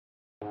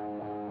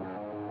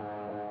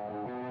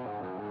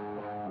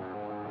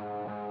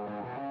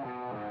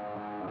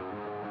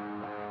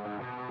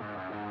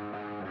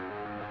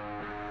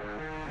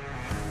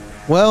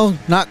Well,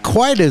 not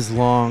quite as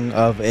long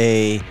of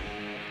a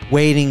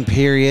waiting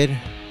period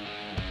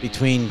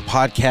between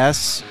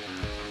podcasts,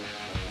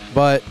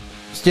 but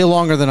still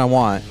longer than I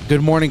want.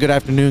 Good morning, good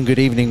afternoon, good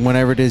evening,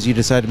 whenever it is you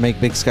decide to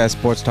make Big Sky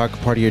Sports Talk a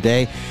part of your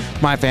day.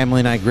 My family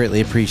and I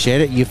greatly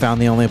appreciate it. You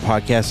found the only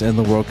podcast in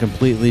the world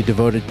completely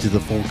devoted to the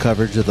full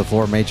coverage of the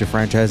four major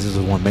franchises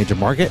of one major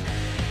market,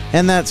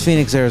 and that's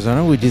Phoenix,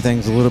 Arizona. We do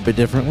things a little bit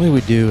differently.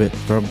 We do it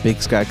from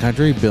Big Sky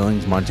Country,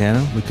 Billings,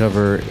 Montana. We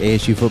cover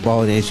ASU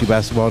football and ASU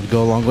basketball to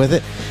go along with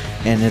it,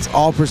 and it's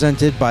all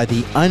presented by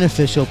the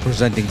unofficial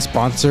presenting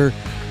sponsor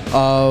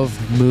of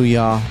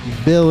Mooyah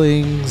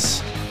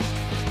Billings.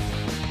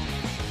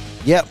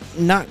 Yep,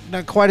 not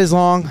quite as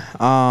long.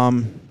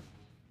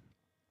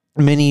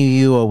 Many of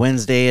you, a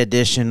Wednesday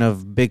edition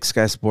of Big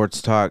Sky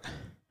Sports Talk.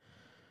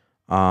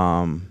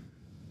 A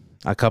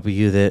couple of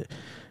you that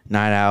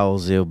night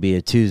owls, it'll be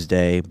a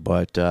Tuesday,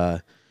 but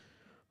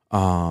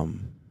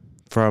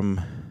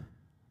from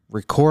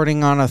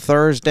recording on a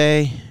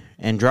Thursday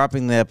and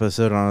dropping the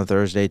episode on a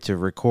Thursday to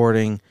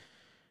recording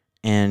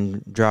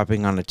and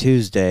dropping on a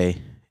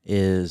Tuesday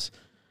is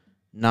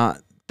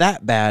not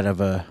that bad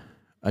of a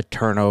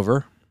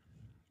turnover.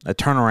 A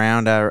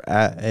turnaround,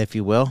 if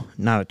you will.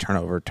 Not a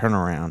turnover,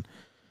 turnaround.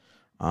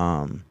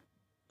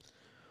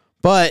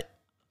 But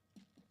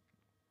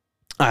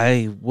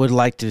I would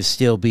like to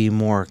still be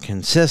more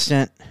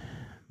consistent.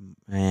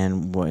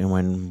 And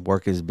when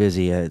work is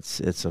busy,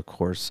 it's of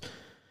course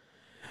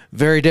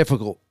very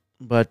difficult.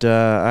 But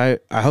I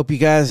hope you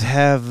guys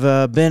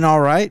have been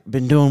all right,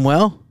 been doing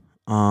well.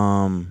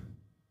 And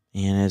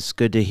it's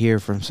good to hear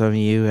from some of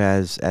you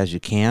as you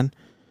can.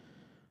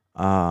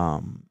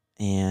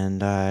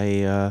 And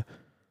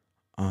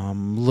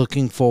I'm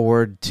looking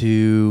forward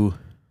to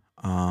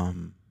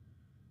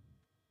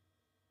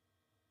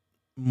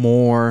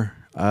more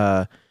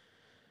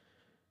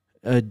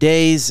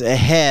days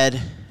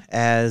ahead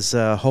as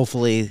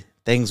hopefully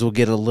things will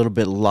get a little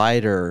bit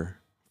lighter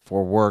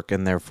for work,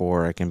 and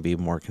therefore I can be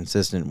more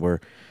consistent. We're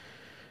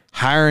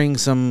hiring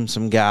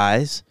some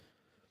guys,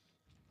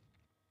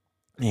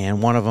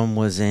 and one of them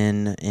was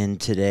in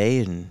today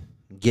and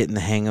getting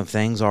the hang of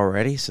things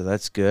already, so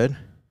that's good.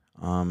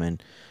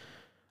 And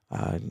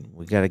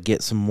we got to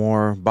get some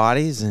more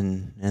bodies,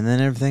 and then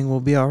everything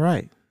will be all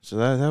right. So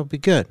that'll be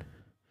good.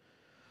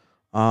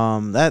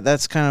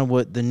 That's kind of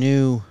what the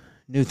new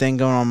thing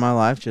going on in my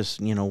life.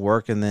 Just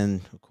work, and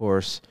then of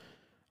course,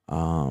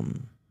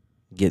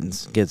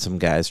 get some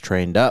guys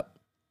trained up,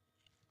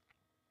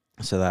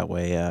 so that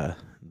way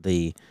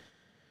the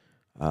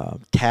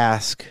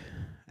task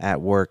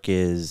at work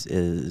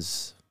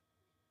is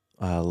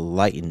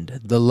lightened.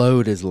 The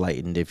load is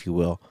lightened, if you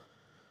will.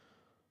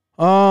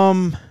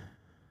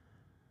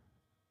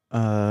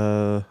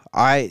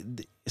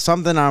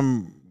 Something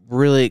I'm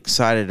really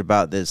excited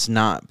about that's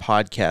not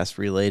podcast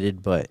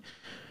related, but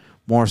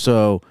more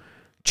so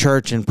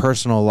church and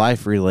personal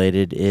life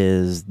related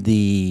is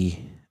the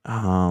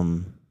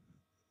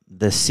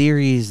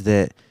series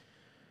that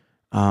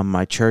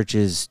my church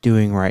is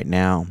doing right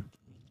now.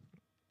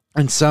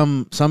 And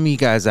some of you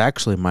guys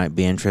actually might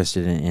be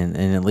interested in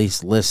at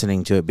least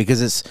listening to it,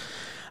 because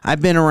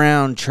I've been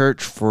around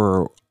church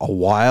for a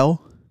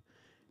while.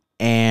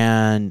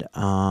 And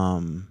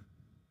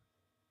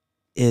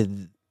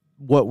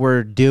what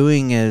we're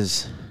doing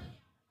is,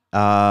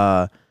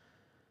 I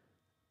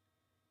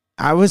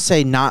would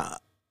say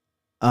not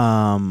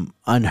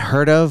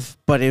unheard of,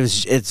 but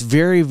it's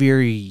very,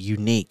 very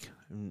unique.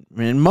 I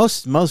mean,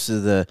 most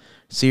of the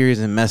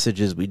series and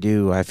messages we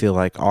do, I feel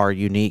like, are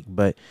unique,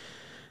 but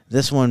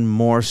this one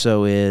more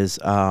so is.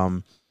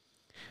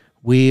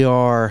 We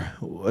are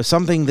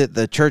something that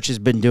the church has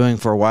been doing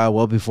for a while,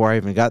 well before I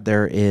even got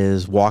there,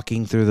 is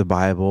walking through the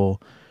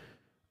Bible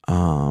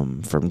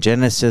from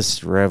Genesis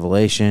to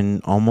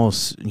Revelation,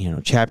 almost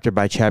chapter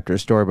by chapter,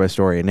 story by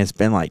story, and it's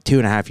been like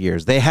 2.5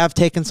 years. They have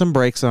taken some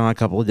breaks on a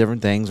couple of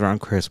different things around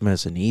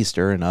Christmas and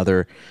Easter and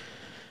other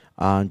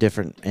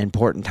different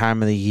important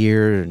time of the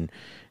year, and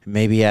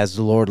maybe as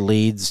the Lord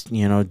leads,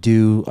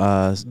 do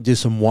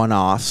some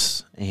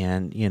one-offs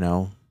and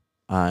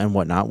and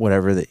whatnot,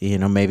 whatever that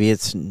maybe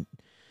it's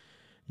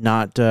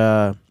not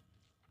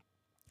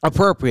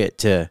appropriate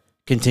to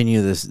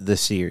continue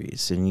this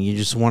series, and you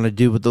just want to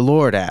do what the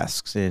Lord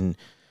asks, and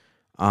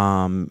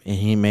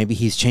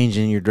he's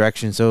changing your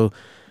direction. So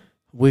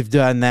we've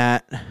done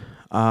that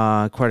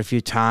quite a few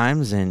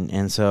times,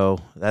 and so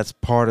that's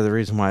part of the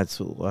reason why it's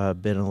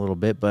been a little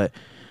bit. But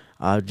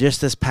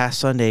just this past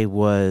Sunday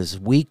was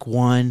week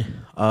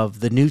 1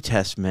 of the New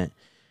Testament,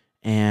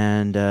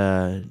 and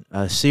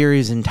a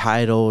series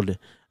entitled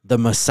The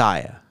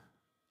Messiah,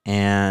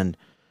 and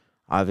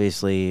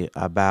obviously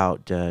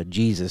about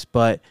Jesus.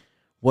 But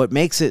what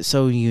makes it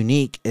so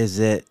unique is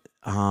that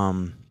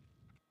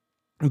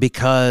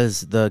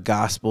because the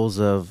Gospels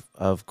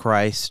of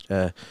Christ,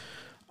 or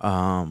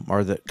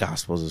the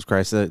Gospels of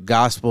Christ, the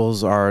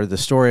Gospels are the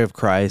story of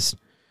Christ,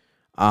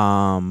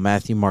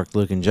 Matthew, Mark,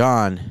 Luke, and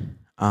John.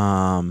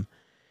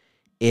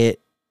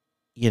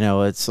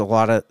 It's a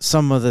lot of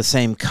some of the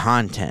same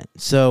content.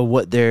 So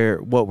what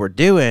we're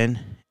doing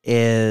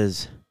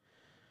is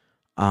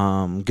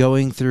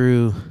going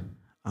through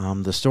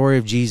the story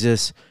of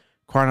Jesus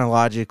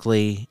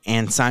chronologically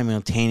and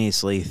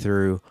simultaneously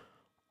through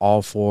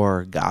all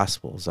four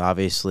Gospels.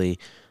 Obviously,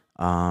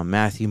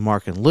 Matthew,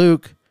 Mark, and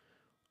Luke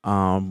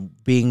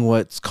being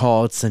what's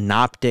called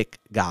synoptic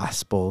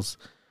Gospels.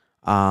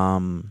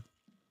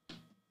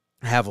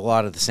 Have a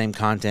lot of the same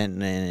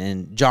content,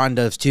 and John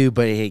does too,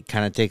 but he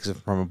kind of takes it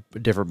from a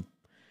different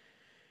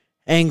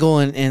angle.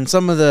 And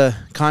some of the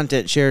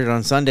content shared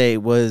on Sunday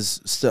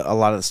was a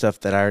lot of the stuff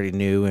that I already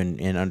knew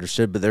and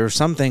understood, but there were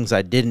some things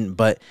I didn't.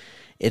 But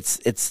it's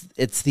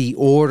the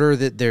order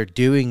that they're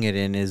doing it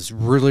in is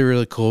really,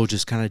 really cool.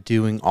 Just kind of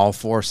doing all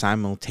four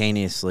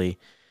simultaneously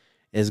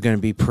is going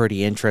to be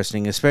pretty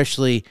interesting,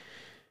 especially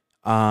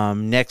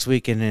next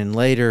week and then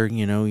later.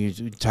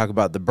 You talk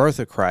about the birth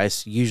of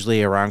Christ,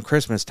 usually around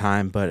Christmas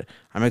time, but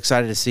I'm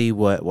excited to see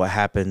what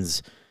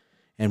happens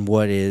and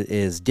what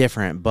is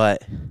different.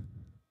 But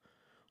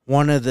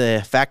one of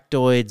the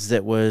factoids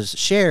that was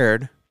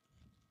shared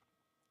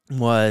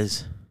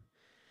was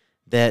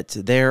that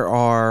there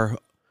are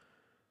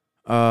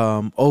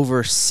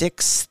over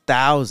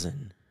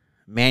 6,000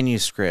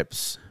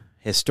 manuscripts,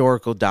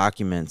 historical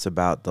documents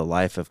about the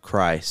life of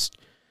Christ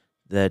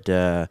that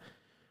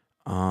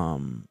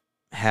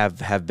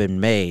have been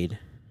made.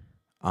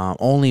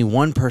 Only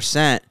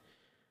 1%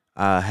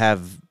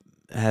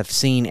 have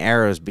seen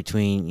errors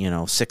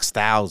between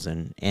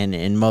 6,000,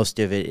 and most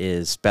of it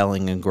is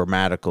spelling and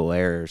grammatical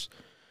errors.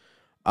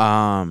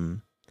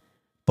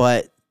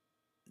 But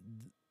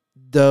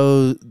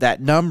though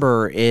that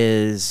number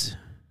is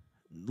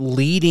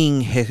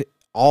leading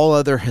all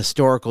other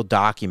historical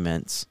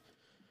documents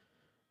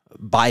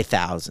by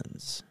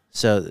thousands.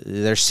 So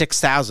there's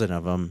 6,000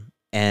 of them,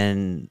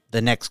 and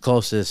the next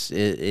closest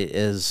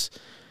is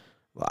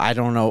I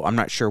don't know, I'm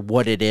not sure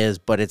what it is,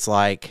 but it's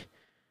like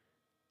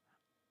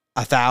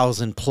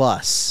 1,000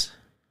 plus,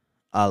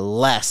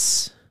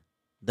 less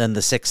than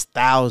the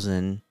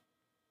 6,000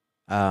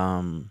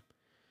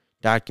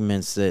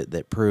 documents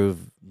that prove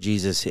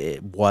Jesus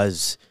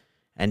was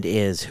and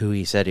is who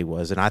he said he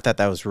was. And I thought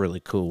that was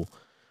really cool.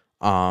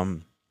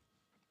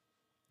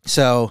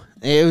 So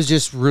it was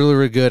just really,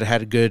 really good. I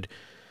had a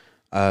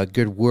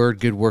good word,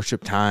 good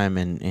worship time,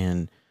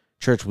 and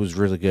church was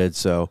really good.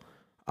 So,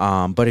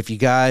 but if you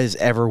guys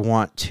ever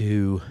want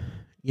to,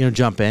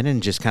 jump in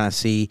and just kind of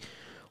see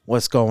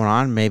what's going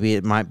on, maybe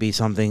it might be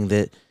something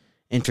that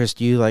interests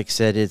you. Like I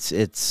said,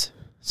 it's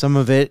some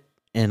of it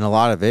and a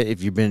lot of it,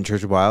 if you've been in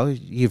church a while,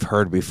 you've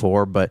heard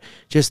before, but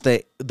just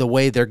the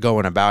way they're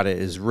going about it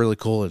is really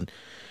cool.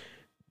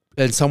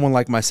 And someone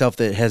like myself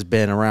that has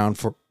been around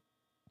for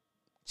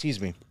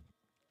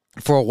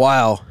a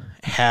while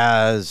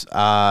has,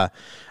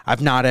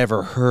 I've not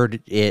ever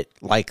heard it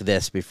like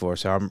this before.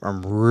 So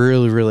I'm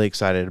really, really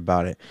excited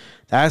about it.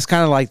 That's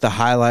kind of like the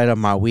highlight of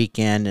my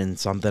weekend and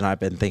something I've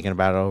been thinking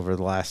about over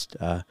the last,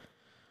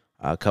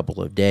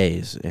 couple of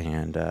days.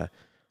 And,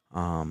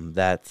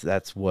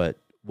 that's what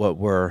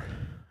we're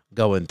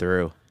going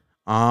through.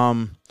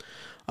 Other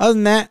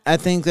than that, I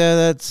think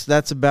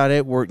that's about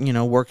it.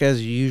 Work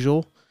as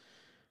usual.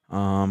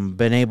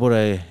 Been able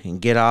to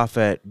get off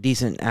at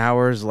decent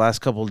hours the last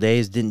couple of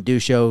days. Didn't do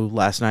show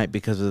last night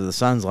because of the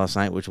Suns last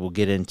night, which we'll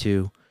get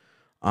into.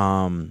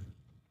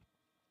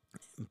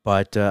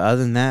 But other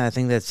than that, I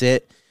think that's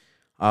it.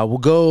 We'll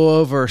go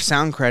over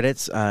sound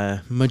credits.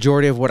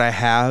 Majority of what I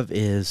have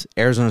is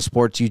Arizona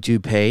Sports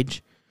YouTube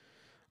page.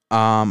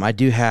 I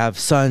do have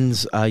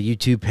Suns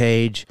YouTube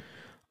page.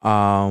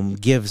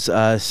 Gives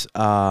us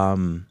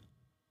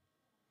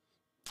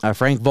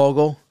Frank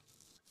Vogel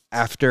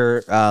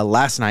after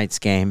last night's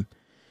game,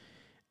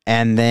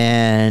 and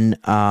then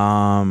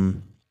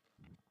kind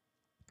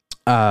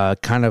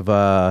of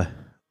a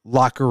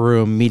locker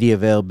room media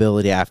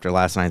availability after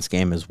last night's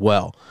game as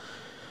well.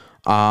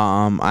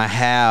 I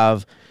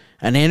have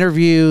an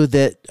interview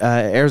that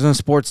Arizona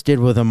Sports did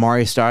with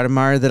Amari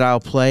Stoudemire that I'll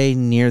play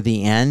near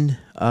the end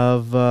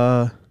of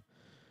the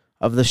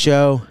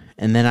show,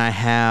 and then I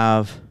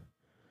have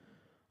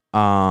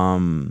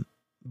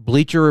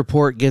Bleacher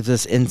Report gives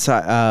us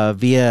insight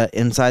via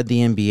Inside the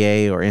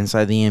NBA or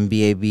Inside the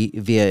NBA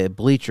via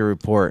Bleacher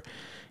Report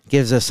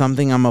gives us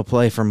something I'm gonna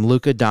play from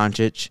Luka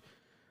Doncic,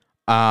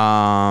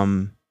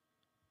 and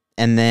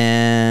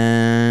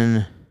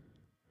then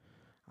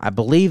I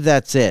believe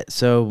that's it.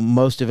 So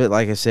most of it,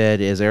 like I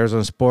said, is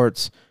Arizona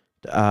Sports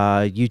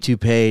YouTube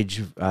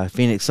page,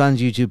 Phoenix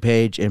Suns YouTube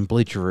page, and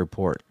Bleacher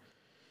Report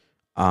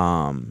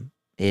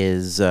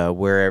is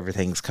where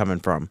everything's coming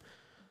from.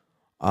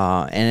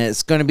 And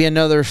it's going to be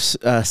another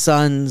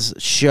Suns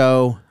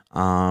show,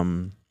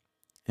 and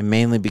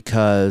mainly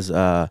because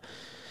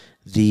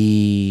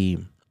the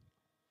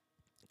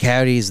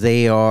Coyotes,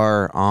 they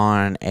are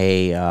on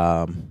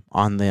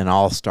an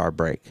All-Star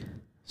break.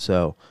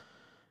 So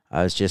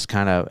it's just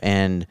kind of,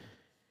 and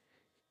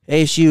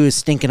ASU is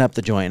stinking up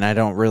the joint, and I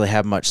don't really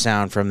have much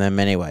sound from them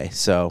anyway.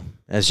 So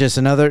it's just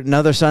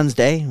another Suns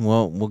day.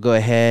 We'll go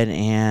ahead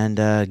and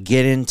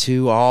get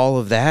into all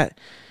of that.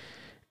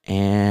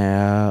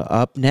 And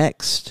up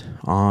next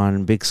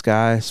on Big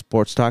Sky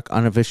Sports Talk,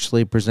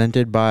 unofficially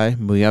presented by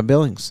Mooyah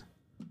Billings.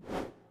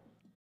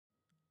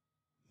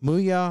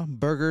 Mooyah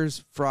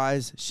Burgers,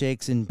 Fries,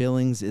 Shakes, and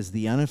Billings is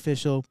the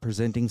unofficial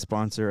presenting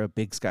sponsor of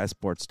Big Sky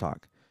Sports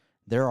Talk.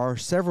 There are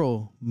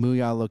several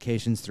Mooyah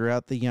locations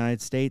throughout the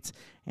United States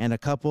and a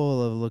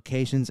couple of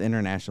locations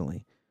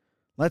internationally.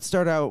 Let's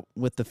start out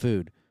with the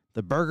food.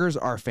 The burgers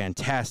are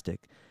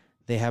fantastic.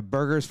 They have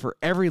burgers for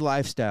every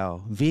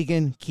lifestyle,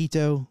 vegan,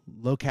 keto,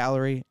 low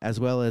calorie, as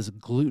well as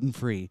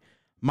gluten-free.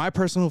 My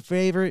personal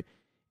favorite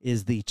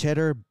is the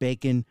cheddar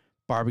bacon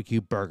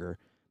barbecue burger.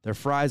 Their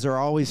fries are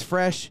always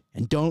fresh,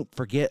 and don't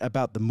forget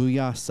about the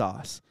Mooyah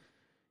sauce.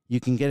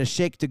 You can get a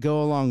shake to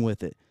go along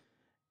with it.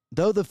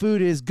 Though the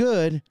food is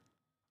good,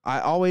 I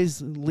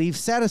always leave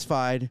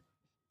satisfied,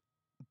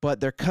 but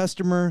their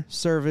customer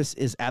service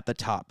is at the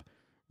top.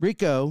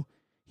 Rico,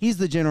 he's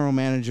the general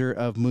manager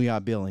of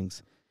Mooyah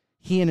Billings.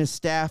 He and his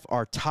staff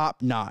are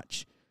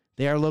top-notch.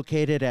 They are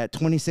located at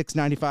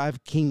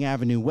 2695 King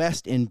Avenue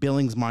West in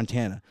Billings,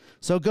 Montana.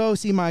 So go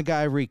see my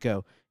guy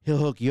Rico. He'll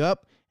hook you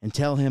up and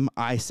tell him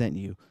I sent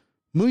you.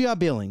 Mooyah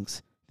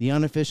Billings, the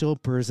unofficial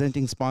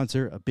presenting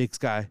sponsor of Big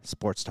Sky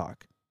Sports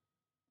Talk.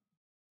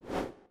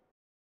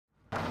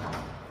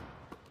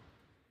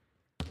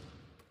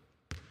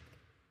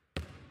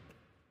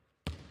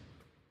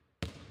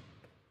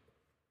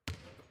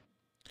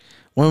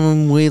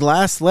 When we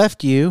last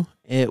left you,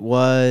 it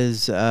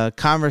was a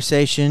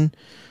conversation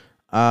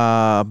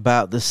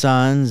about the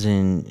Suns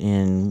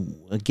and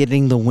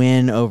getting the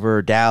win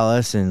over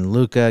Dallas, and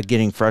Luka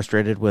getting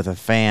frustrated with a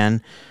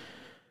fan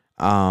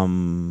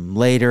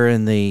later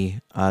in the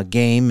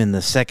game in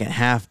the second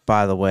half,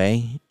 by the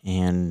way,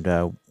 and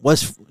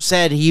was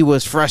said he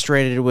was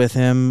frustrated with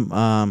him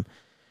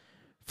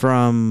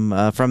from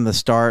the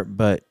start,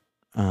 but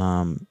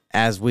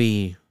as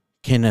we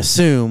can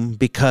assume,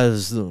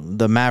 because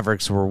the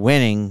Mavericks were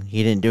winning,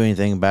 he didn't do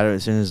anything about it.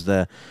 As soon as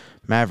the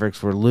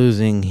Mavericks were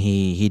losing,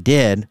 he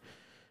did,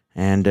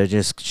 and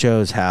just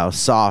shows how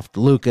soft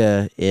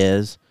Luka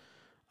is.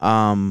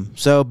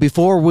 So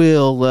before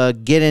we'll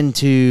get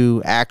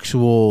into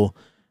actual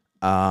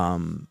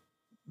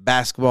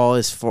basketball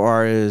as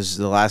far as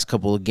the last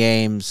couple of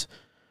games,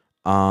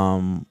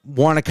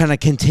 want to kind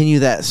of continue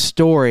that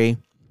story.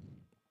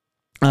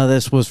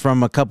 This was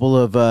from a couple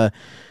of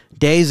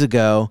days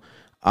ago.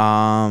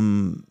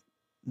 The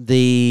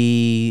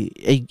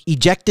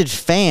ejected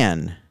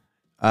fan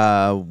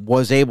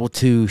was able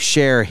to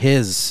share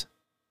his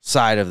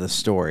side of the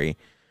story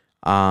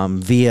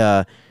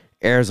via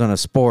Arizona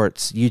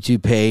Sports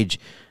YouTube page.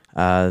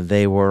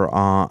 They were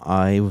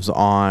on. He was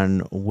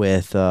on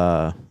with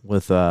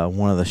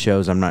one of the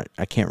shows.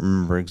 I can't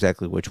remember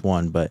exactly which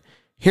one, but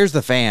here's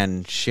the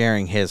fan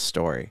sharing his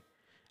story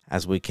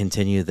as we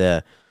continue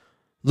the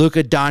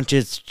Luka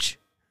Doncic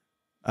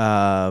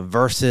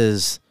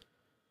versus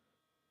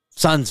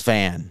Suns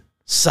fan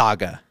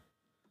saga.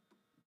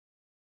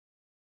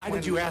 Why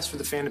did you ask for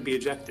the fan to be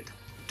ejected?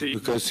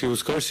 Because he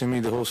was cursing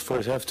me the whole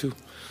first half too.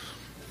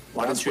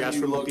 Why didn't you ask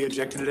for him to be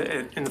ejected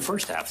in the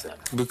first half then?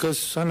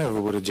 Because I never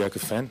would eject a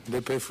fan.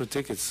 They pay for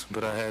tickets,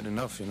 but I had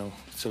enough,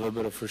 It's a little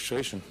bit of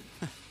frustration.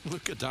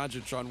 Luka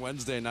Doncic on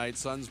Wednesday night.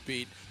 Suns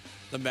beat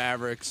the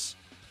Mavericks.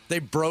 They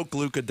broke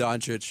Luka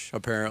Doncic,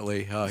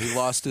 apparently. He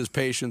lost his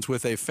patience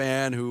with a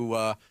fan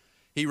who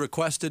he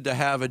requested to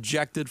have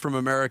ejected from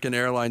American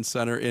Airlines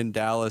Center in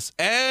Dallas.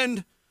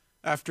 And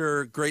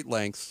after great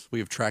lengths, we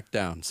have tracked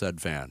down said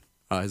fan.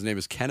 His name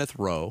is Kenneth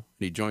Rowe,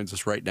 and he joins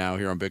us right now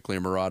here on Bickley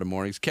and Murata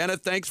Mornings.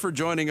 Kenneth, thanks for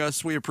joining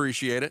us. We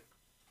appreciate it.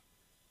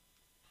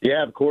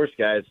 Yeah, of course,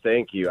 guys.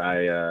 Thank you.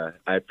 I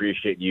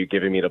appreciate you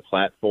giving me the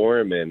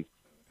platform, and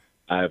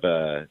I've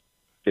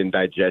been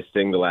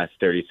digesting the last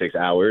 36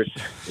 hours.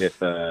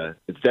 I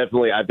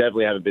definitely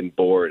haven't been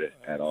bored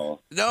at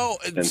all. No,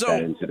 since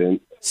that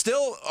incident.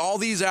 Still, all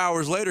these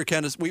hours later,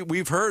 Kenneth,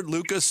 we've heard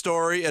Luka's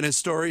story, and his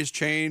story has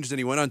changed. And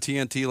he went on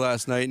TNT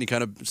last night, and he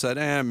kind of said,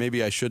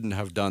 "Maybe I shouldn't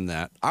have done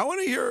that." I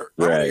want to hear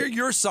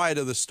your side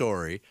of the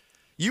story.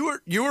 You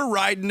were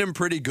riding him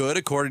pretty good,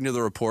 according to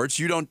the reports.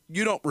 You don't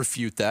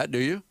refute that, do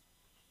you?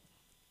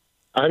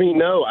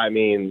 No.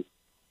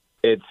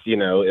 It's it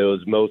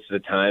was most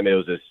of the time it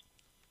was just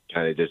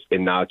kind of just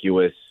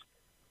innocuous,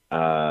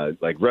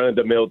 like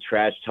run-of-the-mill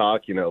trash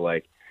talk.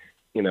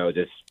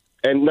 Just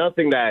and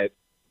nothing that.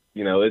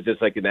 It's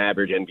just like an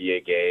average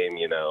NBA game.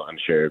 I'm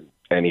sure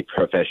any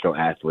professional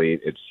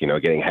athlete, it's,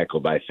 getting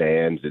heckled by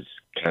fans. It's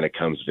kind of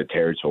comes with the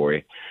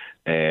territory.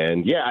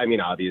 And, yeah,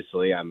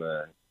 obviously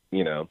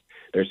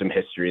there's some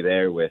history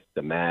there with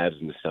the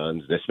Mavs and the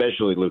Suns, and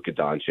especially Luka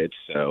Doncic.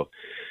 So,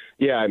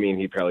 yeah,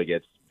 he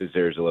probably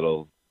deserves a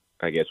little,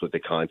 I guess, with the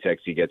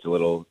context, he gets a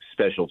little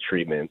special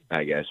treatment,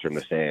 I guess, from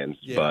the fans.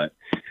 Yeah. But,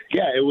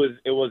 yeah,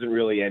 it wasn't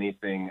really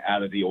anything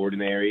out of the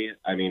ordinary.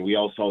 We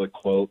all saw the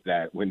quote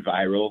that went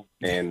viral,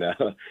 and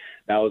that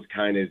was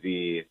kind of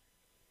in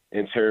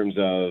terms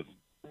of,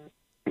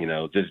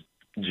 just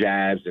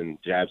jabs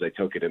I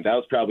took at him. That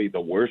was probably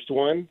the worst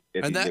one.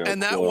 And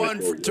that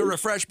one, to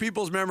refresh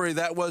people's memory,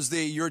 that was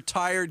the "you're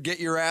tired, get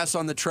your ass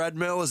on the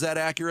treadmill." Is that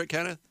accurate,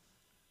 Kenneth?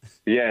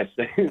 Yes,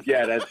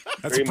 yeah, that's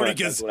pretty pretty much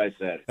good. that's what I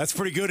said. That's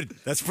pretty good.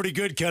 That's pretty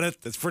good,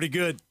 Kenneth. That's pretty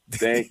good.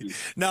 Thank you.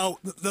 Now,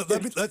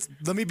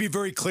 let me be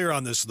very clear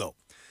on this, though.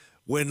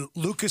 When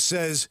Lucas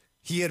says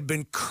he had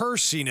been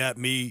cursing at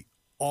me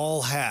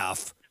all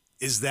half,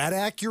 is that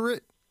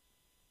accurate?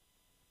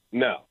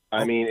 No,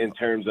 I mean, in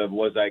terms of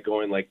was I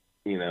going like,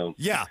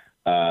 Yeah.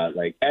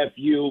 Like F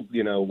you,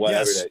 whatever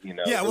Yes.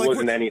 that, Yeah, it like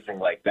wasn't anything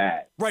like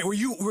that. Right. Were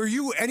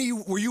you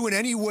in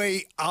any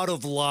way out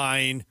of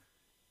line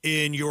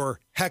in your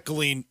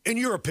heckling, in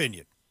your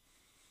opinion?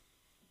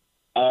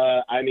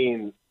 I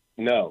mean,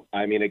 no.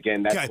 I mean,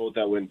 again, that quote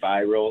that went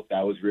viral,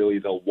 that was really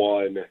the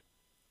one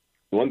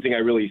thing I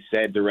really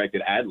said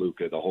directed at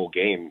Luka the whole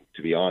game,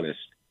 to be honest.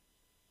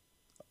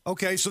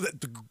 Okay, so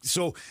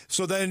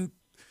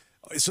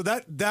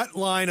that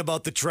line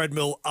about the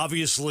treadmill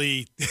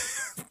obviously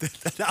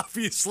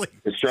it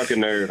struck a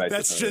nerve.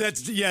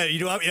 That's yeah.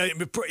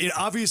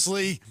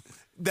 Obviously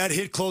that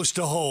hit close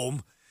to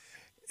home,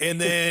 and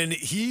then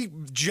he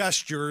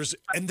gestures,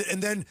 and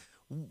then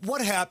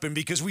what happened?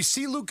 Because we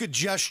see Luka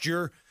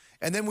gesture,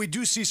 and then we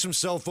do see some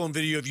cell phone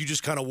video of you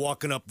just kind of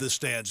walking up the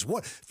stands.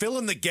 What fill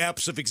in the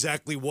gaps of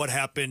exactly what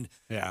happened?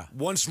 Yeah.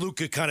 Once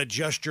Luka kind of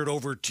gestured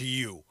over to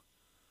you.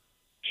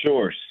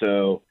 Sure.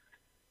 So,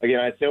 again,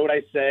 I said what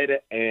I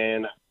said,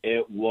 and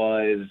it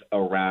was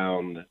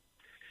around,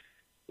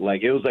 it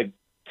was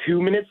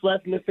 2 minutes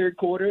left in the third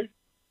quarter.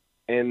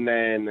 And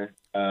then,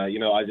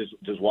 I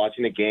just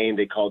watching the game.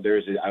 They called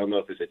I don't know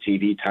if it's a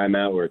TV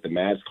timeout or if the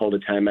Mavs called a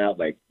timeout,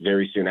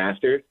 very soon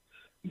after.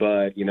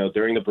 But,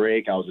 during the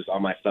break, I was just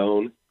on my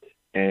phone,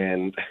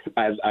 and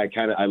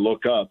I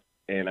look up,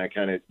 and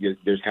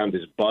there's kind of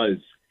this buzz,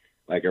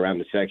 around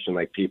the section,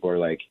 people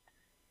are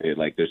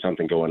there's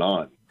something going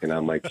on. And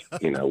I'm like,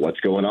 what's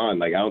going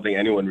on? I don't think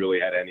anyone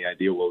really had any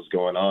idea what was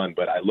going on.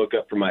 But I look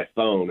up from my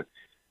phone,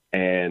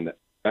 and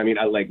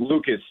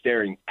Luka's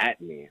staring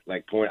at me,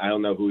 I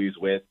don't know who he's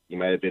with. He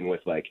might have been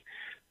with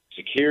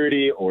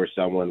security or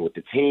someone with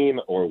the team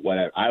or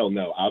whatever. I don't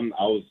know. I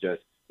was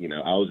just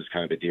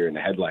kind of a deer in the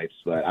headlights.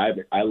 But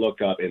I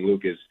look up,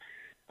 and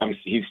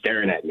he's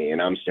staring at me,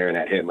 and I'm staring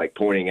at him,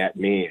 pointing at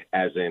me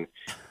as in,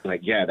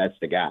 yeah, that's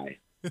the guy.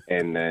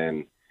 And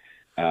then,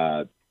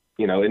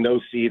 in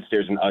those seats,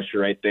 there's an usher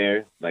right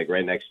there,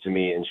 right next to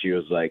me. And she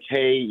was like,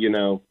 hey,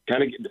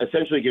 kind of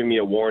essentially giving me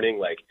a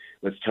warning,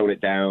 let's tone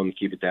it down,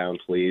 keep it down,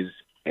 please.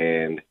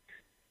 And,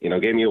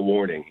 gave me a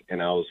warning.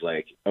 And I was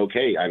like,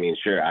 okay, I mean,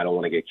 sure, I don't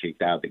want to get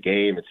kicked out of the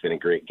game. It's been a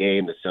great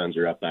game. The Suns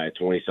are up by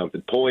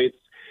 20-something points.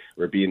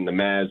 We're beating the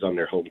Mavs on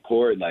their home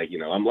court.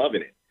 I'm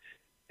loving it.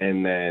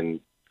 And then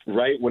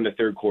right when the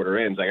third quarter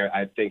ends,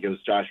 I think it was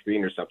Josh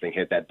Green or something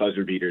hit that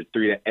buzzer beater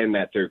 3 to end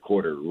that third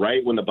quarter.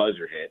 Right when the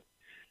buzzer hit,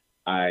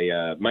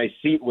 my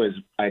seat was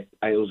I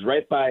was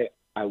right by,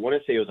 I want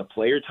to say it was a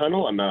player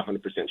tunnel. I'm not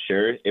 100%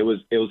 sure. It was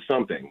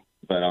something,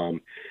 but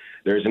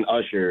there's an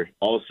usher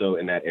also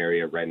in that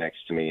area right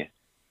next to me,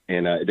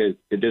 and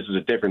this was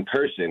a different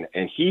person,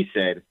 and he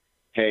said,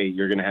 hey,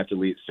 you're gonna have to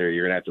leave, sir.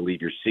 You're gonna have to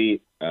leave your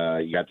seat.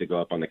 You have to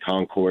go up on the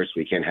concourse.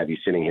 We can't have you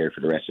sitting here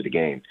for the rest of the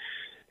game.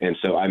 And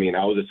so, I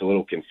was just a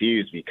little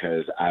confused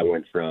because I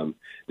went from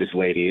this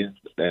lady,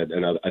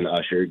 an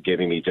usher,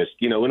 giving me just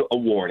a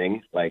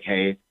warning,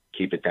 hey,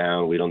 keep it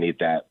down. We don't need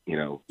that,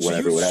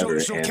 whatever.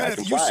 So and Kenneth,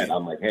 I complied.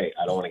 I'm like, hey,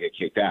 I don't want to get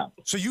kicked out.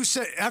 So you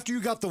said after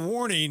you got the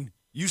warning,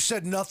 you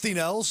said nothing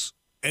else,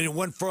 and it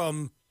went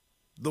from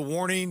the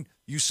warning,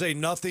 you say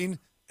nothing,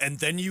 and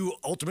then you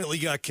ultimately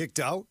got kicked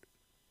out?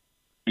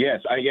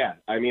 Yes, again,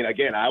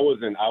 I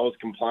was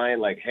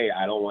complying, hey,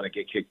 I don't want to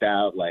get kicked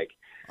out,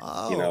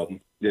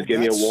 just give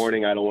me a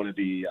warning. I don't want to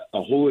be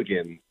a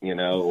hooligan,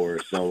 or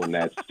someone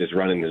that's just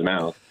running his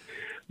mouth.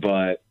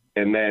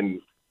 And then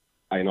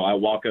I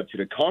walk up to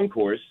the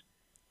concourse,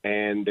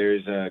 and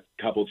there's a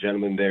couple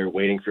gentlemen there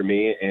waiting for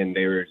me, and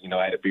they were,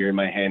 I had a beer in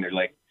my hand. They're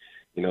like,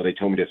 they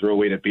told me to throw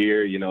away the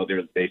beer.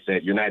 They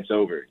said, your night's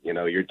over.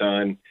 You're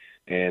done.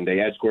 And they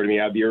escorted me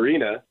out of the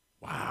arena.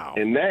 Wow.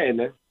 And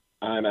then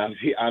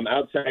I'm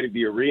outside of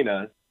the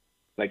arena,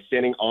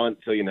 standing on.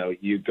 So,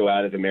 you go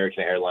out of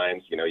American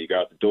Airlines, you go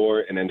out the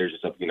door, and then there's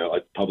just a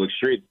public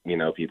street,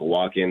 people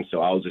walk in.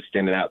 So I was just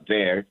standing out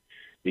there,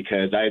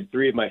 because I had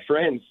 3 of my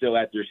friends still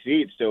at their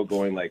seats, still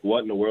going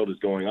what in the world is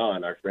going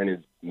on? Our friend is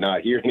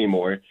not here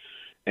anymore.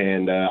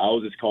 And I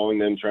was just calling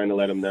them, trying to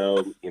let them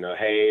know,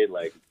 hey,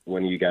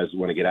 when you guys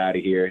want to get out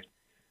of here?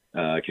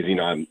 Because,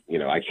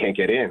 I can't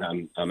get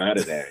in. I'm out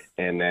of there.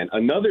 And then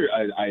another,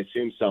 I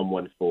assume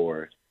someone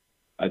for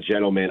a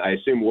gentleman, I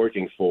assume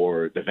working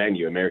for the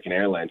venue, American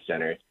Airlines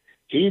Center,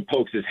 he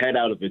pokes his head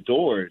out of the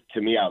door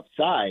to me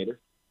outside,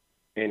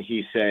 and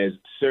he says,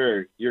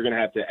 sir, you're going to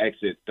have to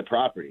exit the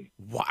property.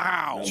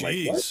 Wow.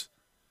 Jeez.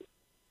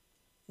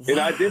 And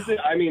a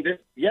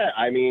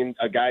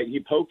guy,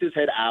 he poked his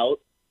head out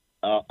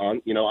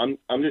I'm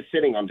just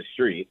sitting on the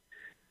street,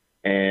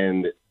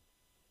 and,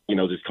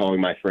 just calling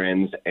my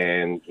friends,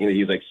 and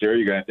he's like, "Sir,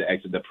 you're gonna have to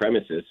exit the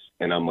premises,"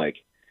 and I'm like,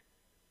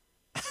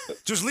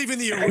 just leaving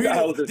the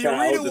arena. The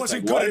arena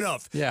wasn't good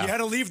enough. Yeah. You had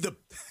to leave the.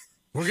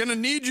 We're going to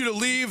need you to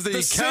leave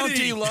the city.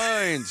 county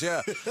lines.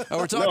 Yeah.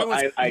 We're talking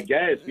No, I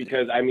guess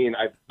because I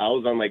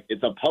was on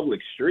it's a public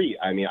street.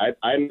 I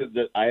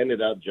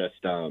ended up just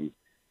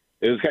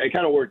it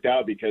kind of worked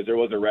out because there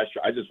was a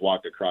restaurant. I just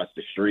walked across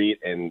the street,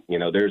 and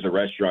there's a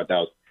restaurant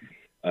that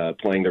was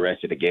playing the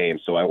rest of the game.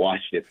 So I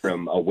watched it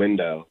from a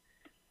window,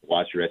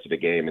 watched the rest of the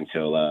game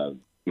until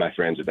my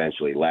friends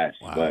eventually left.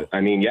 Wow. But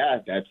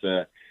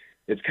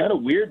it's kind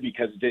of weird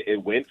because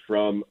it went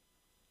from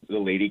the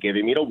lady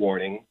giving me the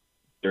warning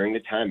during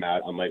the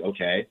timeout. I'm like,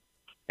 okay.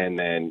 And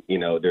then,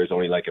 there's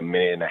only like a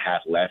minute and a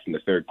half left in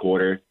the third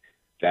quarter.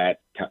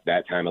 That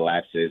time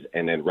elapses.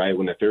 And then right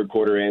when the third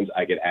quarter ends,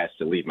 I get asked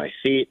to leave my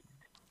seat.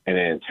 And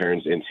then it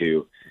turns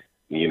into,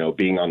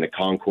 being on the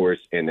concourse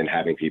and then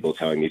having people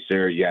telling me,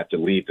 "Sir, you have to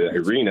leave the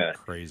arena."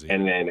 Crazy.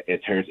 And then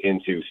it turns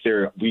into,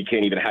 "Sir, we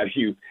can't even have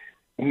you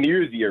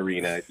near the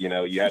arena. You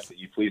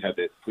please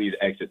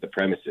exit the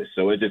premises."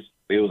 So it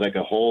was like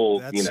a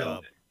whole,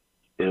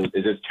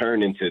 it just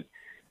turned into,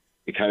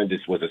 it kind of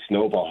just was a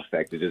snowball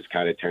effect. It just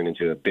kind of turned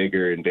into a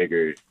bigger and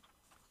bigger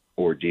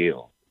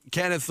ordeal.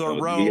 Kenneth So,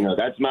 Rowe.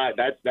 that's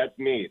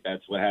me.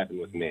 That's what happened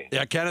with me.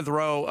 Yeah, Kenneth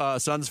Rowe,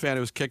 Suns fan who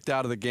was kicked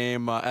out of the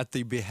game at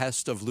the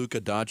behest of Luka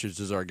Doncic,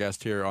 is our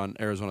guest here on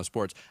Arizona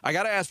Sports. I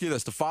got to ask you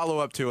this to follow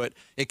up to it.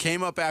 It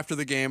came up after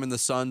the game in the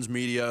Suns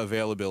media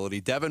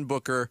availability. Devin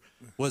Booker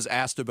was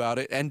asked about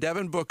it, and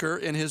Devin Booker,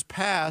 in his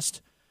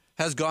past,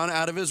 has gone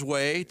out of his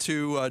way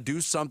to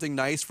do something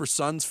nice for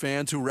Suns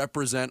fans who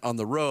represent on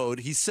the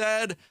road. He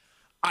said,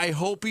 "I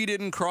hope he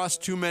didn't cross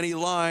too many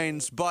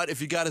lines, but if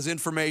you got his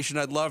information,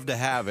 I'd love to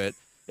have it."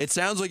 It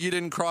sounds like you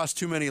didn't cross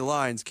too many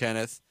lines,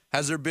 Kenneth.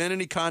 Has there been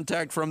any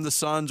contact from the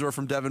Suns or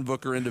from Devin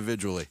Booker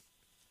individually?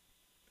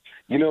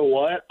 You know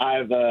what?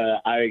 I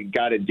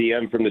got a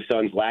DM from the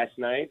Suns last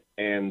night,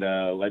 and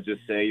let's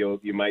just say you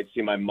might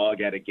see my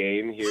mug at a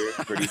game here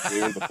pretty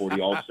soon before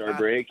the All-Star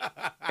break.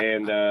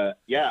 And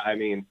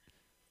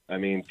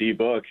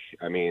D-Book,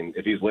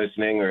 if he's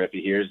listening or if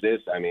he hears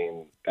this,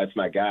 that's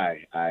my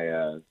guy.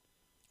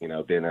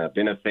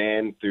 Been a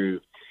fan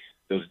through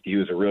those. He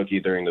was a rookie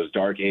during those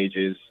dark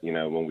ages,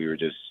 when we were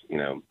just,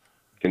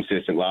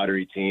 consistent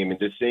lottery team, and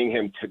just seeing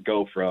him to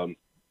go from,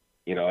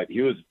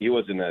 he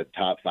wasn't a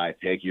top 5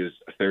 pick. He was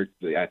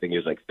I think he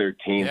was like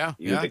 13th. Yeah,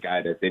 he was a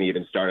guy that didn't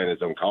even start on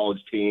his own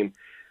college team,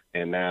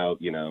 and now,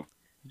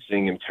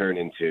 seeing him turn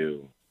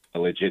into a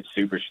legit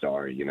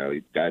superstar,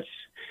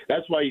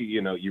 that's why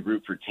you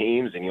root for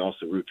teams, and you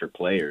also root for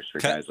players, for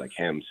guys like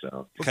him.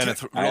 So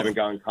I haven't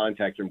gotten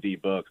contact from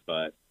D-Book,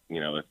 but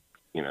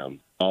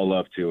all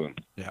love to him.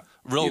 Yeah.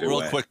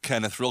 Real quick,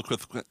 Kenneth,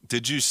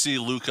 did you see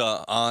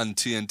Luka on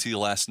TNT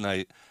last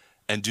night,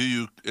 and do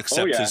you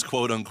accept his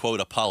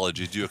quote-unquote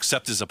apology? Do you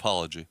accept his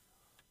apology?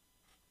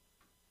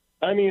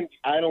 I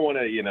don't want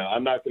to,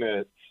 I'm not going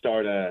to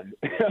start I'm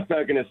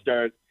not going to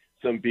start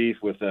some beef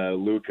with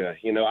Luka.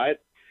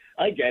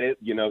 I get it.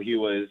 He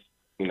was,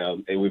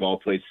 we've all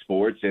played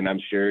sports, and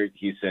I'm sure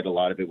he said a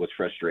lot of it was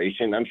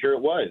frustration. I'm sure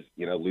it was,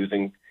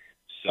 losing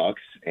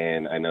sucks,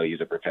 and I know he's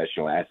a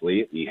professional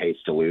athlete. He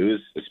hates to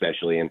lose,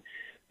 especially in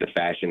the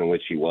fashion in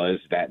which he was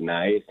that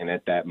night and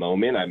at that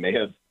moment. I may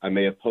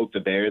have poked the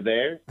bear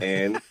there,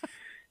 and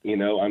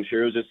I'm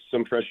sure it was just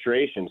some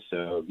frustration.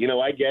 So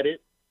I get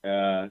it.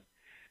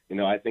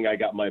 I think I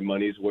got my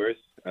money's worth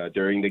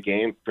during the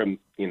game from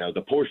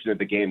the portion of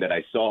the game that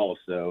I saw.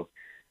 So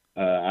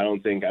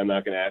I'm not going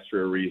to ask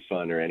for a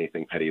refund or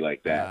anything petty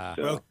like that.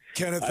 So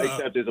Kenneth, I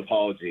accept his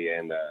apology,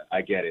 and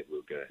I get it,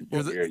 Luka.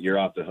 You're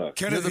off the hook.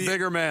 Kenneth, You're the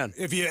bigger man.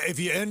 If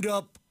you end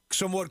up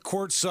somewhat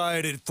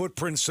courtside at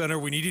Footprint Center,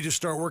 we need you to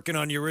start working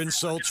on your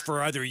insults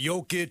for either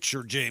Jokic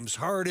or James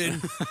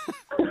Harden.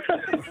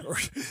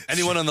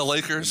 Anyone on the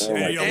Lakers?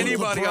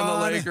 Anybody on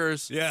the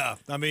Lakers. Yeah,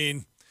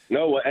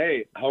 No,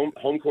 hey,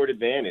 home court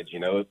advantage.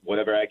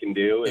 Whatever I can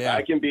do. If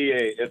I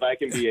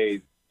can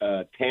be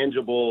a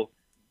tangible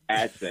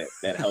asset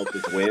that helps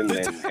us win,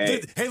 then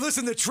hey,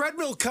 listen, the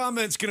treadmill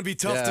comment's going to be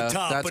tough to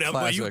top,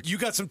 but you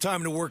got some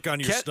time to work on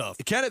your stuff.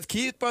 Kenneth,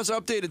 keep us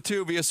updated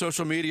too via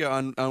social media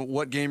on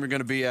what game you're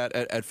going to be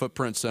at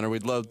Footprint Center.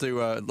 We'd love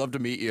to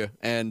meet you,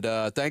 and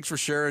thanks for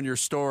sharing your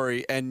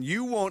story. And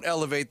you won't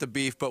elevate the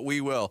beef, but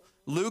we will.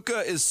 Luka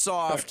is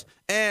soft,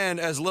 and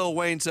as Lil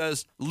Wayne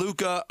says,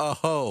 Luka a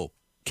hoe.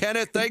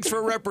 Kenneth, thanks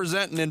for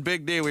representing in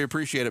Big D. We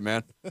appreciate it,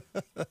 man.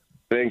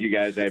 Thank you,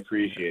 guys. I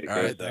appreciate it.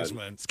 All right, thanks,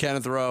 man. It's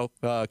Kenneth Rowe,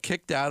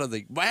 kicked out of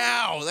the.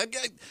 Wow, that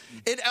guy,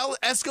 it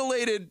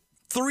escalated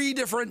 3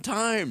 different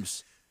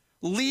times.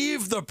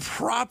 Leave the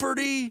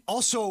property.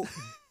 Also,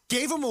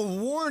 gave them a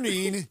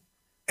warning,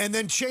 and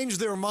then changed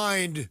their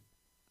mind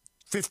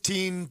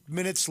 15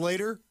 minutes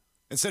later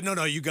and said,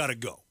 "No, you got to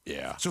go."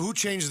 Yeah. So who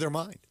changed their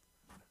mind?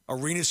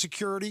 Arena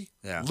security.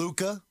 Yeah.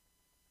 Luka.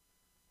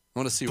 I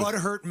want to see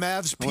butthurt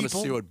Mavs people. I want to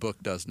see what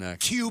Book does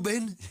next.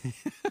 Cuban.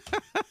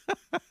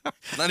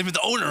 Not even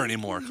the owner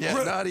anymore.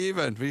 Yeah, not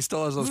even. He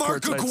still has those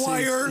Mark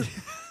courtside Aguirre.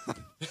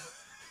 seats.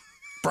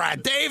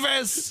 Brad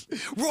Davis,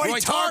 Roy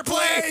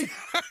Tarpley.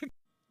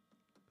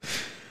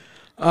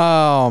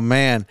 Oh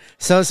man.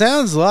 So it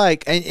sounds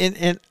like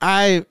and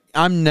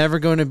I'm never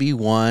going to be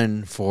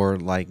one for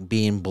like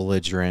being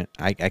belligerent.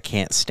 I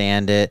can't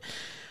stand it.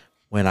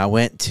 When I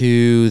went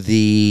to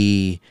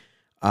the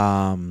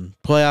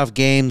playoff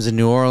games in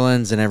New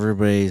Orleans and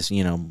everybody's,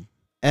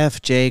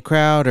 FJ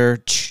Crowder,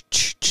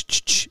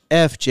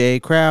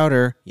 FJ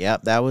Crowder.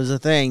 Yep, that was a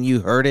thing. You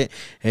heard it.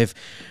 If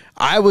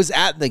I was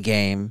at the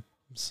game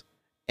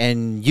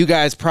and you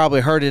guys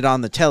probably heard it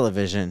on the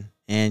television,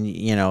 and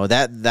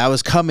that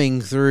was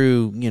coming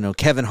through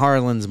Kevin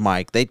Harlan's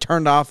mic. They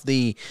turned off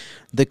the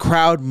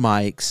crowd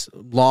mics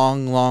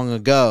long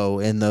ago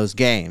in those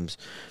games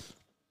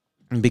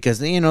because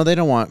they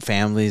don't want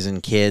families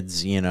and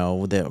kids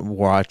that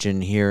watch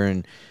and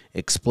hearing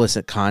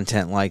explicit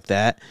content like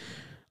that.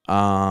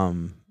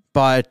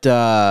 But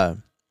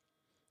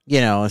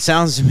it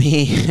sounds to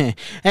me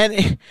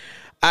and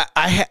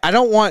I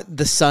don't want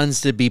the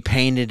Suns to be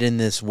painted in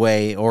this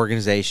way,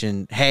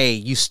 organization. Hey,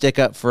 you stick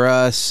up for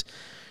us,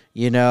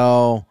 we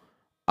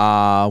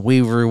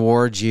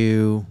reward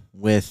you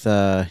with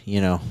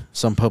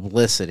some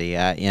publicity,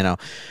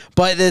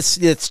 but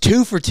it's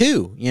 2 for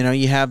 2.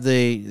 You have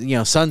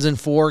the Suns and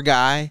 4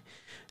 guy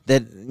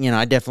that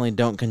I definitely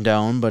don't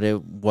condone, but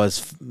it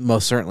was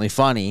most certainly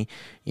funny,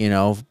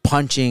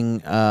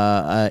 punching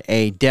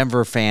a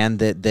Denver fan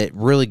that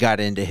really got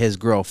into his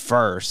girl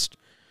first.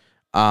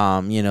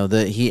 Him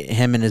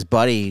and his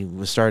buddy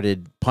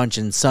started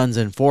punching Suns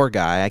and 4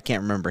 guy. I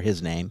can't remember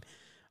his name.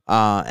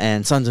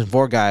 And Suns and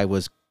 4 guy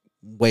was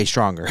way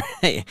stronger.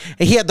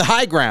 He had the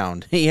high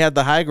ground.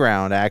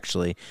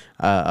 Actually,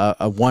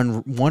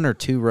 one or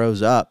 2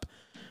 rows up,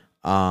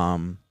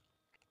 and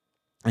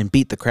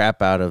beat the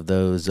crap out of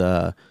those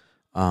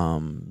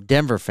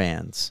Denver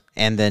fans.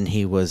 And then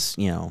he was,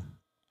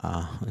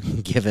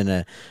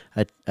 given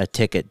a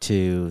ticket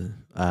to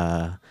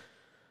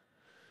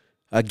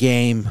a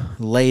game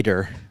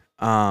later,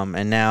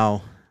 and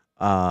now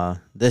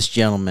this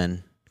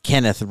gentleman,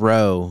 Kenneth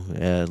Rowe,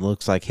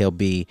 looks like he'll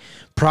be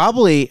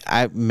probably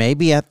I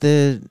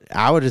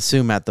would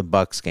assume at the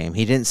Bucks game.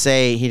 He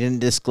didn't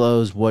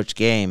disclose which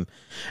game.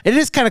 It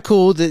is kind of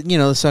cool that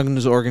the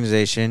Suns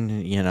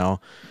organization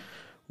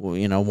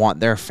want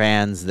their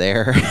fans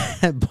there,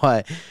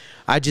 but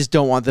I just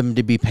don't want them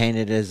to be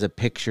painted as a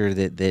picture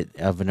that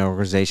of an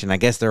organization. I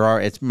guess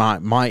it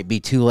might be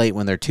too late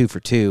when they're 2 for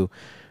 2.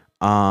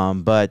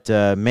 But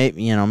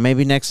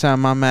maybe next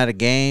time I'm at a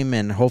game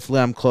and hopefully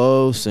I'm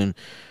close and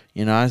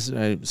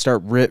I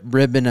start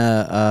ribbing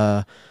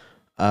a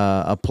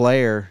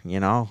player,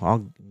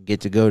 I'll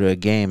get to go to a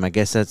game. I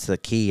guess that's the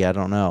key. I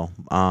don't know.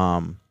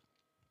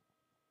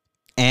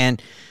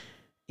 And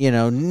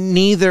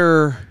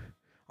neither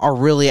are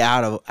really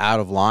out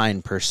of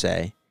line per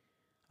se.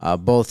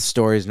 Both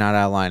stories not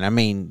out of line. I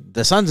mean,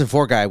 the Suns and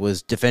 4 guy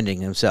was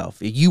defending himself.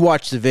 You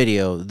watch the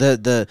video.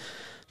 The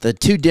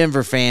 2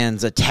 Denver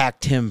fans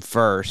attacked him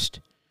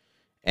first,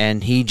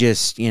 and he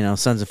just,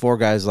 Sons of 4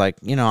 guys like,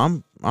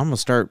 I'm gonna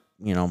start,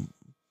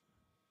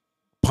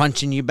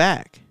 punching you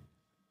back.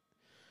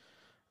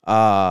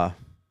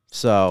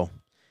 So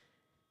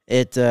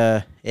it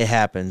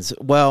happens.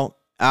 Well,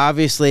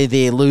 obviously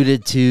they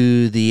alluded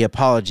to the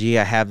apology.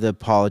 I have the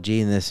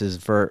apology, and this is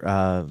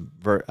via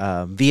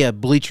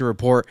Bleacher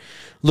Report.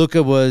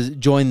 Luka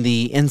joined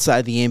the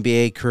Inside the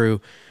NBA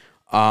crew.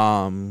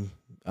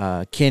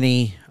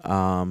 Kenny,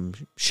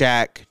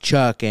 Shaq,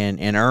 Chuck,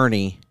 and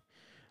Ernie.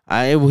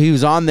 He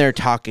was on there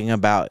talking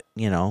about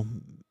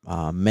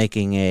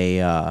making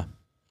a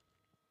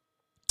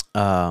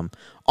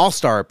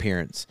all-star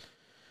appearance,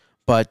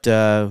 but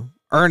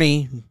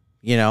Ernie,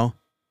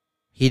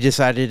 he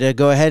decided to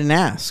go ahead and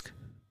ask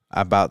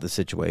about the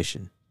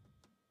situation.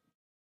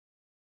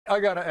 I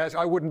got to ask,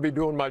 I wouldn't be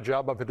doing my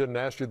job if I didn't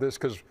ask you this,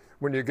 because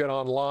when you get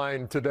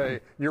online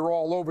today, you're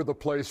all over the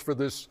place for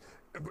this.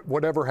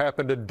 Whatever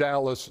happened in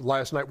Dallas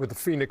last night with the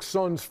Phoenix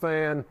Suns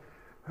fan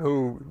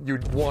who you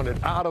wanted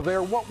out of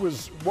there. What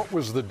was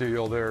the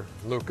deal there,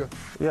 Luka?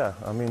 Yeah,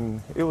 I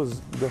mean, it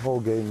was the whole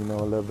game,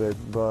 a little bit,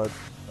 but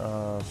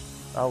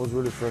I was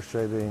really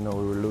frustrated. We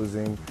were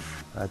losing.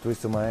 I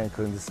twisted my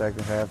ankle in the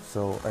second half,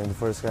 so in the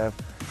first half,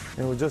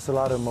 it was just a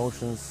lot of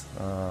emotions.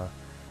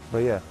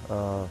 But yeah,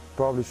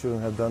 probably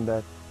shouldn't have done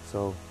that.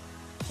 So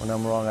when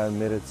I'm wrong, I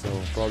admit it. So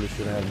probably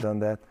shouldn't have done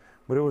that.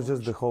 But it was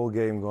just the whole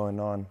game going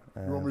on.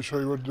 You want me to show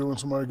you what to do when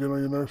somebody get on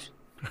your nerves?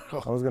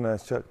 I was going to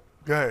ask Chuck.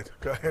 Go ahead.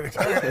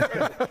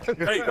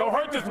 Hey, don't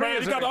hurt this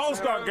man. He got the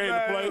All-Star game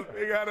to play.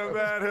 He got a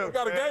bad hip. We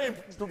got a game.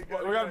 We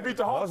got to beat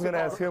the Hawks. I was going to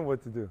ask him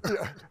what to do.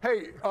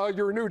 Hey,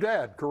 you're a new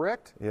dad,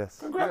 correct? Yes.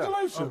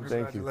 Congratulations. Yeah.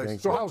 Thank you.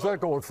 So how's that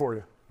going for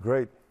you?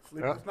 Great.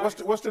 Yeah.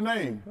 What's the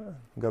name?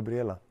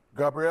 Gabriela.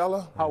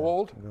 Gabriella? How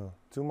old?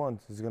 2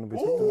 months. It's going to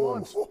be 2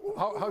 months.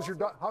 How's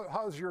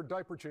your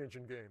diaper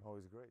changing game?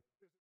 Always great.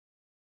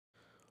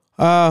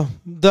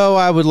 Though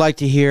I would like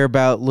to hear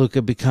about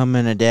Luka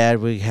becoming a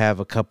dad, we have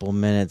a couple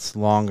minutes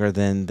longer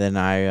than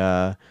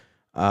I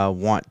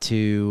want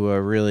to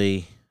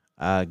really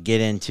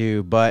get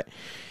into. But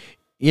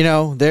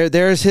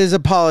there's his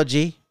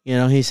apology.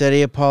 He said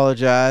he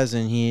apologized,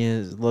 and he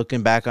is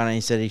looking back on it.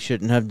 He said he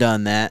shouldn't have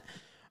done that.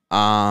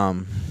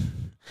 But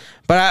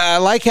I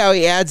like how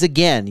he adds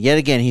yet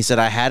again. He said,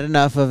 I had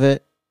enough of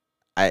it.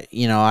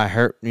 I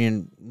hurt,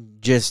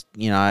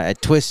 I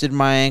twisted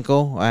my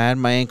ankle. I had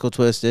my ankle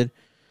twisted.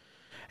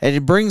 And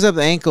it brings up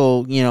the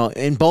ankle,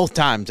 in both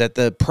times, at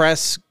the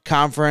press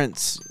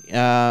conference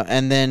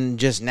and then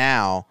just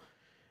now.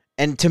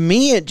 And to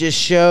me, it just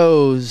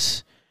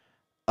shows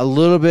a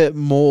little bit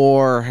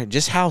more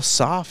just how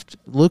soft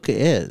Luka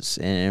is,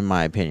 in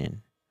my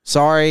opinion.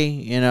 Sorry,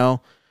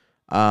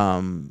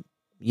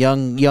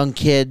 young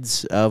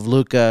kids of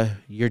Luka,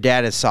 your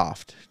dad is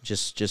soft.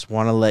 Just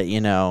want to let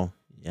you know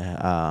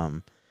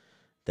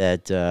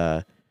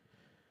that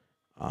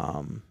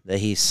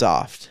he's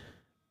soft.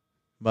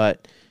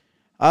 But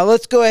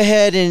let's go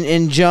ahead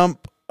and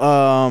jump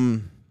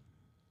over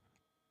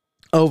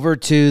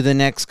to the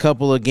next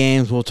couple of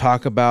games we'll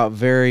talk about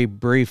very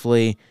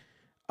briefly.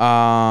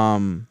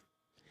 And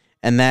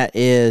that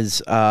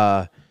is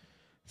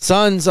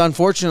Suns,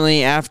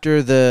 unfortunately,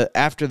 after the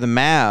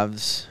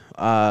Mavs,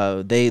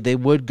 they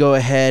would go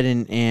ahead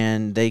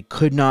and they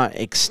could not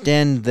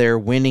extend their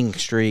winning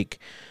streak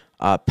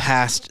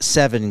past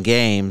 7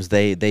 games.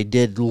 They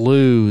did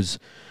lose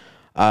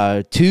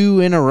 2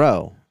 in a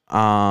row,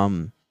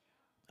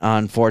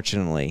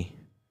 unfortunately.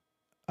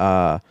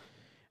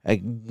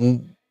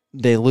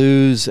 They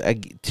lose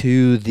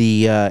to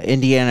the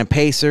Indiana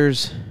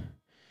Pacers,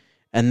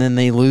 and then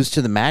they lose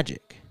to the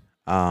Magic.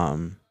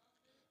 And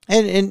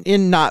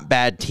in not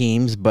bad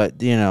teams, but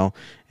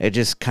it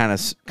just kind of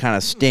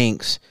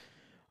stinks.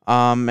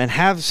 And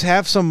have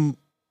some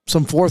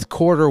fourth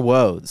quarter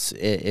woes,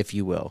 if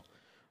you will.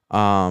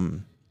 My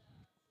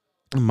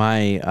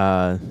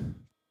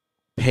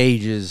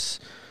page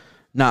is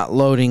not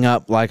loading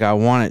up like I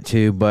want it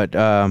to, but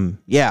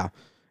yeah.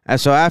 And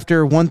so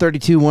after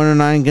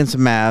 132-109 against the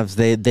Mavs,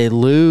 they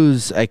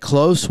lose a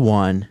close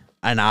one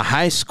and a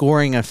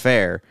high-scoring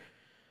affair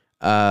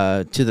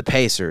to the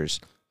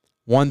Pacers.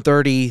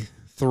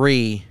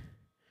 133.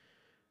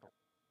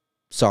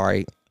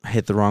 Sorry, I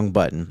hit the wrong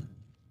button.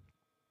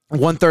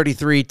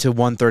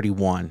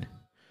 133-131.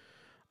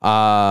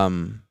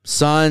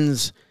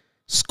 Suns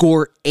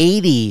score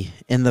 80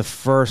 in the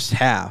first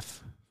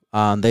half.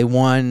 They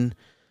won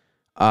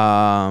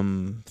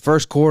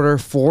first quarter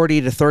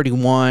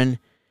 40-31,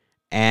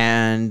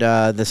 and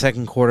the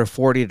second quarter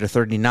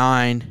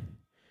 40-39.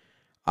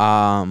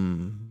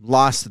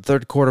 Lost the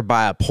third quarter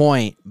by a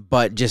point,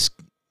 but just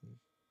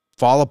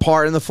fall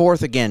apart in the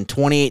fourth again,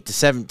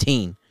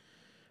 28-17.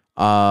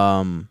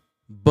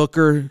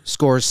 Booker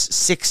scores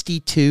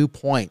 62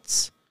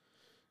 points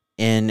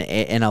in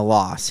a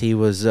loss. He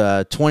was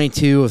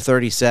 22 of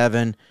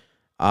 37,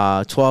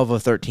 12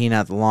 of 13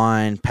 at the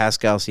line.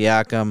 Pascal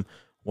Siakam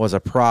was a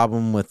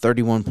problem with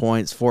 31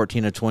 points,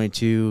 14 of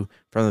 22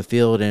 from the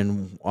field,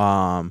 and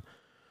 1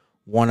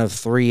 of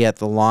 3 at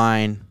the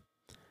line.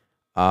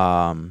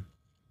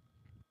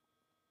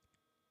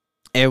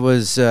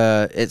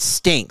 It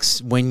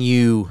stinks when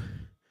you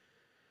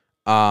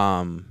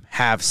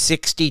have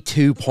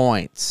 62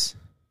 points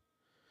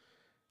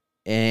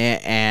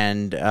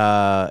and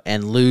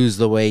lose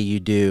the way you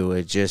do.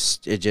 It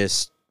just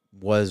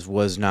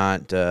was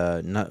not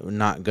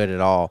good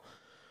at all.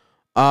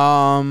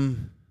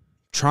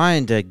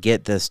 Trying to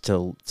get this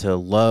to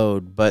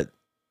load, but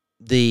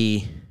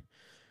the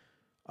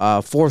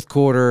fourth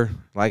quarter,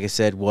 like I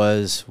said,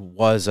 was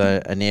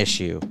an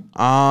issue.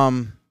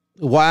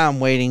 While I'm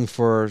waiting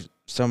for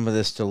some of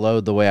this to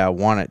load the way I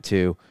want it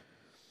to,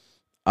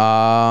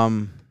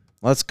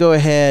 let's go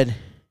ahead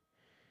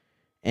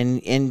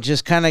and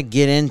just kind of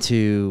get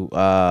into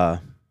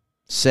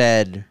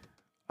said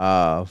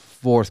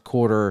fourth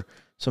quarter,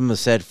 some of the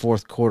said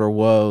fourth quarter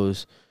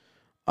woes.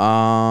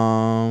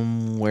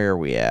 Where are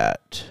we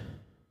at?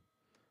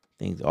 I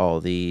think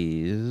all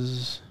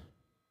these.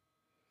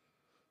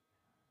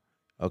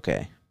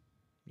 Okay.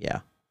 Yeah,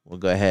 we'll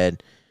go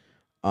ahead.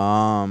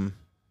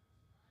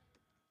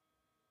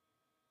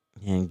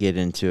 And get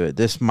into it.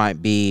 This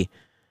might be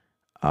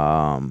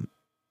Indiana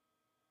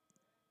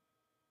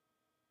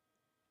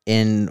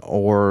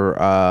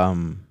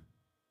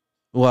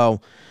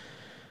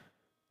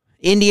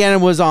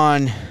was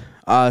on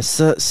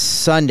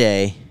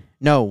Sunday.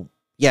 No,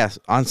 yes,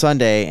 on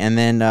Sunday, and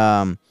then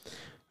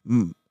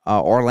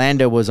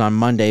Orlando was on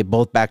Monday,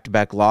 both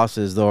back-to-back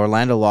losses. The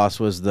Orlando loss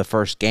was the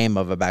first game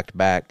of a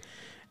back-to-back.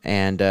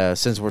 And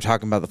since we're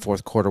talking about the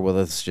fourth quarter, well,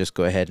 let's just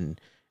go ahead and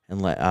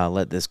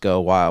let this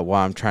go while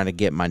I'm trying to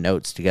get my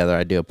notes together.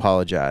 I do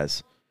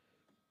apologize.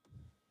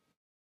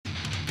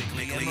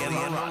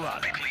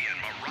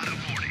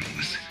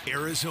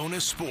 Arizona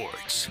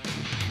Sports,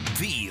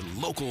 the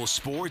local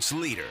sports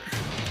leader.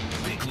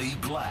 Bickley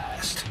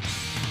Blast.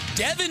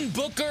 Devin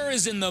Booker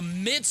is in the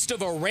midst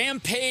of a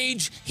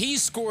rampage. He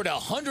scored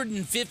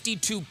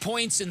 152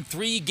 points in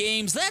 3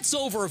 games. That's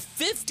over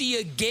 50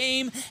 a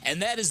game, and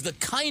that is the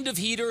kind of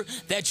heater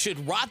that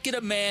should rocket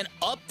a man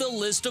up the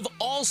list of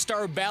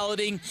all-star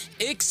balloting,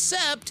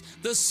 except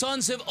the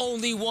Suns have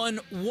only won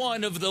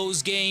 1 of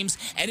those games,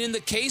 and in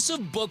the case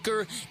of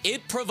Booker,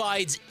 it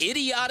provides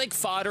idiotic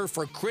fodder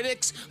for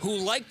critics who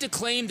like to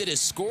claim that his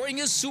scoring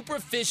is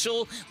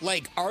superficial,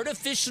 like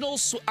artificial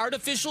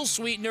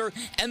sweetener,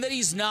 and that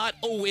he's not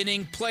a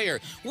winning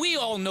player. We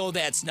all know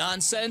that's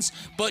nonsense,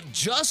 but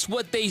just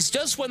when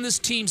this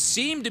team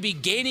seemed to be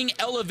gaining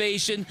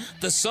elevation,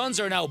 the Suns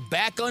are now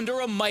back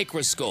under a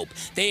microscope.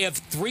 They have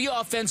 3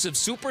 offensive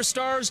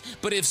superstars,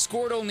 but have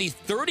scored only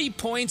 30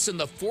 points in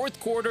the fourth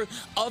quarter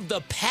of the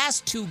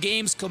past 2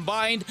 games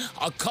combined.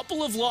 A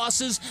couple of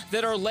losses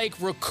that are like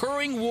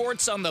recurring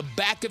warts on the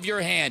back of your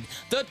hand.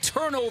 The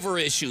turnover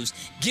issues,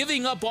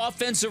 giving up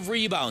offensive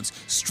rebounds,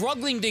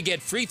 struggling to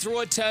get free throw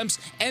attempts,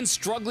 and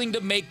struggling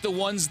to make the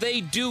ones they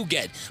do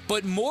get.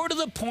 But more to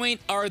the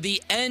point are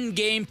the end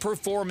game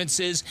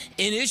performances,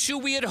 an issue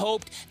we had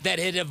hoped that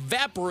had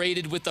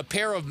evaporated with a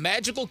pair of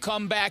magical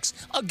comebacks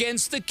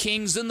against the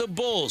Kings and the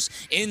Bulls.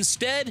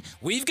 Instead,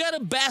 we've got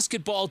a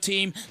basketball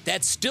team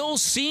that still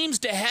seems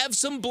to have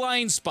some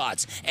blind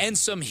spots and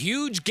some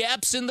huge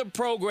gaps in the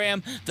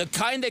program, the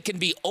kind that can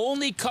be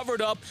only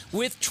covered up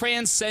with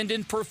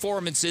transcendent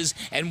performances.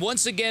 And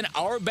once again,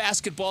 our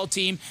basketball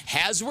team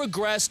has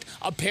regressed,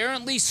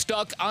 apparently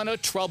stuck on a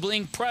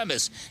troubling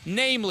premise.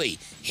 Namely,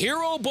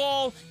 hero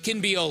ball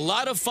can be a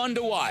lot of fun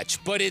to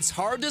watch, but it's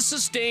hard to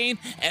sustain,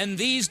 and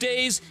these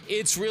days,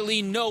 it's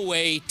really no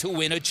way to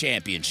win a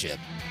championship.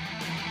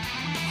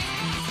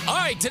 All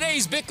right,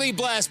 today's Bickley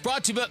Blast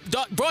brought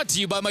to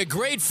you by my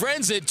great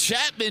friends at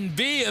Chapman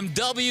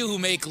BMW, who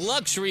make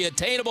luxury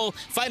attainable.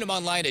 Find them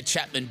online at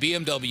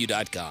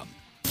chapmanbmw.com.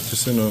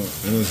 Just in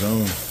the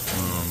zone,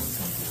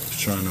 just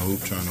trying to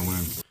hoop, trying to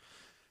win.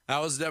 That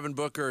was Devin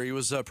Booker. He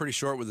was pretty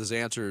short with his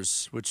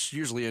answers, which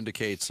usually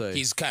indicates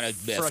he's kind of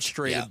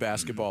frustrated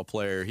basketball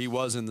player. He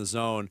was in the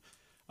zone.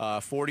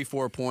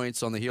 44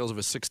 points on the heels of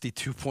a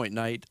 62-point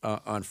night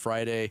on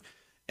Friday.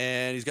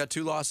 And he's got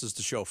 2 losses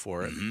to show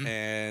for it. Mm-hmm.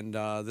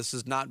 And this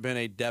has not been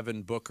a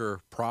Devin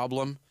Booker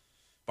problem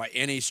by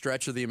any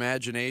stretch of the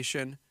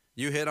imagination.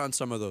 You hit on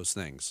some of those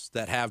things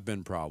that have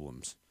been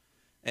problems.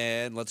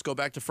 And let's go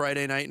back to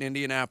Friday night in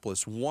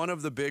Indianapolis. One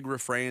of the big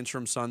refrains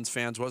from Suns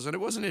fans was, and it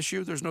was an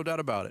issue, there's no doubt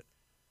about it,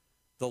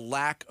 the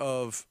lack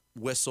of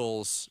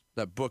whistles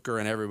that Booker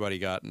and everybody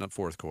got in the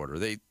fourth quarter.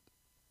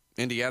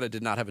 Indiana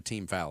did not have a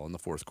team foul in the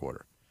fourth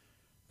quarter.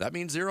 That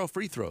means 0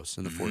 free throws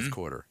in the fourth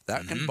quarter.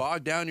 That can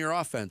bog down your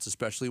offense,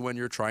 especially when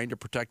you're trying to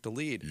protect the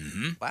lead.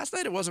 Last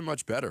night, it wasn't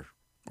much better.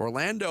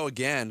 Orlando,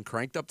 again,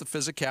 cranked up the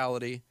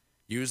physicality,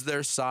 used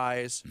their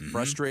size,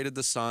 frustrated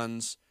the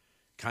Suns,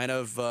 kind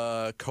of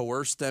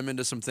coerced them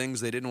into some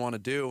things they didn't want to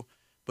do,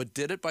 but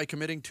did it by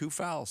committing 2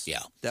 fouls.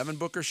 Yeah. Devin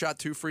Booker shot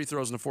 2 free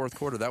throws in the fourth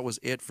quarter. That was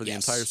it for the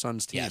entire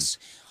Suns team. Yes.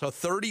 So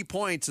 30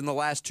 points in the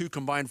last 2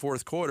 combined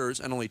fourth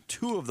quarters, and only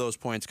 2 of those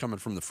points coming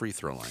from the free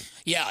throw line.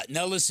 Yeah.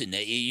 Now listen,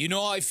 you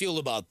know how I feel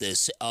about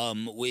this.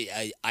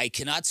 I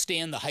cannot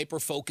stand the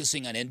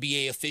hyper-focusing on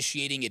NBA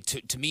officiating.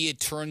 To me, it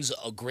turns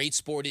a great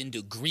sport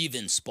into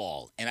grievance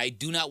ball, and I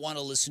do not want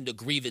to listen to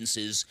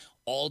grievances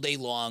all day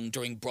long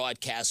during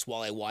broadcasts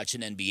while I watch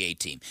an NBA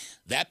team.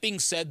 That being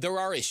said, there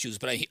are issues,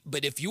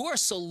 but if you are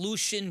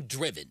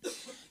solution-driven,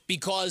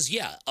 because,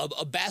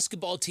 a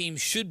basketball team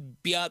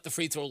should be out the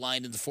free throw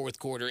line in the fourth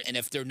quarter, and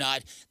if they're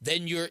not,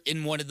 then you're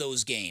in one of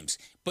those games.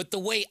 But the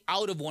way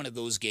out of one of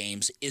those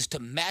games is to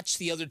match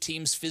the other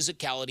team's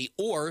physicality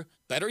or,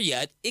 better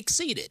yet,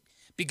 exceed it.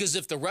 Because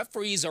if the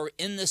referees are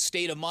in this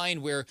state of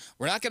mind where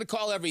we're not going to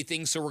call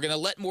everything, so we're going to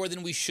let more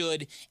than we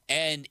should,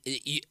 and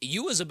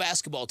you as a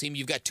basketball team,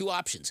 you've got 2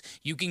 options.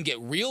 You can get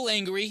real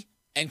angry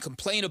and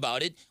complain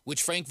about it,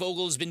 which Frank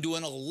Vogel has been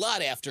doing a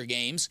lot after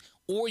games,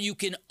 or you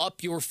can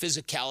up your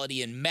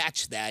physicality and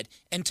match that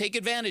and take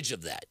advantage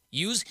of that.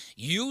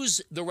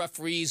 Use the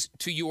referees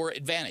to your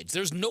advantage.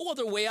 There's no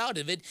other way out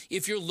of it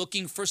if you're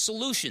looking for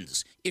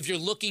solutions. If you're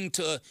looking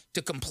to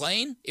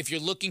complain, if you're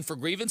looking for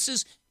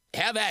grievances,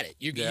 have at it.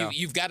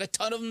 You've got a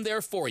ton of them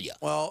there for you.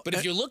 But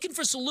if you're looking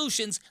for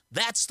solutions,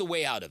 that's the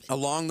way out of it.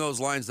 Along those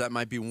lines, that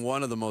might be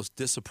one of the most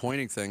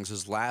disappointing things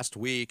is last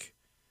week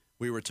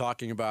we were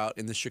talking about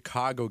in the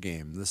Chicago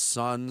game, the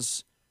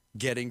Suns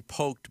getting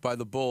poked by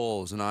the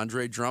Bulls and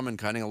Andre Drummond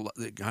kind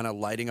of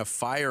lighting a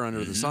fire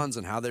under the Suns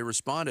and how they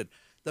responded.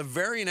 The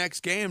very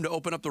next game to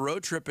open up the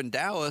road trip in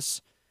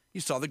Dallas,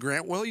 you saw the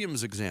Grant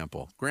Williams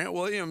example. Grant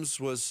Williams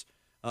was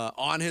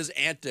on his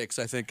antics,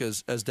 I think,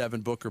 as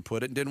Devin Booker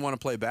put it, and didn't want to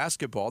play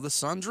basketball. The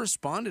Suns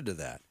responded to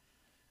that.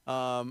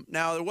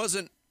 Now, there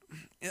wasn't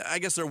 – I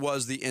guess there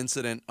was the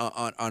incident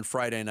on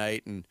Friday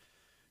night, and,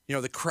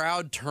 the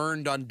crowd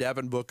turned on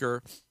Devin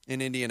Booker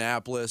in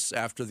Indianapolis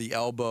after the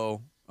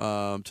elbow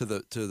to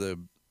the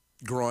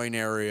groin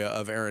area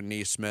of Aaron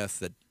Nesmith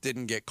that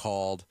didn't get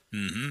called.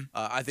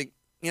 I think,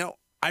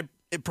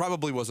 it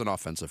probably was an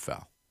offensive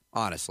foul,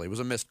 honestly. It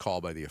was a missed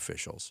call by the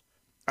officials.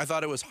 I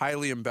thought it was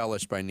highly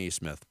embellished by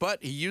Neesmith.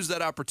 But he used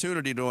that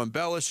opportunity to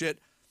embellish it.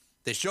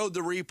 They showed the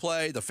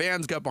replay. The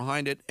fans got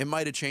behind it. It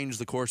might have changed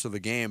the course of the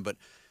game. But,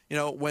 you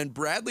know, when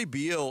Bradley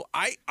Beal,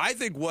 I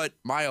think what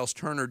Miles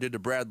Turner did to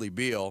Bradley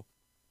Beal,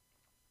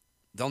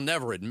 they'll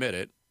never admit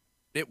it.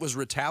 It was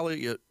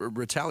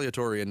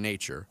retaliatory in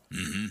nature.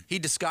 Mm-hmm. He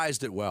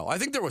disguised it well. I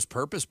think there was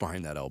purpose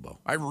behind that elbow.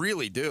 I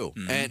really do.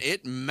 Mm-hmm. And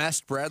it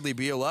messed Bradley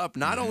Beal up,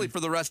 not only for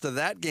the rest of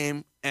that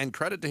game, and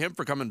credit to him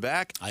for coming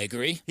back. I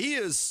agree. He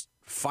is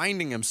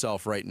finding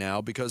himself right now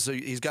because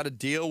he's got to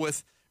deal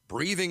with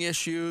breathing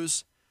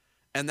issues.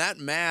 And that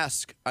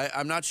mask,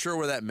 I'm not sure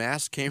where that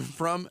mask came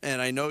from, and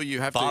I know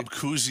you have Bob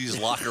Cousy's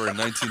locker in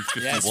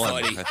 1951. That's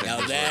funny.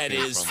 Now that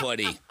is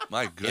funny.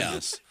 My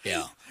goodness.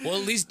 Yeah. Well,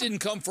 at least it didn't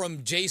come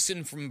from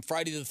Jason from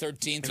Friday the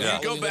 13th. Yeah.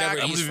 Or Go back.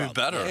 That would be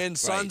better. In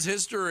Suns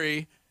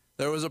history,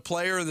 there was a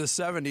player in the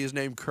 70s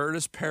named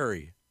Curtis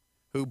Perry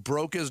who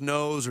broke his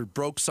nose or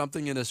broke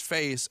something in his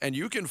face, and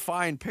you can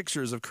find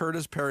pictures of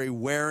Curtis Perry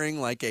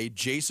wearing like a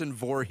Jason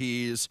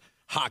Voorhees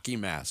hockey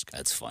mask.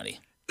 That's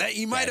funny.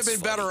 He might have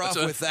been better off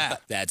with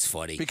that. That's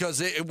funny.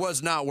 Because it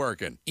was not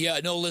working. Yeah,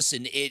 no,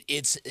 listen,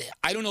 it's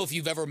I don't know if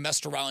you've ever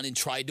messed around and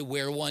tried to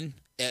wear one.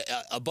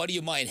 A buddy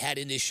of mine had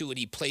an issue and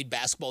he played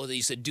basketball with it.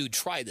 He said, dude,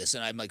 try this.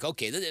 And I'm like,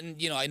 okay.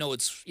 And, you know, I know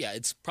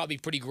it's probably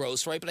pretty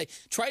gross, right? But I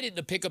tried it in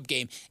a pickup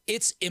game.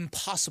 It's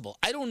impossible.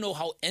 I don't know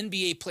how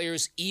NBA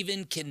players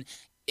even can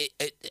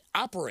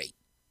operate.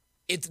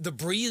 It's the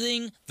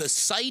breathing, the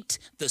sight,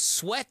 the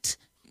sweat.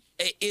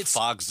 It's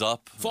fogs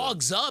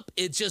up.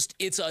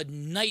 It's a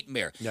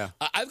nightmare. Yeah.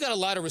 I've got a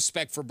lot of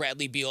respect for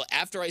Bradley Beal.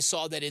 After I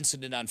saw that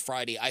incident on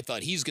Friday, I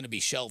thought he's going to be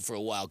shelved for a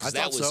while because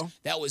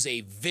that was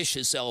a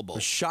vicious elbow. I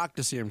was shocked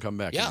to see him come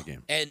back in the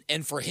game.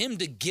 And for him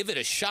to give it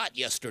a shot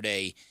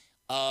yesterday,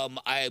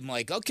 I'm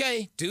like,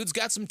 okay, dude's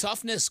got some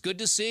toughness. Good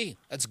to see.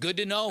 That's good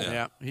to know.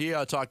 Yeah. He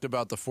talked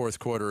about the fourth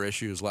quarter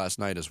issues last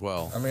night as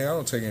well. I mean, I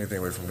don't take anything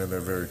away from them. They're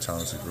a very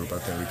talented group. I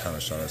think we kind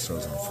of shot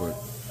ourselves in the foot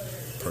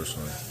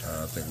personally.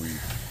 I think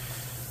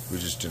we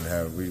just didn't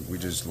have, we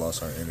just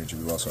lost our energy.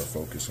 We lost our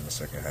focus in the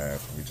second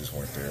half. We just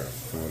weren't there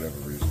for whatever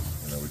reason.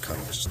 You know, we kind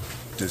of just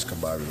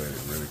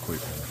discombobulated really quick.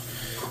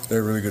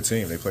 They're a really good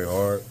team. They play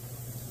hard.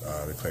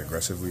 They play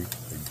aggressively.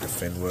 They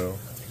defend well.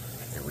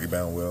 They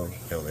rebound well.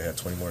 Hell, they had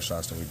 20 more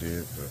shots than we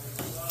did. But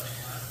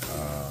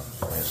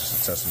I mean, it's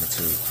just a testament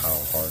to how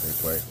hard they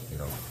play, you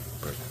know.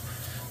 But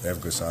they have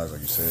good size,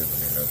 like you said. I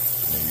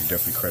mean, you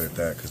definitely credit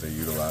that because they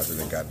utilized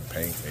it. They got in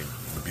paint. They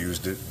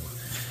abused it.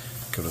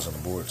 Killed us on the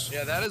boards.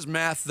 Yeah, that is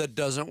math that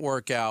doesn't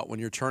work out when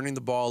you're turning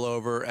the ball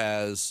over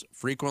as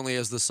frequently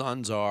as the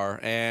Suns are,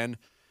 and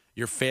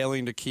you're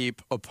failing to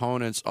keep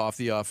opponents off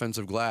the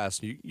offensive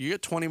glass. You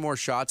get 20 more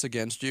shots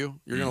against you,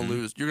 you're going to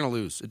lose. You're going to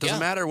lose. It doesn't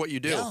matter what you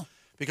do.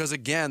 Because,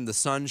 again, the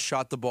Suns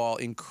shot the ball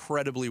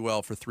incredibly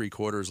well for 3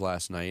 quarters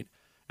last night,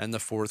 and the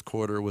fourth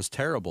quarter was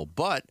terrible.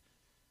 But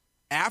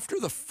after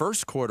the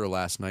first quarter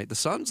last night, the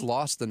Suns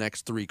lost the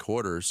next 3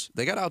 quarters.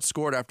 They got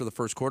outscored after the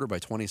first quarter by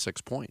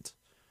 26 points.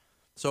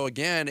 So,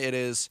 again, it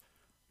is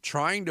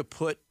trying to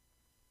put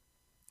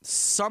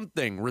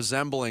something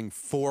resembling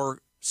 4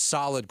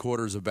 solid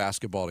quarters of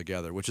basketball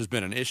together, which has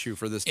been an issue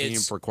for this team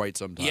for quite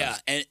some time. Yeah,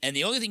 and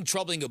the only thing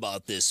troubling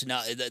about this,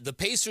 now, the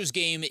Pacers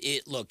game,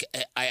 look,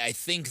 I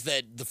think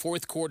that the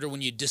fourth quarter,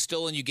 when you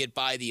distill and you get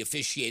by the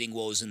officiating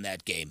woes in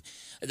that game,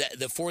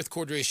 the fourth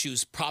quarter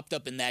issues propped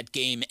up in that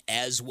game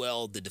as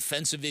well. The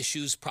defensive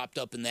issues propped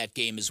up in that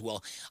game as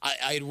well.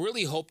 I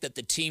really hope that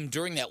the team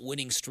during that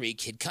winning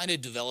streak had kind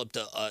of developed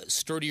a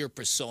sturdier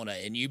persona.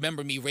 And you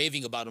remember me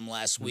raving about them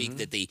last week,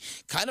 that they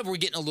kind of were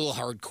getting a little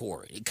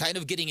hardcore, kind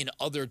of getting in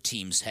other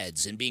teams'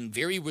 heads and being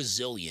very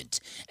resilient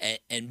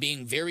and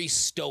being very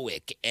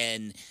stoic.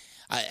 And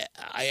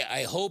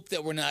I hope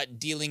that we're not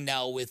dealing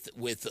now with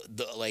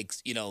the, like,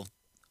 you know,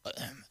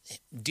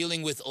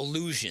 dealing with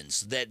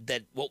illusions,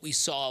 that what we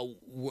saw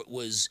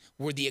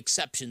were the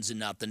exceptions and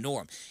not the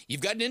norm.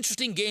 You've got an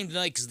interesting game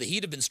tonight because the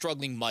Heat have been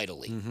struggling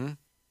mightily. Mm-hmm.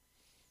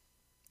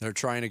 They're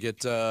trying to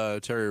get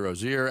Terry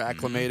Rozier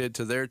acclimated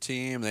to their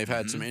team. They've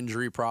had some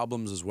injury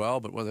problems as well,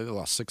 but they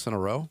lost 6 in a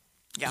row?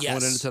 Yeah. Going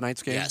into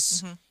tonight's game?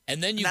 Yes. Mm-hmm.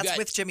 And then that's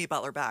with Jimmy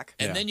Butler back.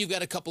 And then you've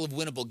got a couple of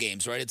winnable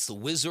games, right? It's the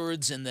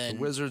Wizards and then...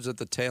 The Wizards at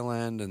the tail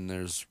end, and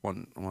there's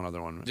one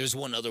other one. There's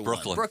one other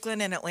one.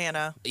 Brooklyn and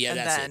Atlanta, and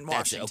then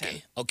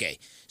Washington. Okay.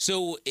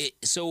 So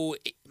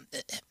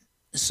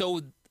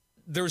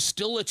there's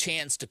still a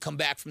chance to come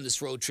back from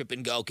this road trip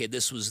and go, okay,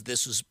 this was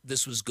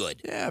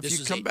good. Yeah, if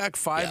you come back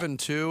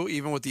 5-2,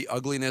 even with the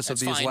ugliness of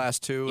these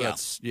last two,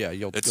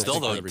 you'll still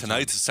though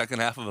tonight's the second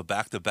half of a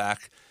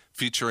back-to-back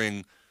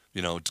featuring.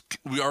 You know,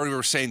 we already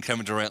were saying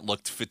Kevin Durant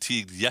looked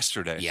fatigued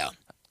yesterday. Yeah.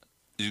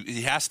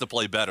 He has to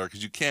play better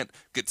because you can't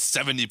get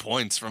 70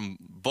 points from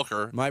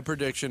Booker. My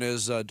prediction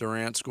is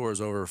Durant scores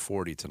over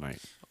 40 tonight.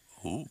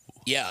 Ooh.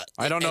 Yeah.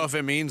 I don't know if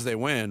it means they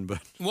win, but...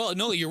 Well,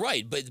 no, you're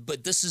right.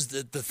 But this is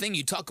the thing.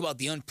 You talk about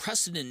the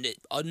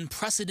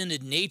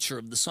unprecedented nature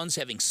of the Suns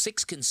having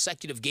 6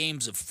 consecutive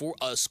games of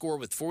score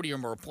with 40 or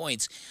more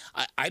points.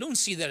 I don't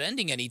see that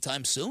ending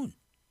anytime soon.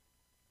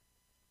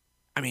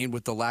 I mean,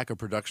 with the lack of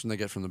production they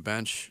get from the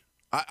bench,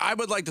 I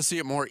would like to see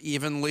it more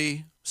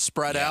evenly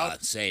spread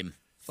out. Same.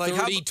 Like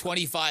 30,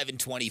 25, and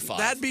 25.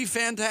 That'd be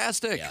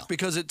fantastic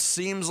because it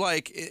seems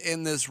like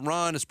in this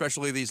run,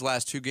 especially these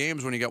last two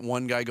games, when you got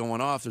one guy going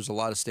off, there's a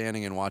lot of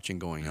standing and watching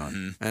going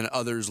on, and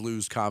others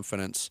lose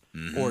confidence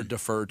or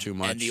defer too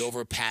much. And the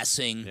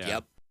overpassing.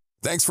 Yep.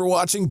 Thanks for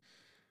watching.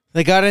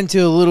 They got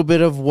into a little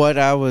bit of what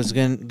I was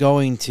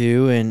going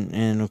to,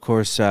 and of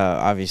course,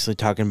 obviously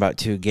talking about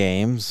two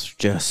games,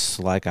 just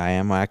like I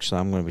am.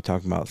 Actually, I'm going to be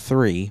talking about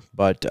three,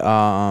 but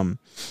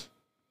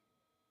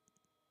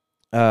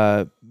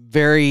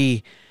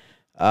very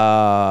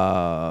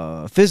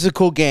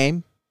physical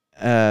game.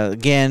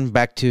 Again,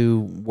 back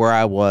to where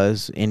I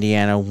was.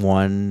 Indiana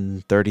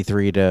won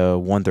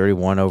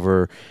 33-131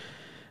 over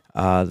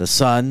the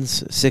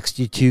Suns.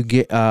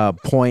 62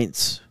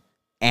 points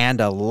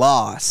and a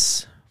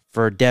loss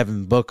for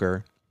Devin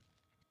Booker.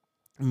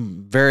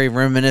 Very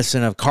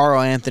reminiscent of Karl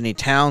Anthony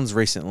Towns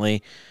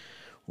recently.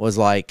 Was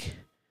like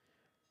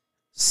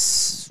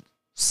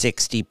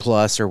 60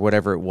 plus or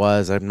whatever it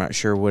was. I'm not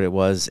sure what it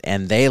was,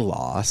 and they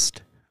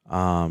lost.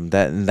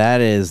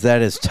 That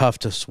is tough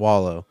to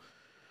swallow.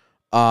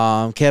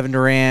 Kevin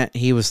Durant,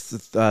 he was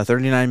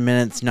 39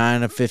 minutes,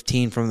 9 of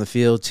 15 from the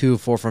field, 2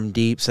 of 4 from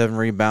deep, 7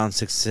 rebounds,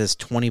 6 assists,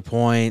 20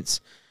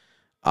 points.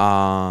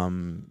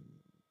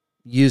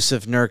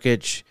 Yusuf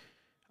Nurkic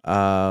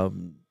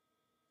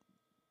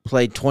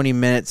played 20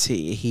 minutes.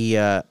 He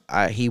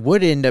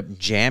would end up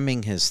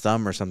jamming his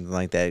thumb or something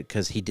like that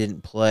because he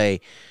didn't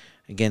play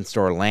against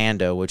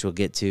Orlando, which we'll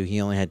get to.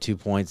 He only had 2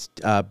 points.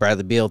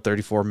 Bradley Beal,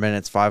 34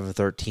 minutes, 5 of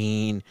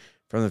 13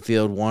 from the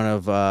field, 1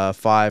 of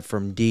 5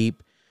 from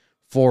deep,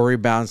 4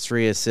 rebounds,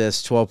 3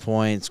 assists, 12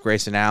 points.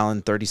 Grayson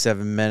Allen,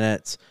 37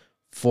 minutes,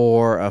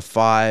 4 of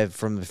 5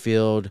 from the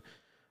field,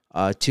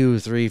 2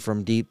 of 3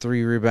 from deep,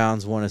 3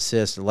 rebounds, 1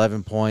 assist,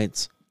 11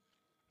 points.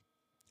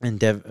 And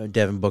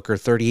Devin Booker,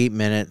 38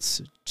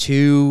 minutes,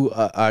 22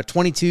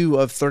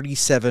 of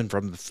 37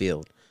 from the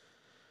field.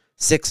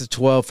 6 of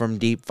 12 from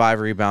deep, 5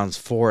 rebounds,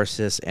 4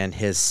 assists, and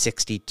his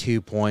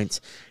 62 points.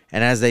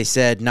 And as they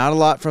said, not a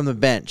lot from the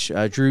bench.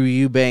 Drew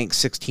Eubanks,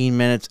 16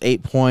 minutes,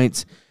 8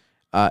 points.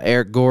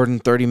 Eric Gordon,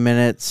 30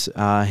 minutes.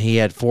 He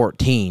had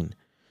 14.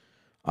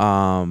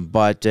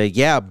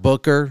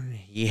 Booker,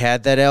 he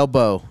had that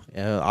elbow,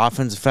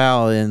 offensive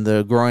foul in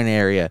the groin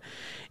area.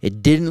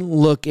 It didn't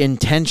look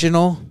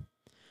intentional,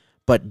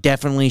 but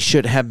definitely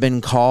should have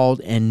been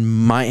called and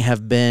might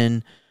have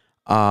been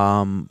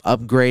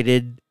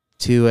upgraded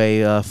to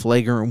a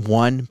flagrant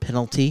 1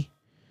 penalty,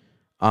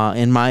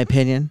 in my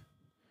opinion.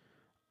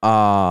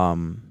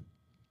 But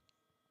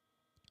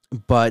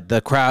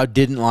the crowd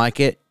didn't like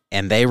it,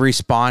 and they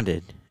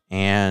responded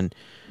and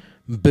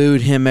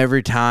booed him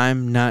every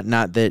time.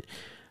 Not that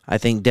I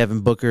think Devin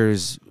Booker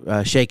is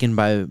shaken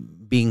by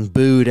being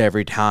booed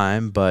every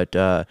time, but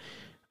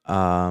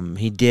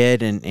he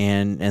did,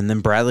 and then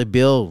Bradley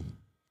Beal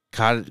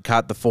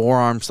caught the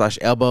forearm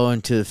 / elbow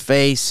into the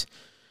face.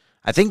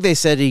 I think they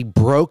said he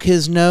broke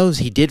his nose.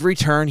 He did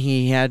return.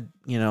 He had,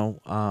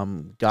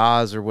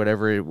 gauze or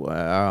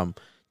whatever,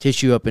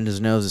 tissue up in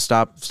his nose to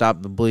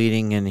stop the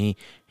bleeding, and he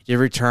did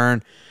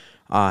return.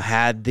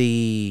 Had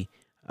the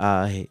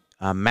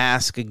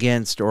mask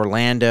against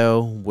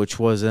Orlando, which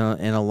was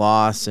in a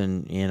loss,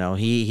 and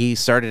he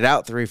started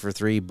out 3 for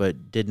 3,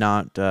 but did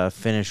not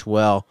finish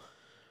well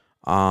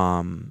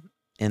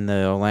in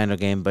the Orlando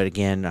game. But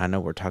again, I know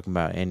we're talking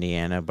about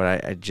Indiana,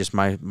 but I just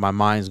my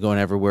mind's going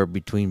everywhere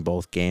between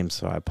both games,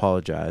 so I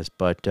apologize.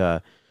 But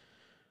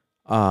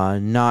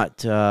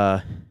not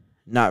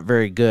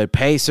very good.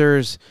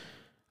 Pacers,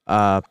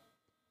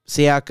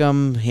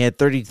 Siakam, he had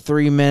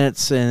 33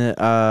 minutes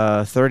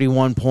and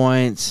 31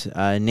 points.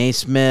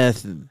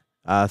 Naismith,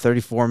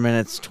 34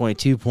 minutes,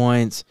 22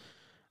 points.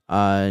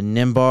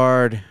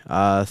 Nimbard,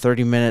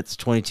 30 minutes,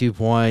 22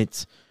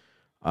 points.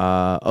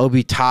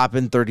 Obi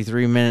Toppin,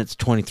 33 minutes,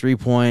 23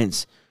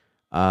 points.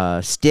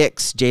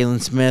 Sticks,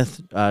 Jalen Smith,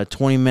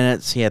 20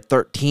 minutes. He had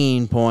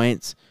 13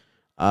 points.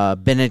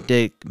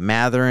 Benedict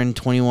Mathurin,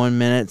 21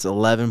 minutes,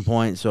 11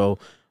 points. So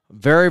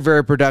very,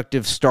 very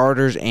productive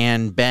starters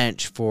and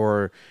bench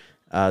for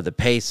the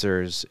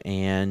Pacers,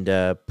 and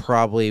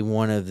probably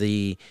one of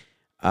the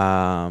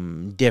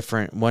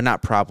definitely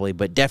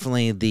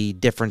the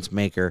difference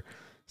maker.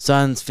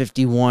 Suns,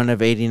 51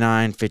 of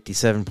 89,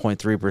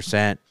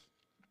 57.3%.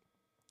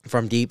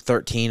 From deep,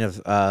 13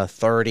 of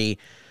 30,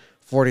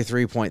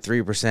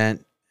 43.3%.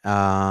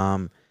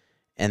 And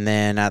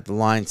then at the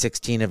line,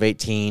 16 of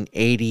 18,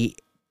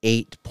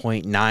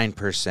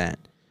 88.9%.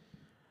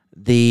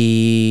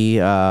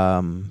 The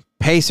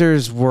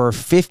Pacers were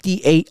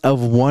 58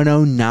 of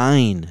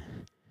 109.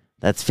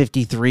 That's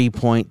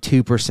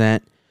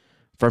 53.2%.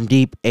 From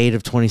deep, 8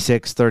 of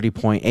 26,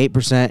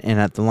 30.8%. And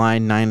at the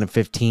line, 9 of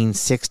 15,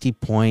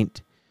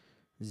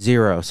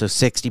 60.0. So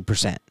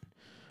 60%.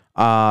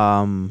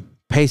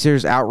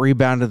 Pacers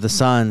out-rebounded the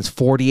Suns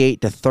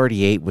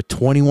 48-38 with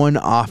 21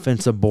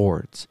 offensive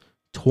boards.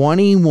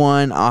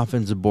 21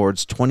 offensive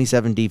boards,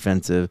 27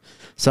 defensive.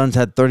 Suns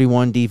had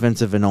 31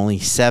 defensive and only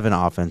 7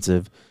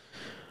 offensive.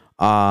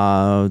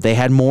 They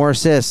had more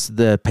assists.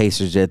 The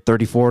Pacers did,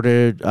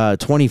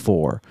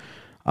 34-24.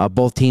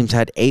 Both teams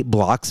had 8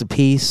 blocks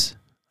apiece.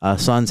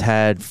 Suns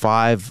had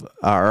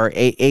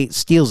 8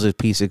 steals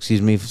apiece.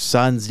 Excuse me.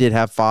 Suns did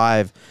have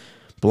 5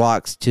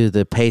 blocks to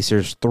the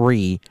Pacers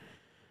 3.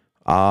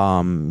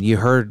 You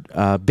heard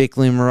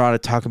Bickley and Murata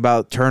talk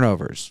about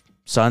turnovers.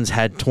 Suns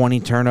had 20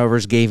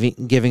 turnovers,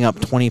 giving up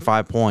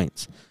 25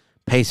 points.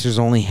 Pacers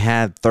only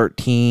had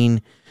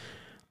 13,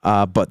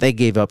 but they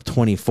gave up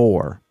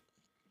 24.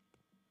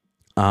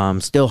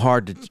 Still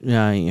hard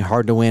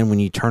to win when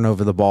you turn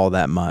over the ball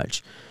that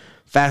much.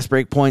 Fast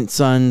break points,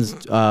 Suns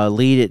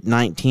lead at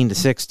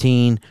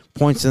 19-16.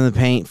 Points in the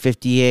paint,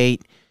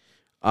 58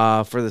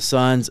 for the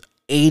Suns,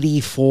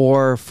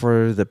 84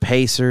 for the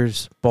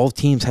Pacers. Both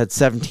teams had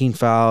 17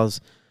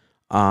 fouls.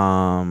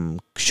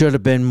 Should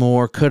have been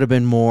more, could have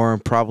been more.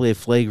 Probably a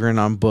flagrant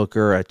on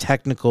Booker, a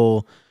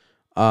technical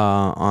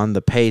on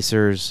the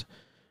Pacers.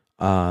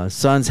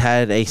 Suns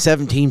had a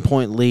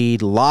 17-point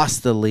lead,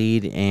 lost the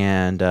lead,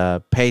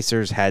 and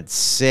Pacers had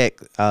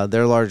 6.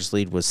 Their largest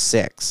lead was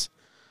 6.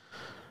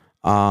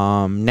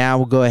 Now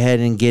we'll go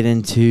ahead and get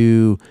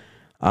into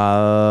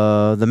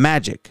the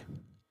Magic.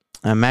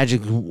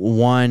 Magic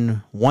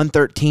won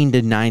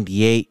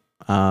 113-98,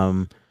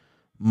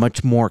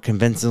 much more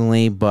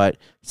convincingly, but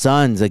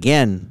Suns,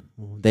 again,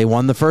 they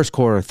won the first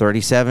quarter,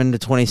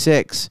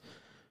 37-26.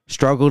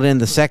 Struggled in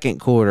the second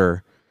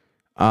quarter.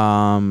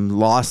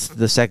 Lost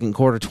the second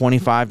quarter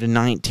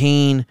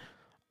 25-19,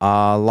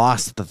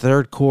 lost the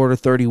third quarter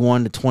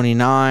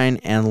 31-29,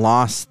 and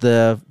lost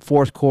the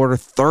fourth quarter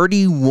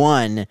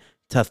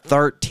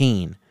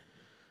 31-13.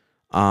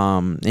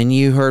 And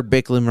you heard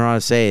Bickley and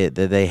Murata say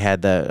that they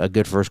had a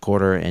good first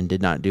quarter and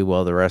did not do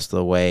well the rest of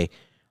the way.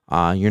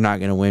 You're not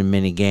going to win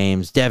many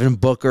games. Devin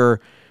Booker,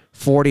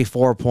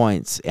 44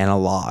 points and a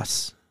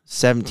loss.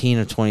 17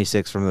 of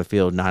 26 from the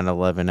field,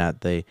 9-11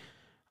 at the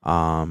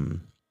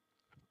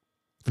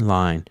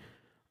line.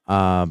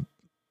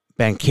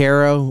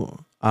 Banchero,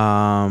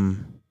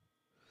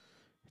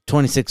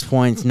 26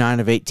 points, 9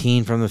 of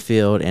 18 from the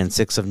field, and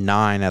 6 of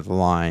 9 at the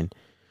line.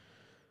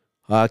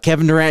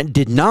 Kevin Durant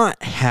did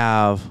not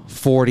have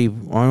 40.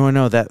 Oh,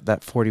 no,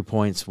 that 40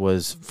 points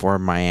was for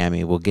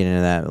Miami. We'll get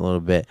into that in a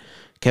little bit.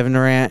 Kevin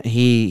Durant,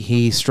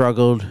 he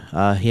struggled.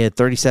 He had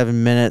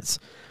 37 minutes,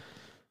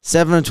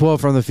 7 of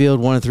 12 from the field,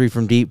 1 of 3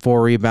 from deep,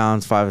 4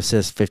 rebounds, 5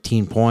 assists,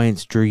 15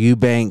 points. Drew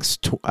Eubanks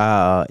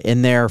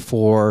in there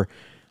for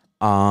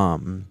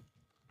Yusuf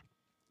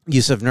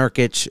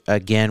Nurkic,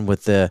 again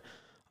with the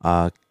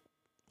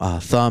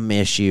thumb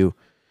issue.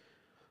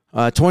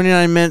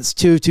 29 minutes,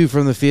 2-2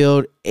 from the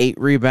field, 8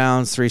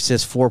 rebounds, 3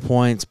 assists, 4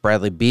 points.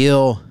 Bradley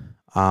Beal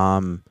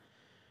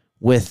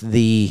with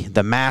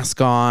the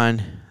mask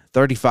on,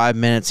 35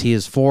 minutes. He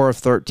is 4 of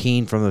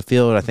 13 from the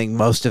field. I think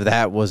most of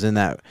that was in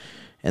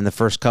the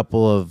first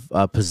couple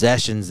of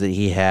possessions that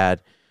he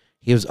had.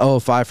 He was 0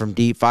 of 5 from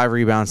deep, 5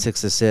 rebounds,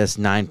 6 assists,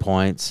 9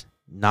 points.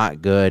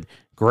 Not good.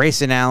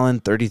 Grayson Allen,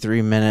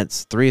 33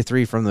 minutes, 3 of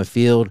 3 from the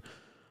field.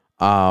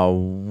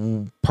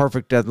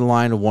 Perfect at the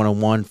line,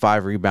 1-on-1,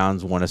 5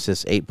 rebounds, 1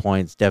 assist, 8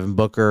 points. Devin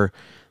Booker,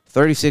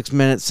 36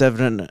 minutes,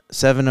 7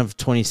 of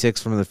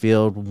 26 from the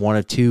field, 1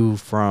 of 2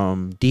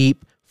 from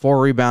deep,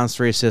 4 rebounds,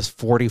 3 assists,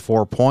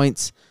 44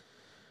 points.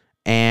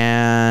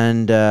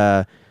 And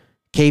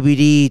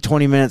KBD,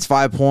 20 minutes,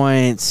 5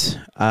 points.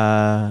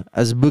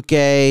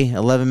 Azubuike,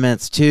 11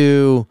 minutes,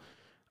 2.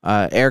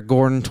 Eric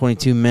Gordon,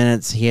 22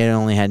 minutes. He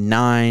only had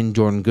 9.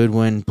 Jordan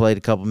Goodwin played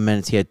a couple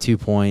minutes. He had 2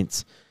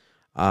 points.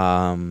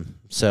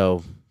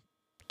 So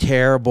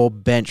terrible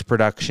bench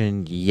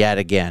production yet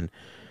again.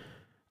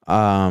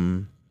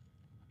 Banchero,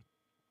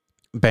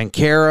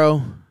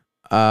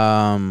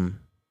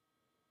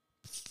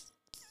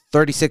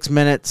 36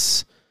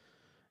 minutes.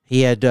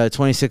 He had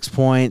 26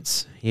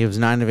 points. He was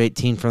 9 of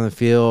 18 from the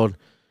field,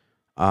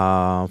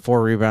 4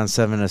 rebounds,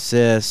 7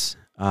 assists.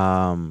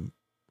 The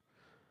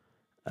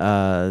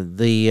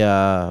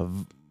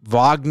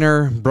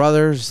Wagner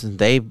brothers,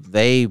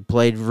 they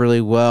played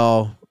really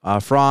well.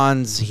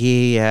 Franz,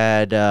 he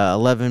had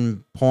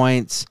 11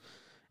 points,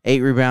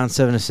 8 rebounds,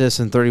 7 assists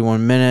in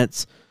 31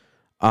 minutes.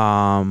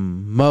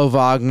 Mo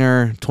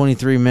Wagner,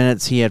 23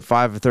 minutes. He had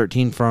 5 of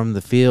 13 from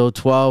the field,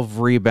 12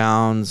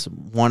 rebounds,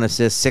 1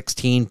 assist,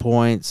 16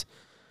 points.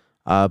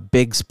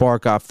 Big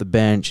spark off the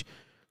bench.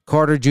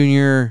 Carter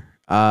Jr.,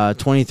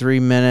 23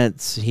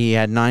 minutes. He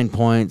had 9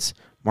 points.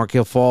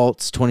 Markelle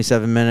Fultz,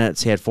 27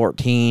 minutes. He had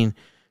 14.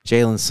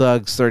 Jalen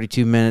Suggs,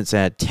 32 minutes,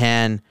 had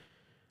 10.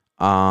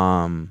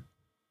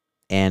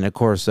 And, of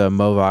course,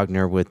 Mo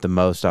Wagner with the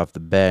most off the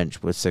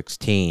bench with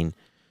 16.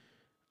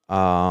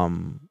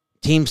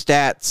 Team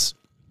stats,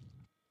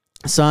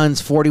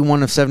 Suns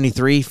 41 of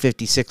 73,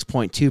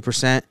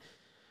 56.2%.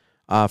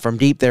 From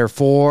deep, they're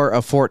 4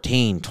 of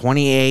 14,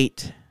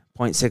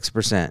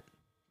 28.6%.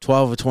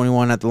 12 of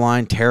 21 at the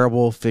line,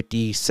 terrible,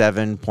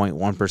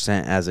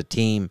 57.1% as a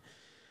team.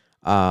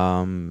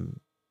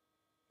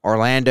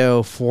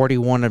 Orlando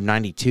 41 of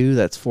 92,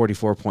 that's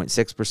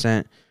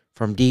 44.6%.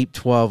 From deep,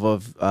 12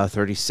 of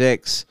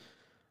 36,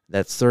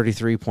 That's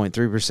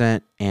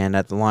 33.3%. And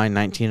at the line,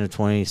 19 of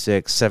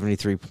 26,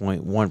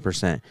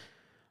 73.1%.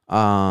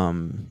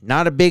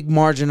 Not a big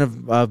margin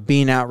of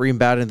being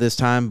out-rebounded this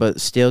time, but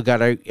still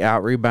got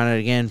out-rebounded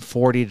again,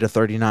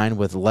 40-39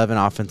 with 11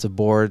 offensive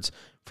boards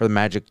for the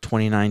Magic,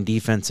 29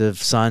 defensive.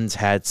 Suns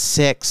had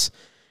 6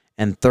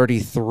 and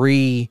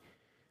 33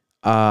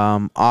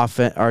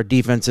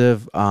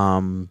 defensive.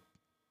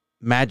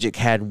 Magic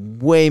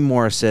had way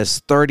more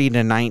assists,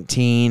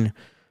 30-19,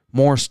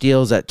 more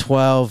steals at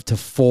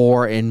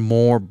 12-4, and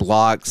more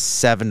blocks,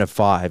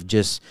 7-5.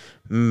 Just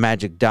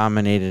Magic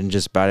dominated in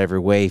just about every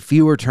way.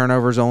 Fewer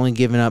turnovers, only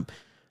giving up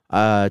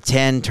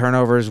 10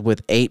 turnovers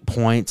with 8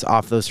 points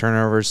off those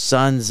turnovers.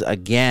 Suns,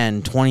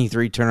 again,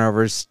 23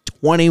 turnovers,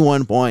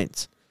 21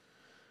 points.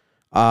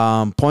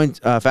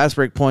 Fast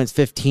break points,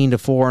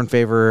 15-4 in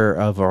favor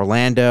of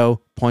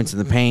Orlando. Points in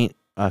the paint,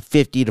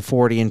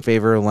 50-40 in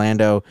favor of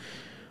Orlando.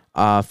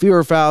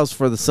 Fewer fouls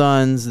for the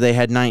Suns. They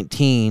had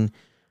 19.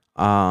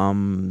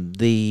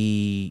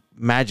 The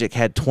Magic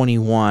had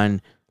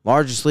 21.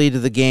 Largest lead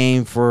of the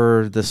game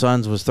for the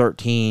Suns was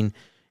 13,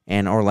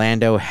 and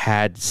Orlando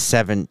had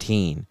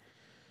 17.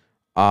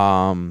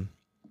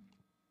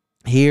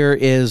 Here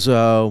is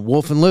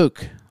Wolf and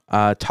Luke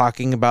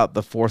talking about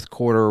the fourth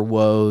quarter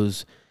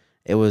woes.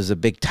 It was a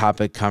big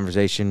topic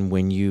conversation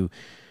when you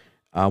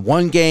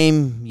one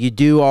game you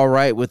do all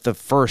right with the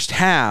first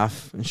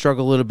half and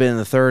struggle a little bit in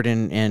the third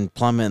and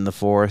plummet in the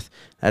fourth.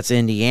 That's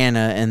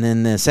Indiana. And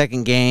then the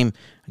second game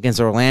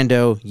against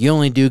Orlando, you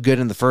only do good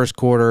in the first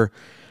quarter.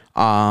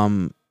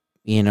 You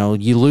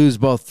lose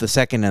both the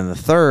second and the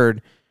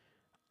third,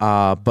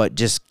 but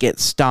just get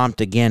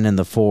stomped again in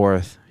the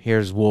fourth.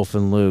 Here's Wolf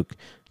and Luke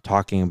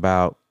talking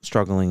about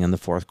struggling in the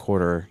fourth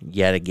quarter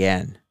yet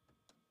again.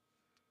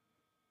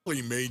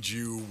 Really made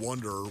you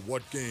wonder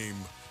what game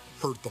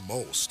hurt the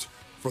most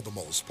for the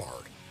most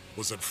part.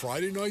 Was it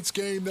Friday night's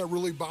game that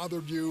really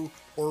bothered you,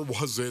 or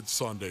was it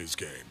Sunday's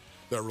game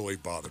that really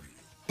bothered you?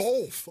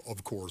 Both,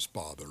 of course,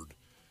 bothered.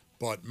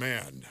 But,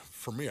 man,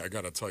 for me, I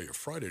got to tell you,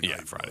 Friday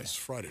night was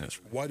Friday night.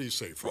 Why do you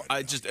say Friday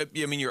night?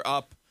 You're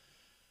up,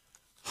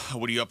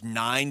 what are you, up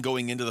 9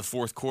 going into the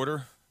fourth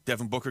quarter?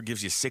 Devin Booker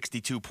gives you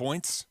 62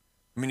 points?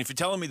 I mean, if you're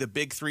telling me the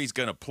big three is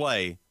going to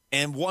play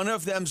and one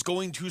of them's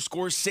going to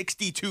score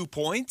 62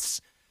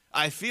 points,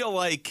 I feel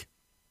like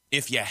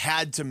if you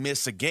had to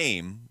miss a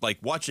game, like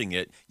watching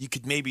it, you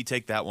could maybe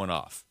take that one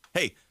off.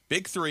 Hey,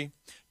 big three.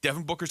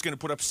 Devin Booker's going to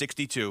put up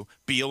 62.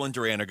 Beal and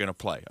Durant are going to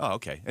play. Oh,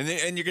 okay.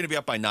 And you're going to be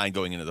up by 9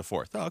 going into the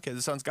fourth. Oh, okay.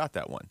 The Suns got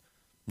that one.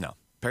 No,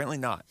 apparently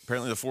not.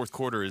 Apparently the fourth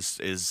quarter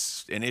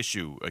is an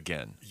issue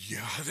again.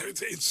 Yeah.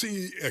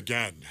 See,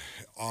 again,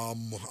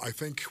 I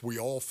think we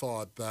all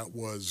thought that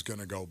was going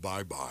to go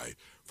bye-bye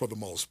for the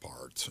most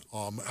part.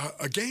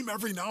 A game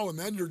every now and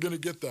then, you're going to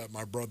get that,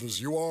 my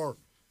brothers. You are.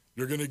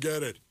 You're going to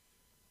get it.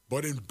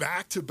 But in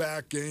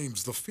back-to-back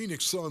games, the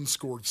Phoenix Suns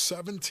scored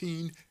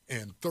 17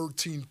 and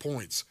 13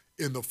 points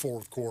in the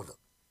fourth quarter.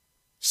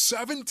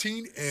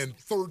 17 and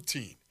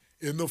 13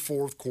 in the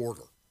fourth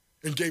quarter.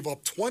 And gave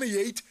up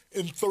 28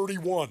 and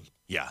 31.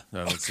 Yeah,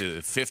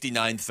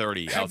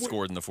 59-30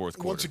 outscored in the fourth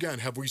quarter. Once again,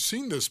 have we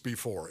seen this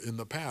before in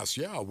the past?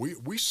 Yeah,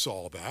 we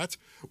saw that.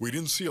 We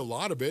didn't see a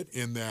lot of it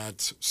in that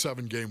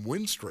 7-game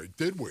win streak,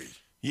 did we?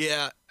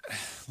 Yeah,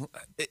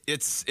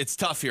 it's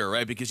tough here,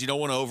 right? Because you don't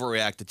want to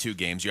overreact to 2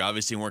 games. You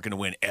obviously weren't going to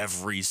win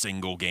every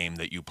single game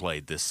that you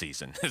played this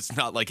season. It's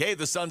not like, hey,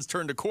 the Suns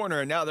turned a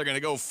corner and now they're going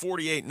to go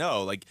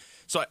 48-0.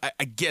 So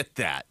I get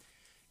that.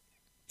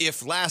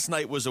 If last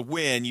night was a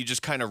win, you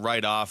just kind of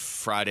write off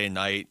Friday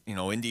night.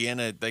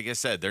 Indiana, like I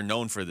said, they're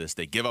known for this.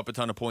 They give up a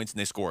ton of points and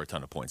they score a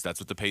ton of points. That's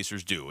what the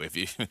Pacers do. If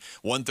you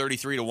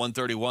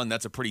 133-131,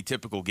 that's a pretty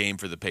typical game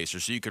for the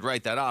Pacers. So you could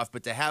write that off.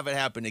 But to have it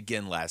happen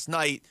again last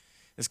night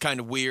is kind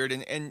of weird.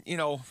 And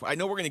I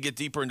know we're going to get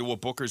deeper into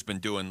what Booker's been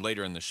doing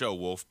later in the show,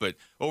 Wolf. But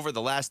over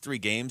the last 3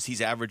 games, he's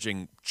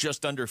averaging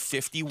just under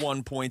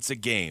 51 points a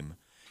game.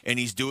 And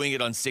he's doing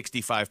it on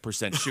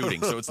 65%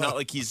 shooting. So it's not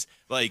like he's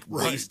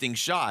wasting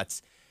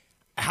shots.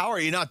 How are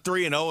you not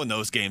 3-0 in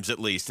those games at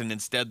least, and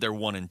instead they're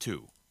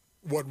 1-2?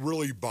 What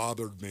really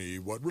bothered me,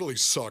 what really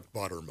sucked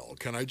buttermilk,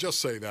 can I just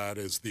say that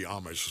as the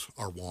Amish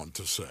are wont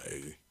to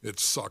say, it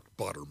sucked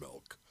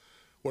buttermilk.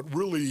 What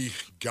really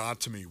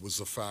got to me was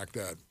the fact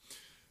that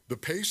the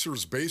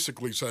Pacers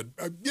basically said,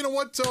 you know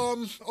what,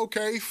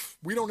 okay,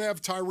 we don't have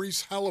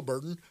Tyrese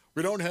Halliburton,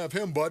 we don't have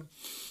him, but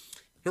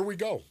here we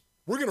go.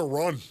 We're going to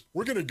run,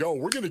 we're going to go,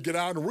 we're going to get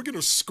out, and we're going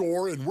to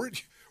score, and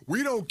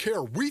we don't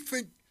care. We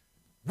think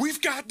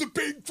we've got the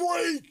big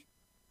three.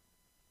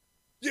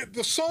 Yeah,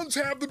 the Suns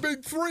have the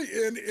big three.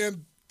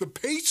 And the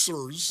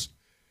Pacers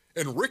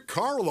and Rick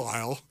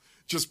Carlisle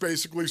just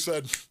basically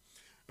said,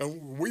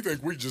 we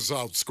think we just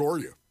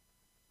outscore you.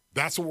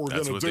 That's what we're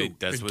going to do.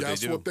 That's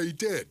what they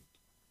did.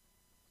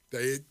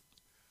 The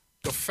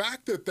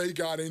fact that they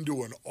got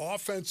into an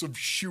offensive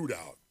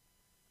shootout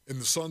and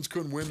the Suns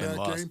couldn't win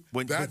that game,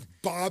 that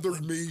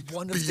bothered me beyond belief.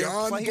 One of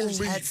their players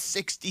had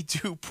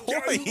 62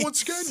 points. Yeah,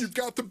 once again, you've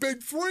got the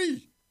big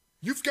three.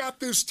 You've got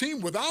this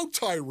team without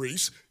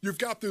Tyrese. You've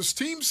got this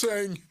team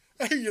saying,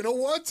 hey, you know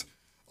what?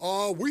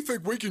 We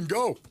think we can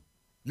go.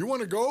 You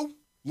want to go?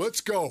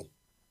 Let's go.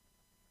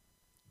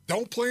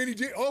 Don't play any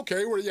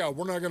okay, we're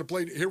not going to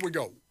play. Here we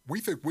go. We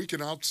think we can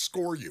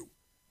outscore you.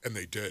 And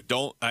they did.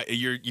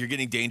 You're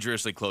getting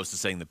dangerously close to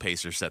saying the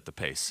Pacers set the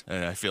pace.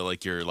 And I feel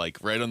like you're like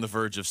right on the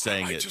verge of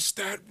saying it.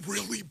 That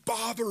really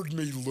bothered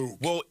me, Luke.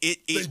 Well, they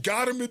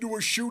got him into a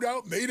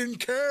shootout and they didn't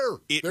care.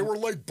 They were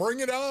like,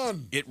 bring it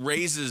on. It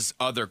raises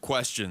other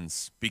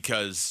questions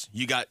because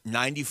you got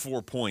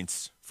 94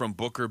 points from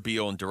Booker,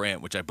 Beal, and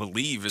Durant, which I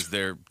believe is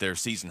their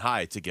season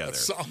high together. That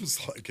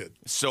sounds like it.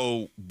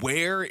 So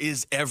where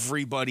is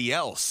everybody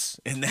else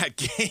in that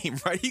game,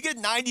 right? You get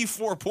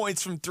 94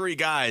 points from 3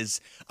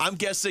 guys. I'm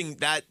guessing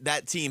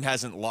that team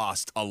hasn't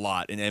lost a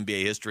lot in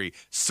NBA history.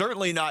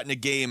 Certainly not in a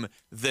game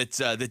that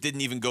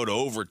didn't even go to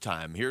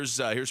overtime. Here's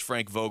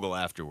Frank Vogel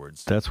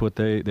afterwards. That's what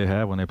they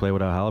have when they play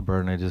without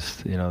Halliburton. They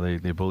just,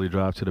 they bully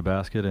drive to the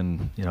basket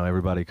and,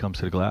 everybody comes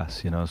to the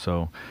glass,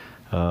 so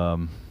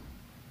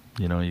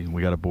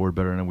we got a board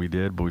better than we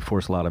did, but we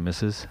forced a lot of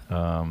misses.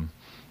 A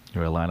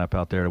lineup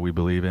out there that we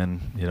believe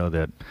in,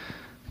 that,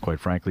 quite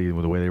frankly,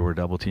 with the way they were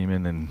double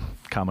teaming and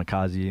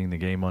kamikazeing the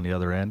game on the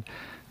other end,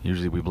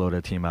 usually we blow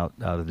that team out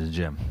of the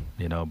gym,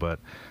 but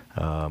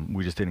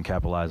we just didn't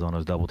capitalize on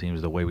those double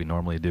teams the way we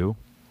normally do,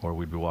 or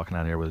we'd be walking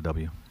out here with a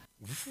W.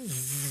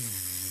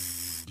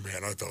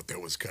 Man, I thought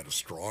that was kind of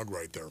strong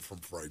right there from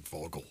Frank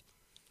Vogel.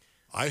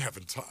 I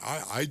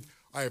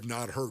have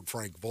not heard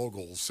Frank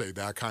Vogel say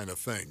that kind of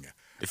thing.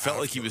 It felt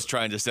like he was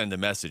trying to send a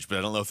message, but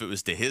I don't know if it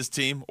was to his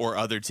team or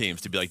other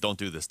teams to be like, don't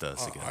do this to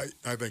us again.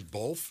 I think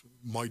both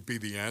might be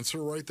the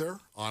answer right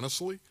there,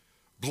 honestly.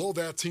 Blow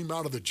that team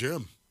out of the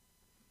gym.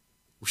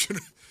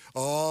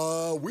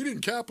 We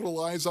didn't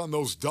capitalize on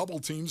those double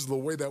teams the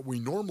way that we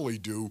normally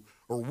do,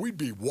 or we'd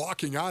be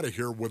walking out of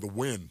here with a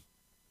win.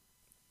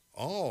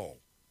 Oh,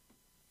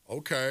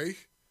 okay.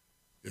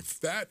 If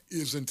that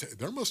isn't,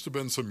 there must have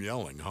been some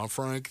yelling, huh,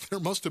 Frank? There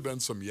must have been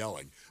some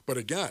yelling. But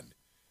again,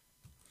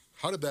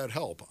 how did that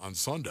help on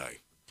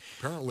Sunday?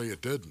 Apparently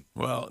it didn't.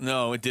 Well,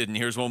 no, it didn't.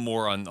 Here's one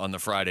more on the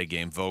Friday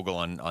game. Vogel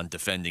on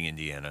defending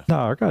Indiana. No,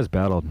 our guys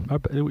battled.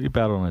 We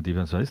battled on the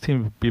defense side. This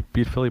team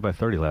beat Philly by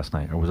 30 last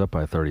night, or was up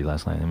by 30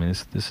 last night. I mean,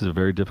 this is a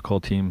very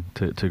difficult team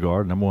to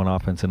guard, number 1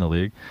 offense in the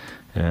league,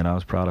 and I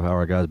was proud of how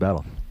our guys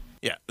battled.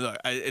 Yeah, look,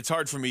 it's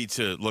hard for me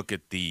to look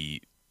at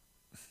the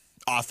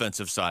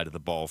offensive side of the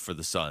ball for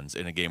the Suns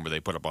in a game where they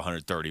put up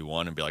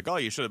 131 and be like, oh,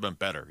 you should have been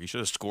better. You should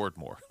have scored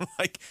more.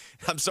 Like,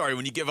 I'm sorry,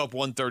 when you give up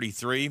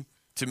 133,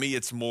 to me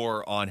it's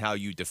more on how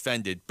you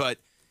defended. But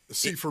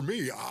see, for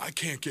me, I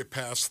can't get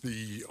past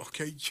they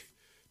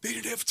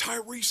didn't have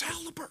Tyrese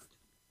Halliburton.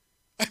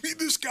 I mean,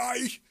 this guy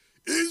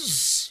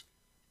is,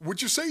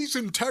 would you say he's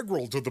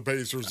integral to the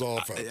Pacers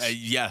offense?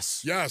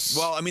 Yes. Yes.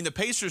 Well, I mean, the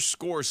Pacers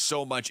score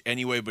so much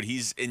anyway, but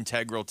he's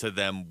integral to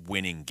them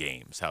winning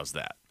games. How's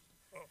that?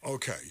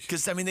 Okay.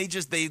 Because, I mean,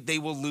 they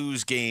will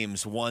lose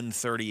games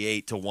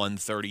 138 to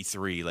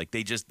 133. Like,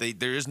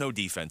 there is no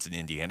defense in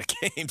Indiana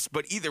games.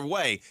 But either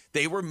way,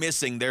 they were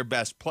missing their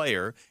best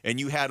player,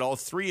 and you had all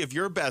 3 of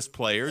your best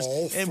players,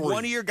 and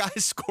one of your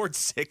guys scored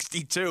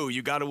 62.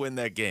 You got to win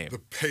that game. The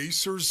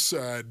Pacers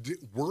said,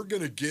 we're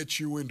going to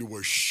get you into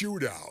a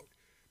shootout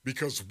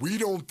because we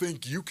don't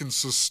think you can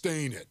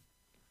sustain it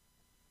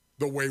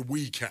the way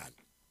we can.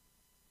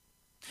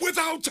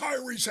 Without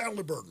Tyrese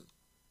Halliburton.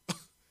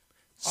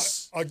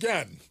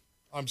 Again,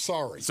 I'm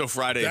sorry. So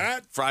Friday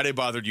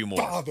bothered you more.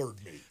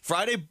 Bothered me.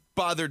 Friday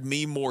bothered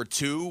me more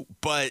too,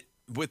 but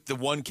with the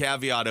one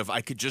caveat of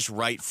I could just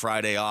write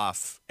Friday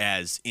off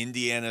as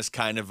Indiana's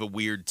kind of a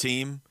weird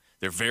team.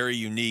 They're very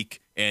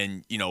unique,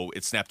 and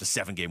it snapped a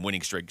 7-game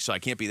winning streak, so I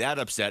can't be that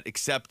upset.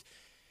 Except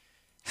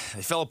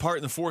they fell apart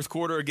in the fourth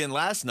quarter again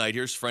last night.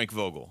 Here's Frank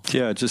Vogel.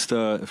 Yeah, just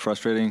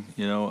frustrating.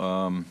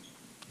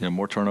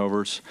 More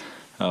turnovers.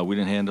 We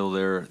didn't handle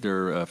their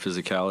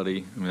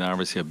physicality. I mean,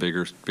 obviously a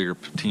bigger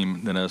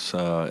team than us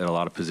at a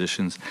lot of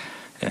positions,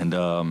 and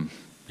the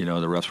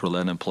refs were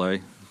letting them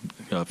play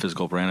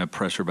physical brand of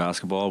pressure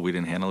basketball. We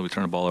didn't handle it. We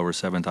turned the ball over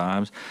 7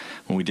 times.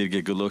 When we did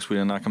get good looks, we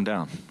didn't knock them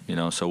down.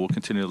 So we'll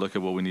continue to look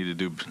at what we need to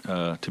do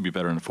to be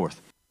better in the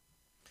fourth.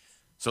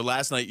 So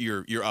last night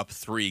you're up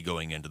 3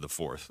 going into the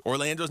fourth.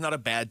 Orlando's not a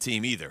bad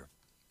team either,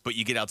 but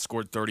you get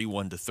outscored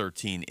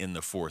 31-13 in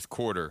the fourth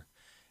quarter.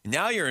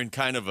 Now you're in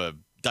kind of a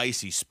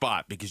dicey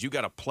spot because you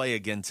got to play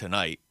again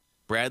tonight.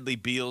 Bradley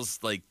Beal's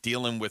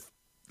dealing with,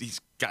 he's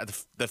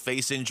got the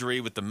face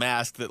injury with the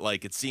mask that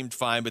it seemed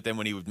fine, but then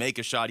when he would make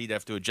a shot, he'd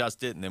have to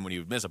adjust it, and then when he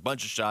would miss a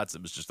bunch of shots,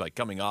 it was just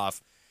coming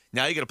off.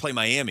 Now you got to play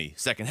Miami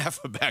second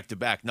half of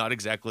back-to-back. Not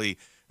exactly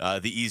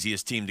the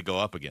easiest team to go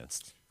up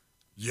against.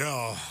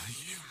 Yeah.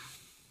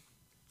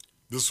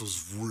 This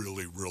was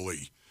really,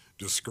 really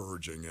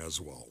discouraging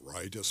as well,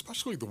 right?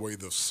 Especially the way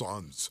the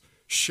Suns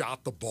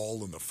shot the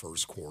ball in the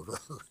first quarter.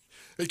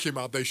 They came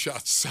out, they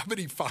shot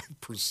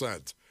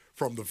 75%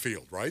 from the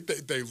field, right?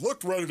 They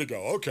looked ready to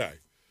go. Okay.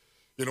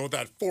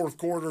 That fourth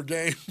quarter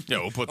game. Yeah,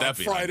 we'll put that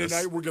behind Friday us.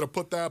 night, we're going to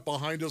put that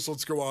behind us.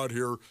 Let's go out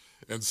here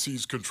and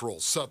seize control,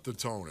 set the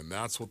tone, and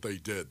that's what they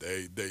did.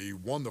 They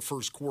won the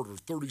first quarter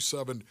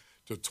 37-26.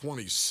 to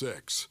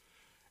 26.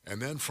 And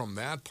then from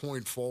that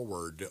point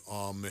forward,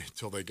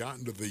 till they got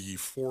into the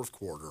fourth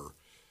quarter,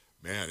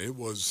 man, it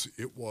was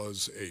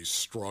a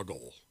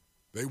struggle.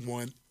 They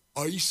went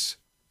ice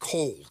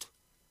cold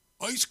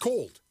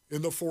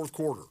in the fourth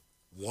quarter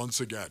once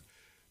again,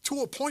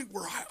 to a point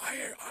where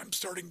I'm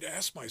starting to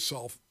ask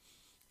myself,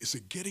 is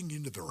it getting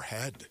into their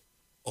head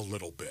a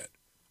little bit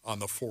on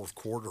the fourth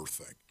quarter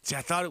thing? See,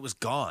 I thought it was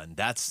gone.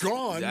 That's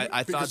gone.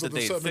 I thought that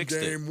they had fixed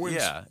it. Wins.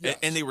 Yeah, Yes.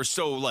 and they were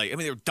so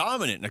they were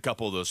dominant in a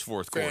couple of those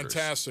fourth quarters.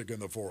 Fantastic in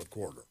the fourth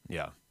quarter.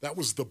 Yeah, that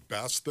was the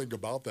best thing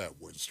about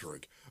that win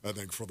streak. I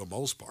think for the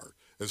most part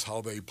is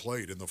how they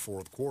played in the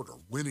fourth quarter,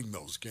 winning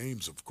those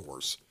games, of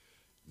course.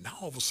 Now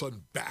all of a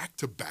sudden, back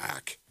to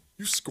back,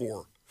 you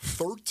score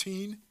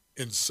 13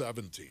 and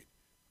 17,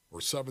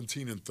 or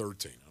 17 and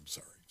 13. I'm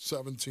sorry,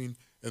 17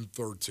 and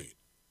 13.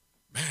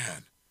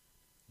 Man,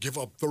 give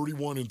up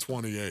 31 and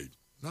 28.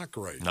 Not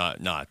great.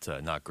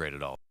 Not great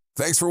at all.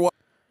 Thanks for what.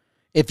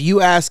 If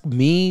you ask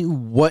me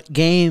what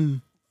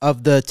game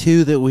of the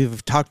two that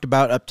we've talked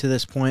about up to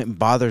this point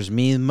bothers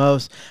me the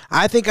most,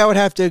 I think I would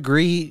have to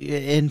agree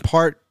in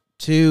part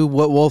to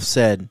what Wolf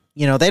said.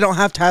 You know, they don't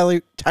have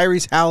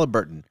Tyrese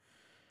Halliburton,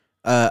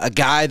 a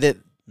guy that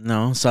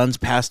Suns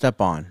passed up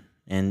on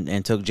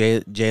and took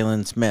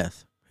Jalen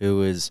Smith,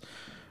 who is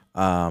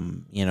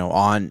on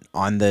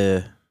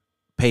the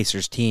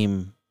Pacers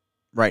team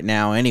right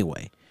now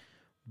anyway.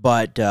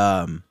 But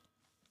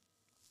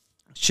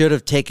should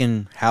have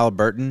taken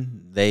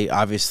Halliburton. They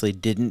obviously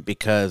didn't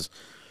because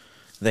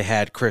they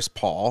had Chris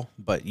Paul,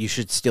 but you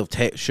should still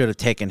should have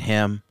taken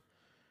him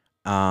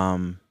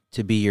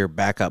to be your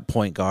backup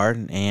point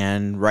guard.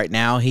 And right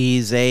now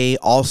he's a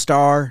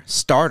all-star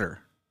starter,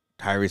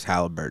 Tyrese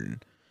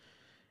Halliburton.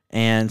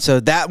 And so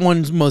that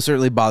one most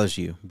certainly bothers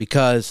you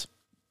because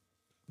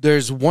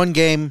there's one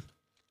game.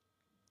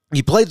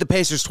 You played the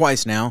Pacers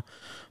twice now,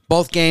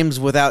 both games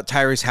without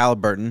Tyrese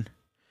Halliburton.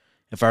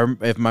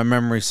 If my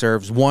memory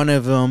serves, one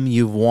of them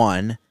you've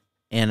won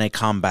in a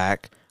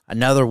comeback,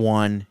 another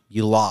one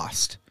you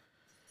lost,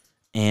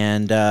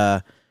 and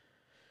my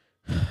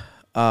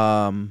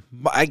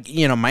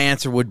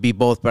answer would be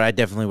both, but I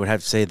definitely would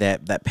have to say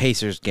that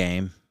Pacers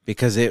game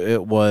because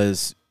it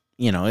was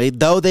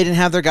though they didn't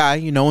have their guy,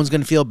 no one's going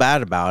to feel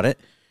bad about it,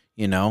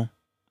 they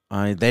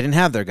didn't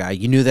have their guy,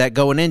 you knew that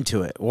going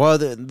into it. Well,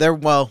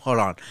 hold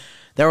on,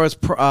 there was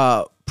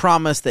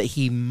promise that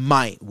he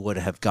would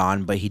have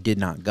gone, but he did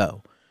not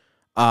go.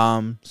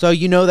 So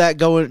that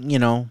going,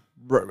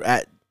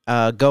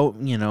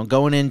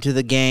 going into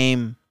the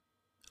game,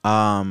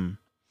 after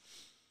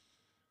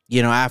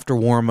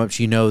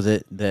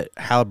warmups, that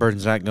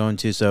Halliburton's not going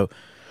to. So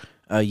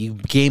you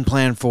game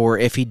plan for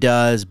if he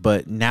does,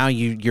 but now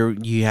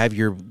you have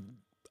your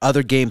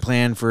other game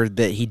plan for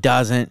that he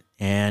doesn't,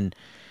 and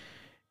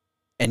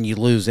you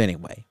lose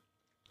anyway.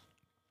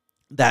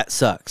 That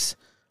sucks.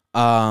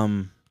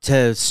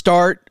 To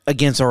start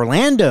against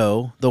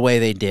Orlando the way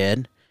they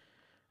did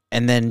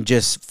and then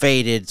just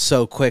faded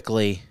so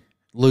quickly,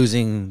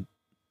 losing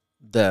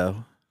the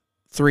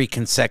 3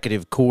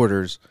 consecutive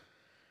quarters,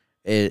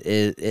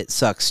 it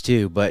sucks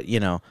too. But,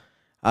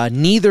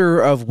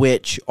 neither of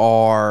which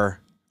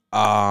are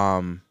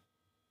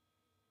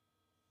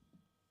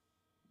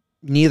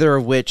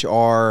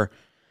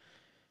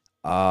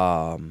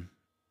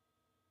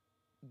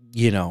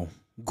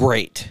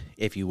great,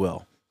 if you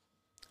will.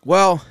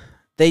 Well,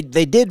 They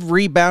did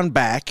rebound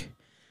back.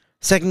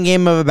 Second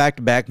game of a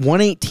back-to-back,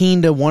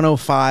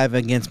 118-105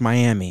 against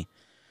Miami.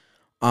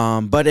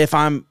 But if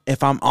I'm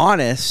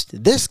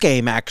honest, this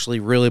game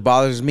actually really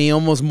bothers me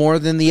almost more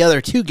than the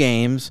other two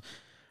games,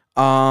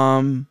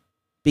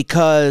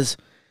 because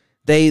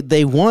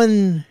they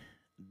won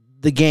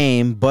the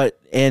game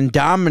and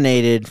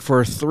dominated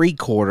for 3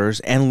 quarters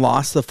and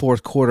lost the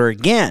fourth quarter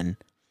again.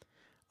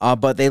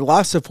 But they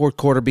lost the fourth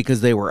quarter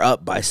because they were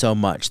up by so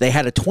much. They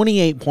had a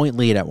 28-point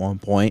lead at one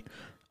point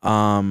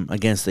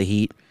against the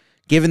Heat,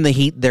 giving the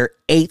Heat their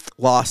 8th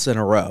loss in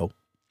a row.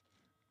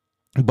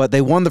 But they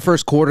won the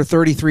first quarter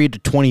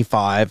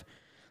 33-25,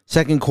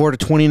 second quarter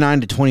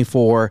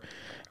 29-24,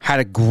 had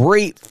a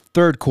great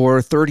third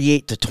quarter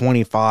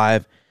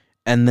 38-25,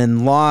 and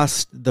then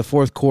lost the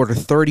fourth quarter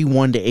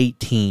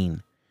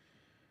 31-18.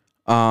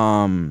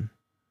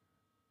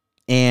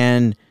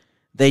 And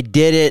they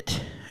did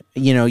it,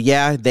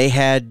 they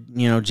had,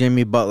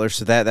 Jimmy Butler,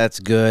 so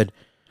that's good.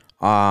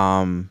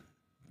 So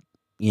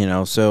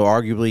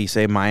arguably you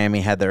say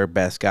Miami had their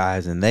best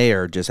guys, and they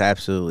are just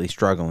absolutely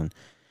struggling.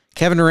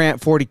 Kevin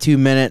Durant, 42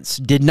 minutes,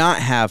 did not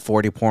have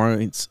 40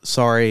 points.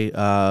 Sorry,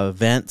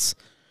 Vince.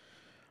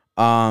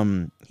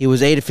 He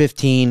was 8 of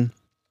 15,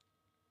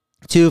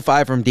 2 of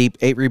 5 from deep,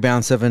 8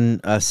 rebounds,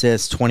 7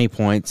 assists, 20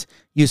 points.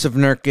 Yusuf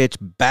Nurkic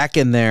back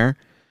in there,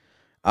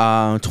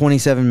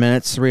 27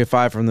 minutes, 3 of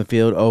 5 from the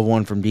field, 0 of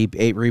 1 from deep,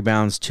 8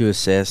 rebounds, 2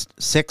 assists,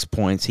 6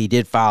 points. He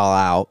did foul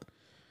out.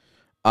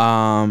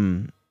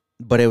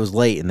 But it was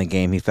late in the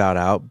game. He fouled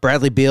out.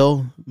 Bradley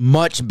Beal,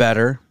 much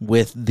better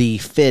with the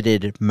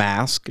fitted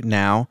mask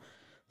now.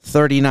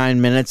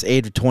 39 minutes,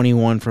 8 of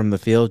 21 from the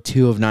field,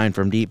 2 of 9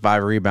 from deep,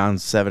 5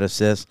 rebounds, 7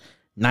 assists,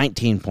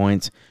 19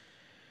 points.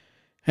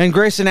 And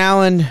Grayson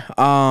Allen,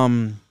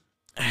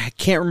 I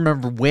can't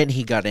remember when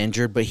he got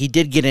injured, but he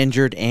did get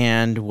injured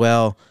and,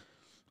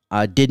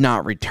 did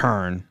not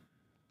return.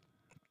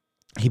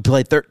 He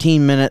played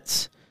 13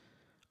 minutes.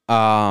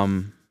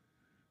 I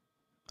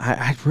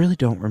really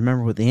don't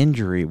remember what the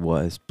injury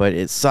was, but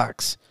it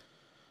sucks.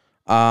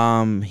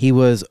 He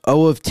was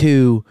 0 of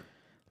 2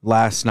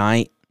 last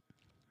night.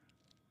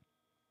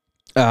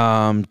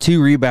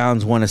 2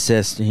 rebounds, 1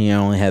 assist. He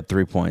only had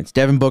 3 points.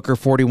 Devin Booker,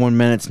 41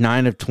 minutes,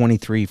 9 of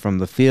 23 from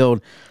the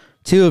field,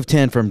 2 of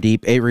 10 from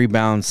deep, 8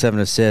 rebounds, 7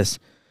 assists,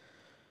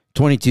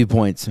 22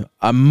 points.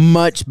 A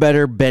much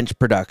better bench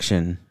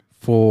production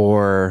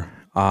for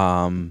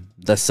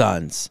the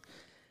Suns.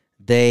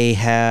 They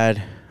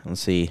had,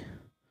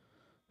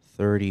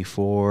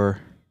 34,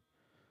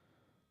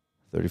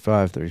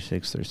 35,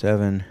 36,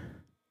 37,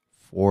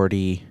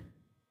 40,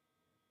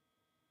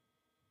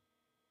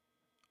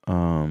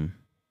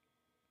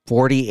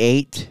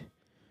 48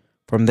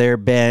 from their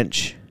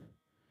bench,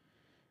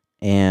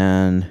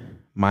 and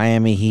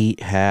Miami Heat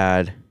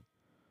had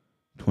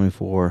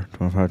 24,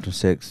 25,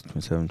 26,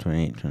 27,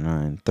 28,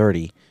 29,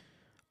 30.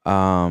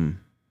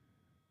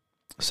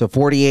 So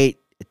 48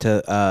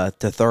 to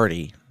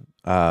 30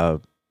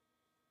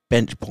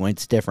 bench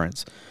points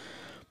difference.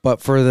 But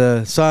for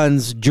the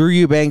Suns, Drew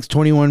Eubanks,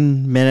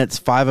 21 minutes,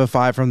 5 of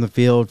 5 from the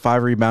field,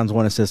 5 rebounds,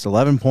 1 assist,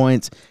 11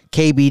 points.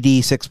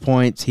 KBD, 6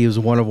 points. He was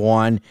 1 of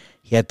 1.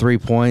 He had 3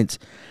 points.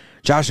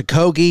 Josh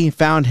Okogie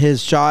found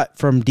his shot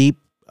from deep.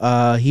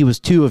 He was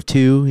 2 of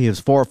 2. He was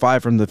 4 of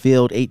 5 from the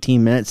field,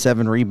 18 minutes,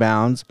 7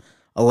 rebounds,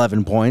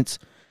 11 points.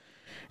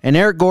 And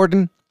Eric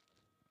Gordon,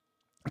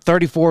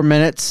 34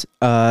 minutes,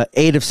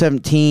 8 of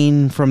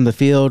 17 from the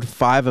field,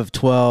 5 of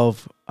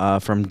 12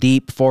 from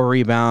deep, 4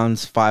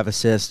 rebounds, 5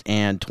 assists,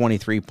 and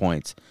 23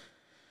 points.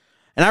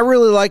 And I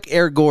really like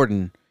Eric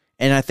Gordon,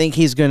 and I think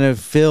he's going to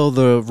fill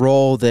the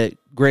role that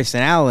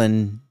Grayson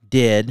Allen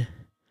did.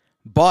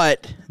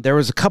 But there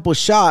was a couple of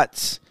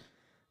shots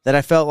that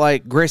I felt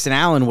like Grayson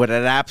Allen would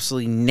have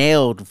absolutely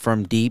nailed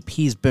from deep.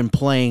 He's been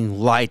playing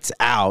lights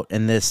out,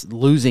 and this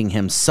losing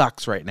him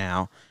sucks right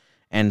now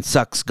and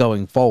sucks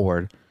going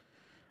forward.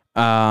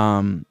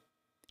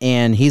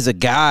 And he's a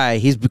guy,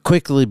 he's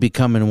quickly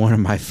becoming one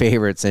of my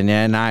favorites,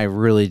 and I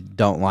really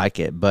don't like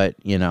it, but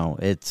it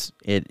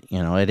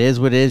is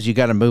what it is. You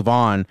got to move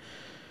on.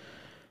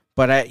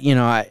 But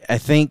I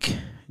think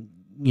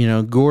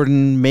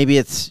Gordon,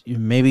 maybe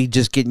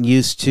just getting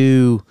used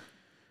to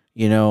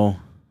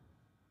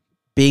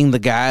being the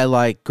guy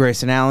like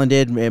Grayson Allen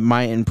did. It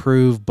might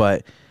improve,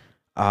 but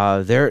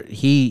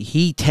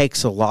he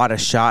takes a lot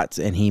of shots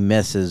and he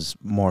misses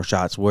more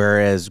shots,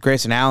 whereas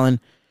Grayson Allen,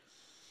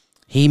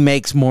 he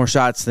makes more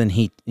shots than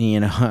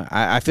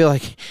I feel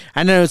like,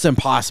 I know it's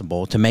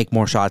impossible to make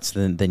more shots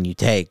than you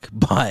take,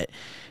 but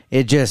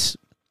it just,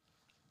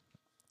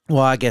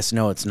 I guess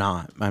no, it's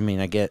not. I mean,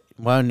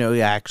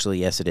 actually,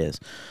 yes, it is.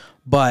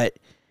 But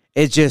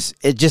it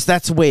just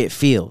that's the way it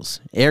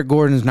feels. Eric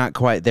Gordon's not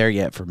quite there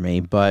yet for me,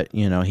 but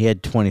he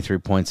had 23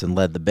 points and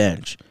led the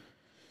bench.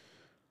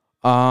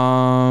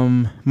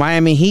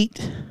 Miami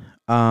Heat,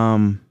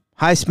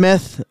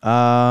 Highsmith,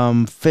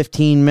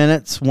 15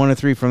 minutes, 1 of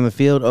 3 from the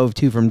field, 0 of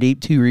 2 from deep,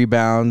 2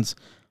 rebounds,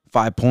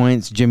 5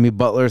 points. Jimmy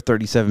Butler,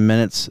 37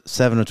 minutes,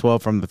 7 of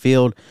 12 from the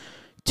field,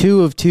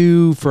 2 of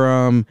 2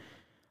 from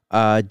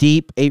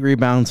deep, 8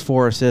 rebounds,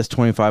 4 assists,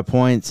 25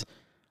 points.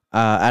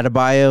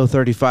 Adebayo,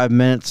 35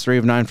 minutes, 3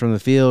 of 9 from the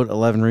field,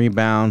 11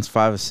 rebounds,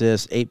 5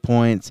 assists, 8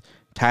 points.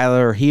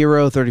 Tyler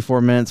Hero,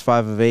 34 minutes,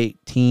 5 of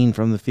 18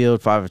 from the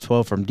field, 5 of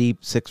 12 from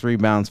deep, 6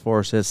 rebounds,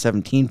 4 assists,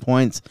 17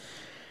 points.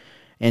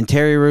 And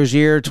Terry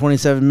Rozier,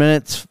 27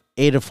 minutes,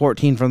 8 of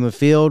 14 from the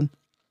field,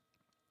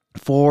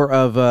 4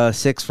 of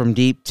 6 from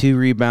deep, 2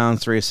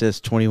 rebounds, 3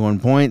 assists,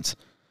 21 points.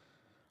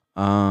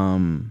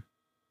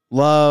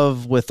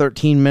 Love with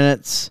 13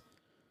 minutes,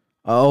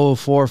 0 of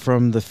 4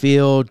 from the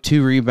field,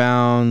 2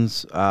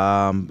 rebounds.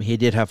 He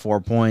did have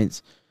 4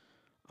 points.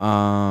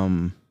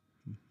 Martin,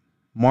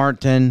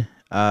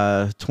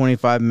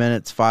 25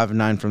 minutes, 5 of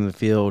 9 from the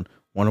field,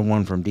 1 of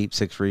 1 from deep,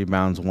 6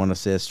 rebounds, 1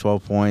 assist,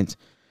 12 points.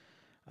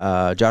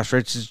 Josh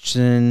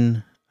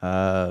Richardson,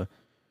 24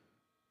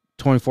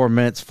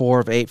 minutes, 4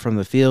 of 8 from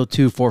the field,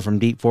 2 of 4 from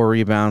deep, 4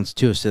 rebounds,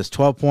 2 assists,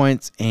 12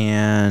 points.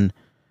 And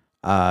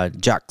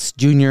Jux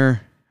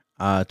Jr.,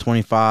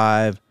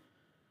 25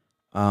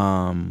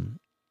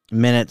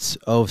 minutes,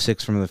 0 of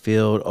 6 from the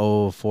field,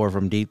 0 of 4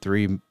 from deep,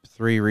 3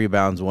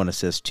 rebounds, 1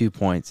 assist, 2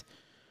 points.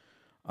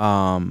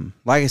 Like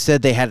I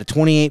said, they had a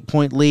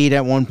 28-point lead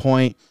at one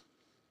point,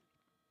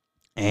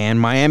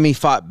 and Miami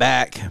fought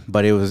back,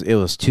 but it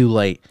was too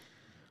late.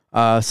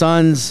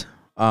 Suns,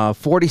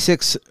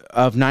 46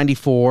 of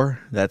 94.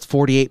 That's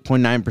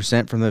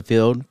 48.9% from the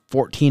field.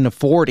 14 of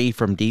 40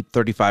 from deep,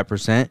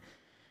 35%.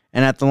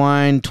 And at the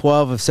line,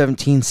 12 of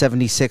 17,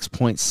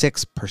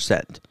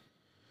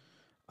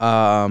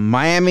 76.6%.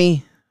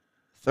 Miami,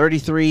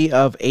 33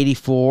 of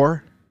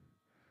 84.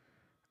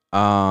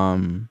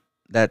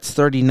 That's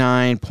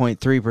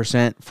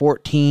 39.3%.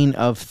 14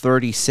 of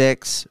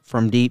 36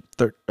 from deep,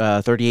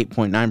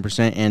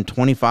 38.9%, and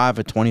 25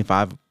 of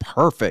 25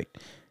 perfect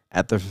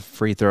at the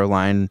free throw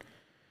line.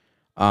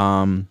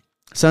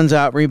 Suns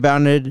out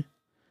rebounded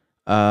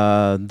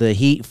the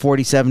Heat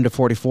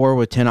 47-44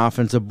 with 10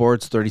 offensive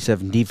boards,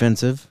 37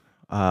 defensive.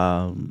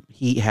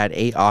 Heat had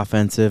 8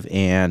 offensive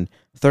and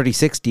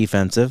 36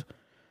 defensive.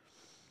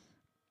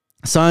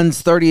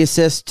 Suns 30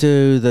 assists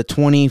to the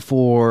 20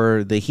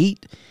 for the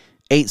Heat,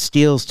 8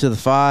 steals to the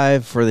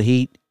 5 for the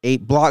Heat,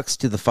 8 blocks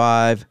to the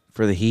 5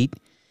 for the Heat,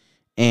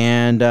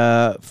 and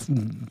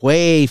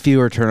way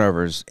fewer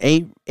turnovers,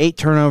 8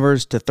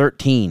 turnovers to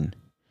 13.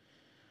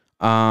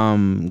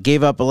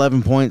 Gave up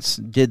 11 points,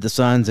 did the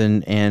Suns,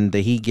 and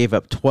the Heat gave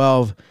up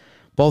 12.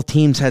 Both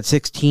teams had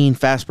 16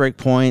 fast break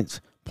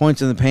points.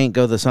 Points in the paint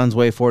go the Suns'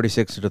 way,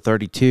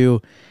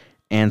 46-32.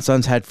 And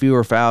Suns had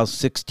fewer fouls,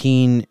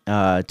 16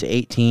 to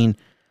 18.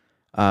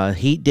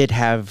 Heat did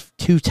have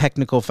 2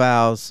 technical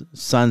fouls.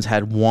 Suns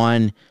had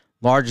 1.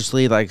 Largest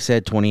lead, like I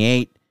said,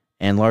 28.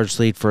 And largest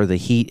lead for the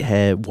Heat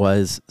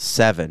was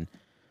 7.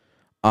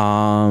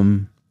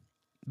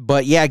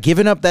 But yeah,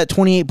 giving up that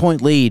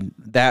 28-point lead,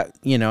 that,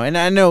 and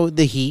I know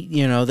the Heat,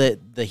 that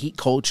the Heat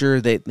culture,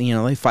 that,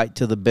 they fight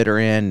to the bitter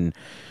end,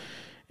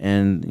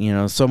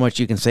 and so much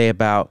you can say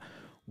about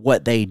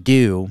what they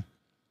do.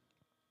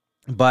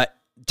 But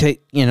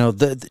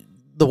the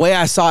way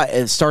I saw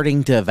it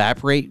starting to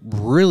evaporate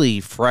really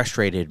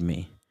frustrated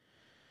me.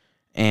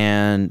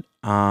 And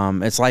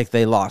it's like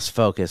they lost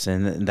focus,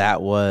 and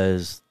that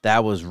was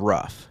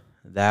rough.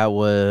 That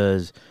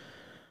was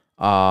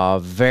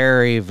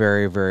very,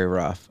 very, very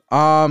rough.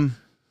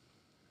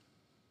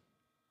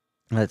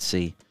 Let's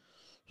see.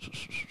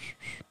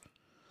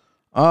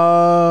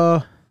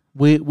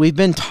 We've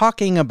been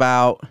talking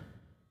about.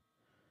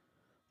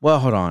 Well,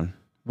 hold on.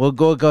 We'll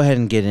go ahead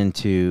and get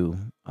into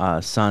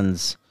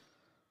Suns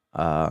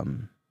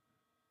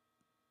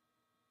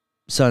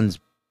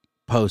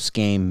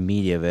post-game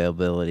media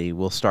availability.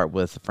 We'll start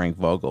with Frank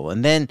Vogel,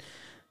 and then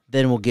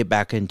we'll get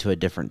back into a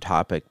different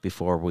topic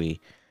before we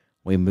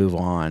move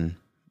on.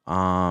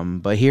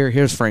 But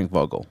here's Frank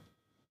Vogel.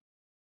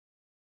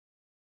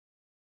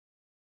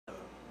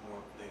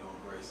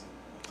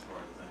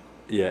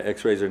 Yeah,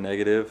 X-rays are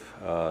negative.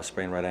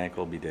 Sprained right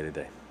ankle will be day to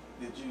day.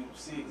 Did you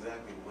see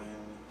exactly when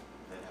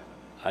that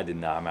happened? I did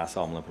not. I mean, I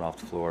saw him limping off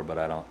the floor, but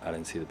I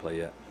didn't see the play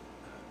yet.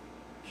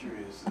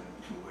 Curious in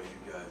the way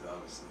you guys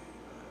obviously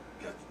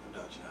got the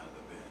production out of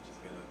the bench. It's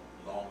been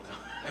a long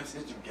time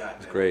since you've gotten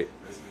that. It's great.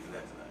 Let's speak to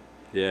that tonight.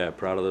 Yeah,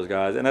 proud of those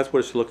guys, and that's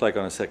what it should look like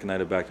on a second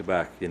night of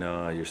back-to-back.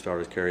 Your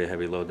starters carry a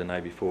heavy load the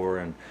night before,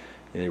 and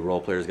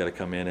role players got to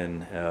come in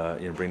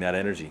and bring that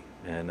energy.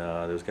 And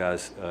those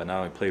guys not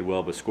only played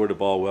well, but scored the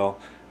ball well.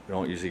 We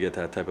don't usually get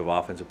that type of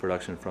offensive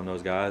production from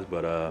those guys,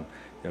 but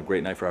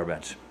great night for our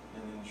bench.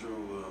 And then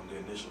Drew, the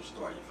initial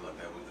start, you feel like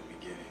that was the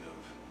beginning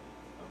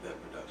of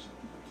that production,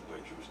 the way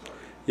Drew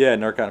started. Yeah,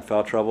 Nurk got in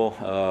foul trouble.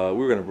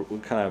 We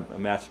kind of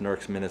matched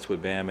Nurk's minutes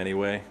with Bam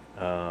anyway,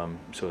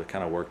 so it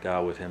kind of worked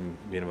out with him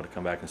being able to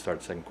come back and start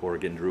the second quarter,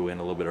 getting Drew in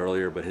a little bit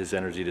earlier. But his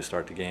energy to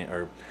start the game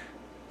or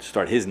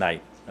start his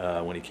night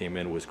when he came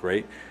in was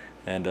great,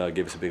 and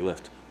gave us a big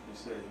lift. You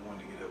said you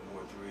wanted to get up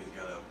more threes,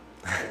 got up.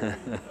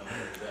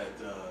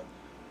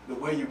 The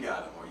way you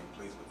got them, are you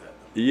pleased with that?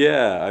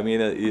 Yeah, I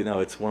mean,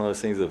 it's one of those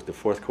things. The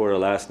fourth quarter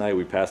last night,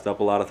 we passed up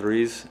a lot of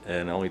threes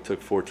and only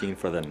took 14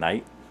 for the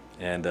night.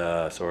 And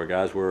so our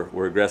guys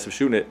were aggressive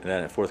shooting it. And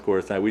then at fourth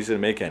quarter tonight, we just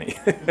didn't make any.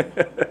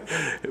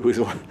 It was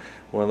one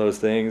of those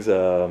things.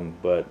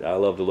 But I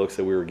love the looks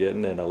that we were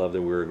getting, and I love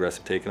that we were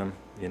aggressive taking them,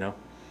 In the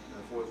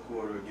fourth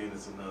quarter, again,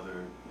 it's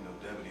another,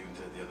 Devin even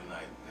said the other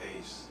night,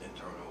 pace and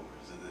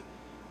turnovers.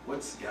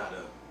 What's got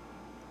to...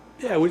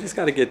 Yeah, we just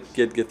got to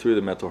get through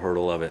the mental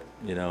hurdle of it.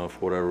 For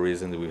whatever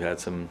reason, we've had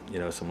some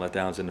some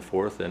letdowns in the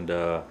fourth, and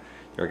our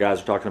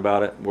guys are talking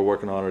about it. We're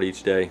working on it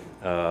each day.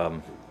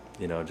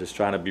 Just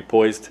trying to be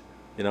poised.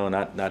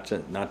 Not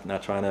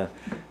trying to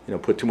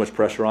put too much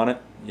pressure on it.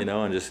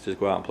 And just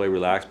go out and play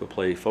relaxed, but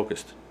play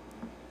focused.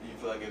 Do you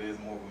feel like it is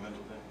more of a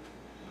mental thing?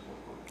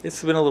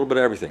 It's been a little bit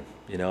of everything,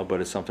 but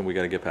it's something we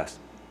got to get past.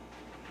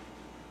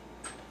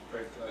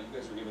 Frank, you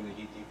guys were giving the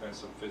Heat defense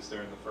some fits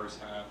there in the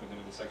first half, and then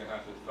in the second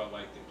half, it felt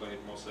like they played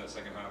most of that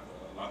second half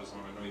a lot of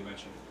zone. I know you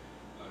mentioned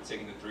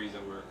taking the threes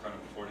that were kind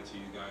of afforded to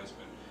you guys,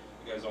 but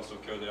you guys also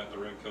killed it at the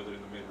rim, killed it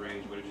in the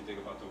mid-range. What did you think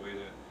about the way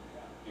that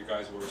your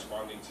guys were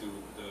responding to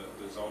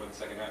the zone in the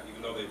second half,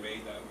 even though they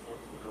made that fourth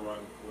quarter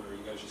run where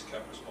you guys just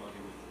kept responding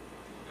with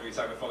every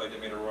time it felt like they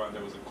made a run,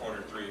 there was a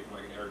corner three from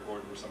like an Eric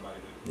Gordon or somebody.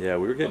 Yeah,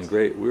 we were getting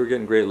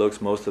great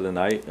looks most of the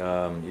night.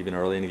 Even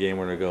early in the game,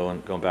 we were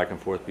going back and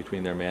forth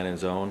between their man and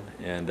zone,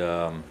 and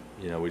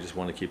we just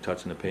want to keep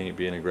touching the paint,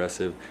 being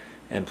aggressive,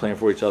 and playing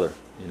for each other.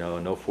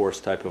 No force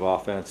type of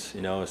offense.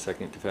 A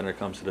second defender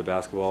comes to the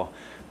basketball,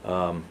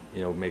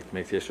 make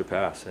the extra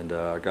pass, and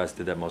our guys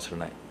did that most of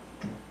the night.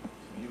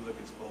 When you look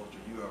at Spoelstra,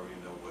 you already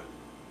know what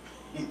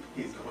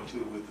he's going to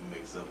do with the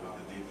mix-up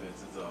with the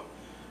defenses.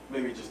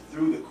 Maybe just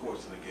through the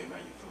course of the game,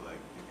 how you feel like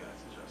you guys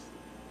adjusted,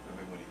 or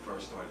him when he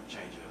first started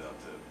changing it up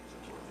to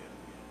towards the end of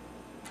the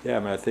game? Yeah, I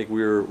mean, I think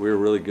we were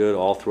really good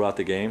all throughout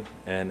the game,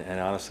 and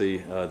honestly,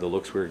 the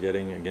looks we were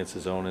getting against the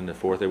zone in the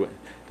fourth.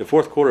 The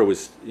fourth quarter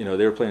was, they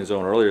were playing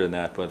zone earlier than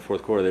that, but the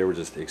fourth quarter they were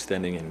just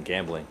extending and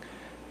gambling,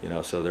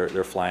 so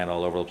they're flying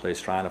all over the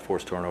place, trying to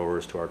force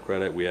turnovers. To our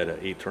credit, we had an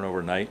 8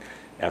 turnover night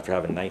after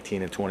having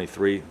 19 and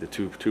 23 the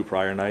two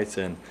prior nights,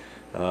 and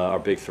our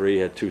big three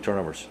had 2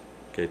 turnovers.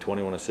 Okay,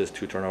 21 assists,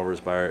 2 turnovers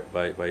by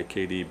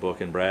KD,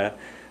 Book, and Brad.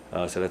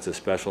 So that's a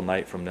special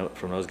night from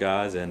those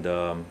guys, and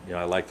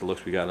I like the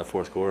looks we got in the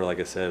fourth quarter. Like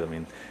I said, I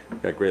mean, we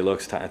got great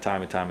looks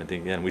time and time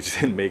again. We just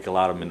didn't make a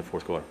lot of them in the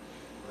fourth quarter.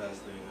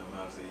 Last thing,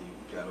 obviously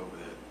you got over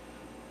that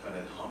kind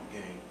of hump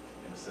game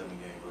in the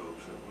 7-game road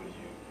trip. What are you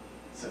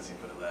sensing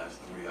for the last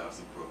 3?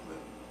 Obviously Brooklyn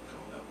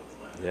coming up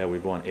with Atlanta. Yeah,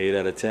 we've won 8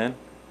 out of 10,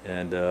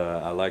 and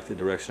I like the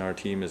direction our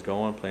team is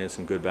going, playing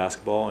some good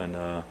basketball, and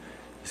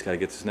just got to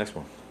get this next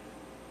one.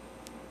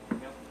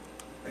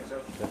 Thanks, sir.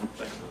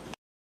 Thanks, sir.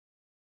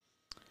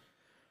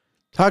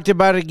 Talked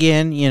about it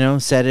again,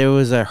 said it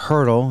was a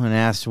hurdle and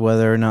asked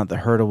whether or not the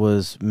hurdle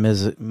was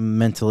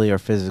mentally or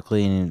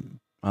physically, and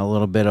a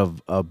little bit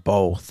of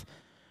both.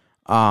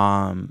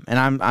 And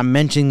I'm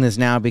mentioning this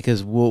now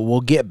because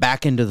we'll get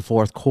back into the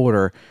fourth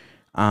quarter,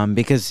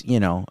 because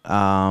with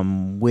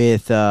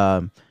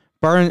Burns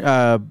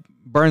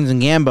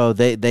and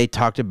Gambo, they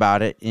talked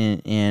about it,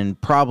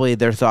 and probably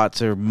their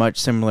thoughts are much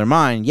similar to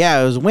mine.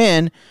 Yeah, it was a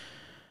win,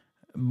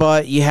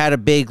 but you had a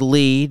big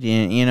lead,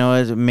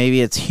 and maybe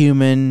it's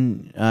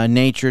human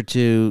nature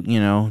to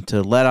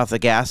let off the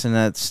gas, and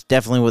that's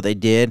definitely what they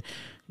did.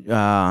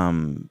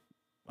 Frank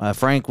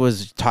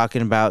was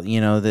talking about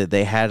that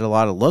they had a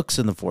lot of looks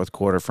in the fourth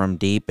quarter from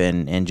deep,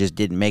 and just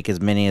didn't make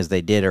as many as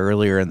they did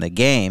earlier in the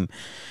game.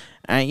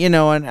 And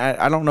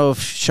I don't know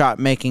if shot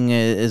making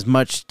is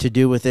much to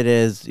do with it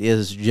as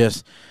is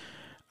just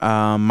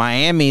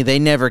Miami. They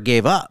never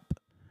gave up.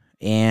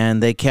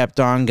 And they kept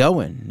on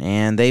going,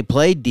 and they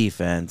played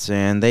defense,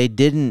 and they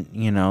didn't,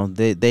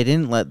 they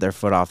didn't let their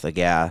foot off the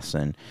gas,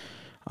 and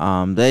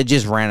they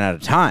just ran out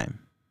of time.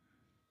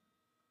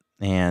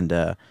 And,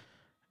 I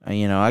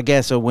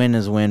guess a win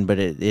is a win, but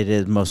it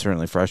is most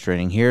certainly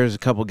frustrating. Here's a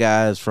couple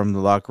guys from the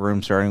locker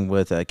room, starting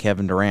with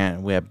Kevin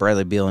Durant. We have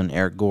Bradley Beal and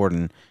Eric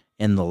Gordon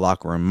in the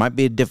locker room. Might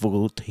be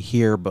difficult to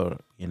hear,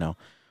 but, we'll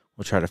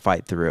try to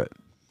fight through it.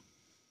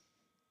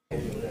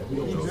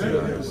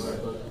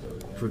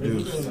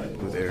 Produced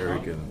with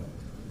Eric and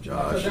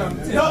Josh, and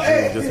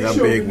just how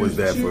big was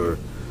that for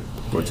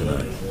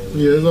tonight?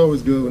 Yeah, it's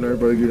always good when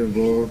everybody get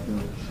involved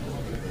and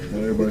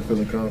everybody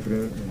feeling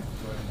confident.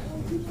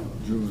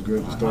 Drew was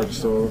great to start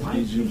us off.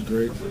 EG was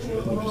great.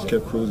 We just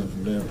kept cruising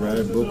from there.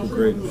 Brad Book was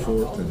great in the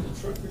fourth, and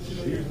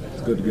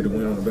it's good to get a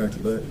win on the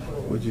back-to-back.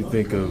 What did you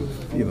think of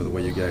the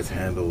way you guys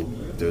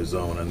handled their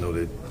zone? I know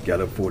they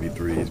got up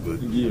 43s,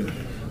 but yeah.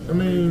 I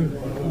mean,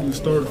 we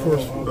started the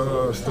fourth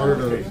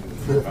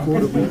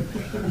quarter.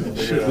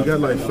 We got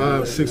like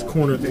 5, 6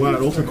 wide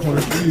open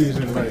corner threes,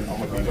 and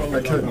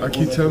I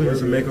keep telling us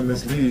to make them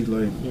this lead.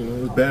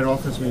 It's bad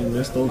offense when you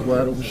miss those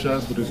wide open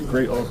shots, but it's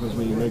great offense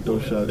when you make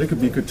those shots. It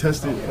could be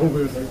contested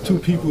over 2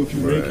 people. If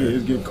you make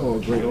it get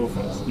called great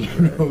offense. You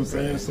know what I'm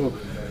saying? So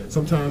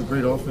sometimes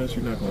great offense,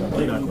 you're not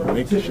gonna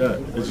make the shot.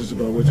 It's just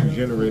about what you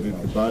generated,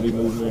 the body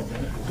movement,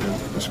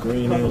 the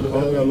screening, all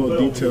that little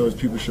details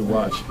people should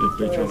watch if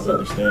they're trying to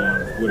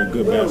understand what a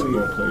good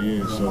basketball play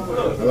is. So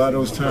a lot of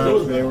those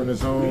times they were in the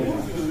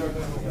zone,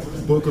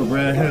 Book or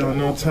Brad had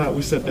on top,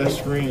 we set that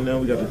screen, now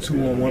we got the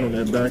 2-on-1 on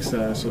that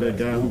backside, so that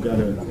guy who got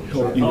to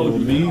help even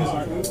on me, you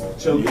want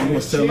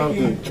to sell out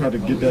to try to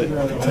get that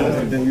contest,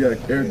 and then you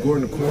got Eric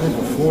Gordon in the corner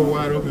with 4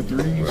 wide open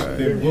threes,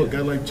 then Book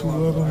got like 2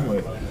 of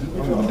them.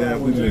 I'm giving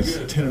down, we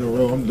missed 10 in a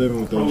row. I'm living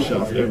with those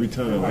shots every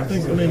time. I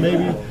mean,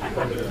 maybe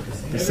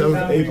the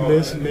 7th, 8th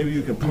miss, maybe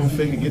you can pump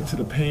fake and get to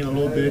the paint a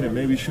little bit, and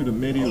maybe shoot a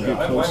midi or get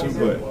closer,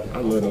 but I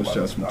love those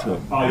shots we took.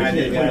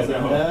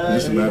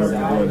 It's just a matter of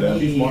going down.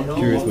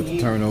 Curious with the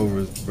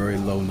turnovers, very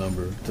low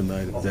number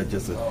tonight. Is that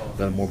just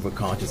more of a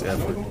conscious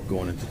effort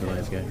going into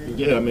tonight's game?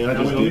 Yeah, I mean, I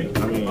just did.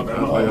 I mean,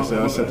 like I said,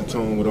 I set the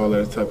tone with all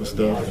that type of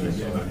stuff,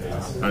 and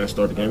I didn't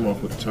start the game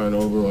off with a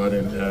turnover, or I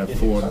didn't have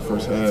 4 in the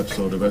first half,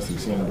 so the rest of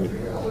the team did.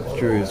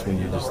 Curious when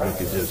you just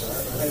look at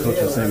Coach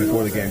was saying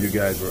before the game, you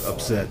guys were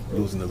upset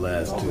losing the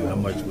last 2. How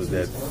much was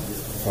that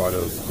part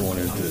of going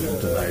into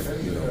tonight?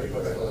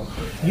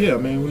 Yeah, I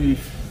mean,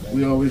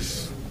 we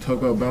always talk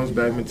about bounce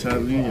back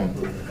mentality and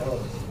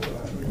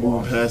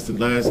moving past the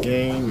last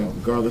game, and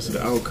regardless of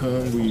the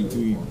outcome,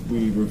 we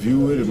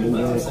review it and move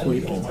on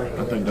quick. And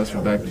I think that's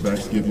what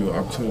back-to-backs give you an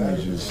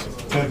opportunity to just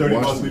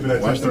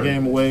watch the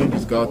game away,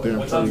 just go out there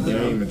and play the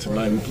game. And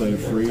tonight we played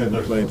free and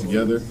we played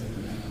together.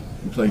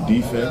 We played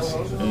defense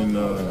and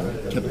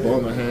kept the ball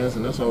in our hands,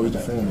 and that's always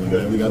the formula,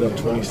 man. We got up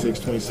 26,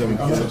 27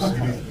 points.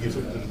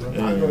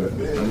 And I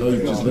know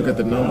you just look at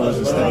the numbers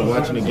instead of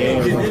watching the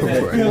game.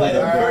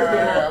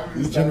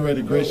 We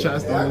generated great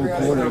shots the whole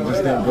quarter and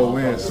just didn't go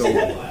in, so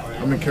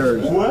I'm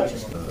encouraged. How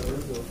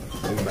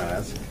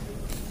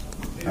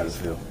does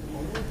it feel?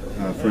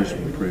 First,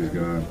 praise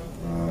God.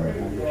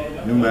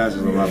 New mask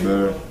is a lot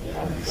better.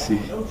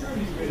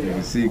 You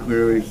can see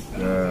clearly.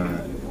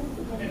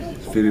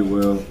 Fitted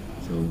well,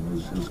 so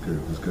it was good.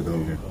 It was good the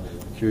whole game.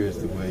 Curious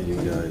the way you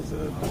guys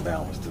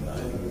balanced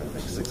tonight.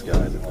 Like 6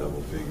 guys at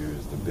double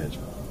figures, the bench,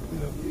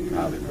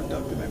 highly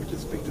productive. Maybe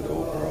just speak to the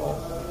overall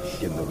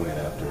getting the win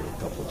after a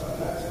couple of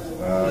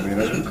times. I mean,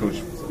 that's what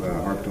Coach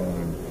harped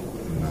on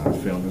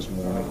in film this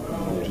morning.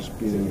 Just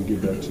being able to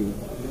get back to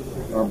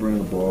our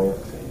brand of the ball,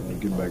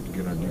 getting back to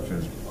getting our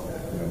defense,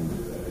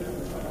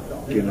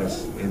 getting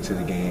us into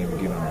the game,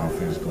 getting our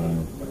offense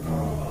going,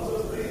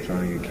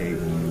 trying to get Kate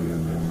going a little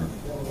more.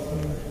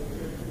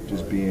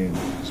 Just being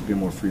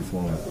more free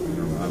flowing.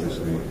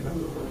 Obviously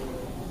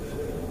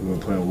we've been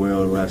playing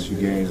well the last few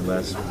games, the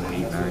last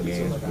 8-9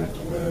 games, but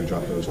we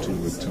dropped those 2.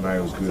 But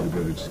tonight was good to be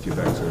able to just get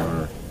back to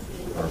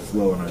our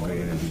flow and our good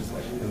energy.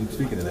 And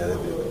speaking of that,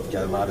 it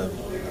got a lot of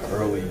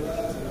early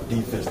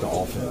defense to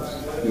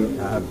offense.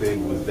 Yeah. How big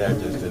was that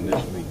just to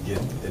initially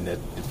get in that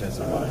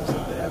defensive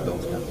mindset to have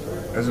those kind of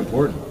things? That's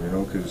important,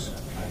 because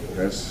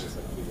that's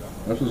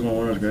what's going to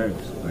win us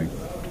games. Like,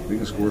 we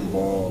can score the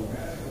ball.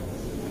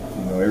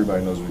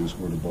 Everybody knows we can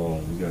score the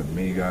ball. We got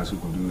many guys who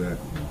can do that.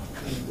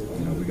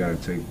 We got to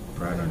take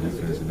pride in our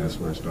defense, and that's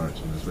where it starts.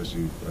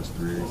 Especially us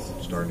 3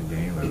 starting the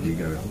game, like we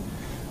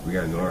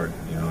got to guard.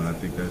 And I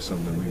think that's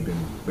something we've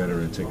been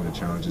better at taking the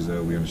challenges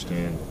of. We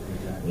understand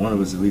one of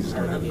us at least is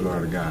going to have to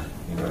guard a guy.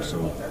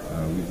 So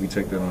we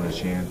take that on the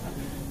chin,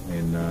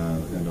 and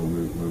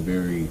we're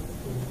very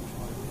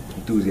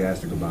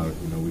enthusiastic about it.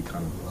 We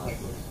kind of like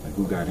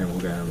who got him,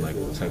 like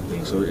type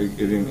thing. So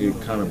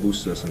it kind of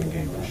boosts us in the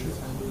game for sure.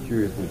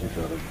 Curious what you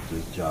thought of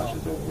just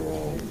Josh's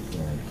overall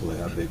play.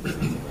 How big was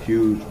it?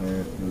 Huge,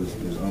 man. It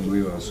was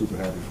unbelievable. I was super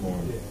happy for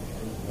him.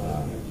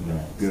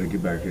 Good to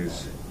get back to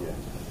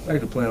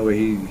playing the way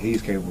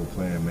he's capable of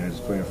playing, man.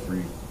 Just playing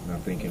free,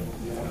 not thinking,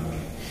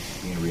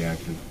 being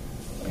reactive,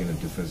 being a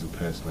defensive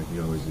pest like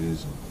he always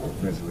is.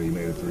 Offensively, he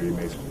made a 3,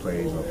 made some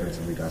plays.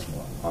 Offensively, got some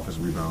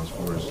offensive rebounds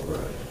for us.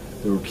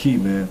 They were key,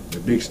 man. The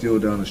big steal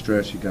down the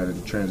stretch. He got it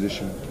in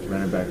transition,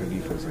 ran back in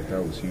defense. Like,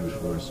 that was huge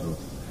for us. So.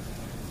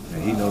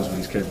 And he knows what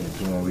he's capable of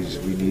doing.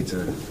 We need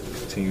to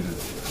continue to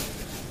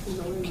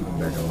keep him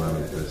back in line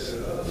with this.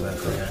 The last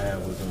thing I had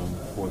was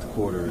fourth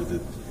quarter. Is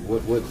it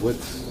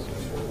what's?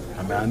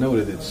 I mean, I know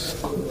that it's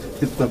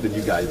something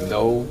you guys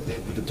know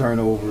with the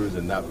turnovers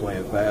and not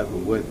playing fast.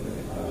 But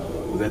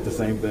was that the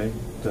same thing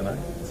tonight?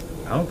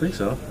 I don't think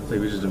so. I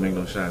think we just didn't make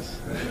no shots.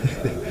 I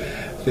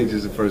think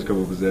just the first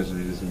couple of possessions,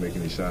 we just didn't make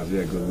any shots. We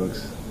had good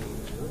looks.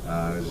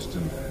 It just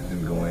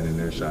didn't go in, and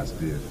their shots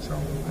did. So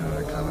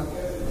that kind of.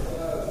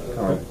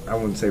 I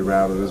wouldn't say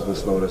rattled us, but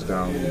slowed us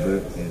down a little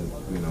bit, and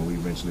we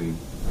eventually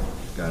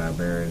got our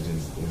bearings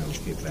and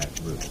hit back.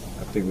 But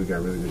I think we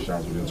got really good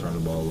shots. We didn't turn the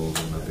ball over,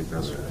 and I think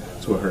that's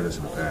what hurt us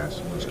in the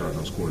past when we started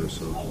those quarters.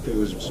 So I think it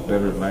was just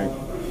better tonight.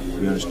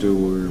 We understood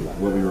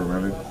what we were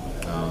running.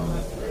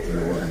 We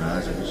were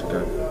organized, and we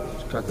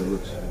just got the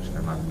looks. Just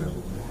got knocked down.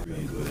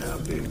 How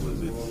big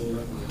was it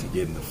to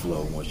get in the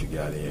flow once you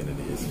got in and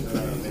hit some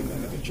threes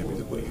and contribute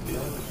the way you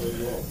did?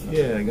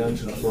 Yeah, I got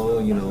into the flow.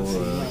 We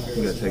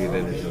got to take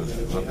advantage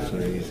of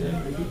opportunities,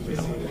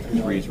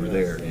 and threes were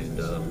there. And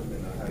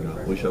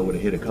I wish I would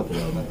have hit a couple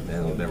of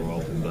them that were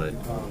open, but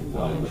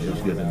it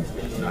was good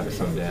to knock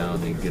some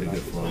down and get a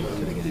good flow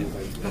to the game.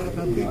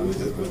 How big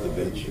was it with the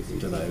bench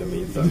tonight? I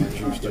mean,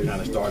 Drew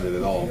kind of started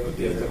it all, but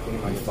then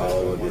I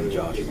followed, and then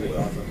Josh as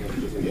well.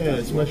 Yeah,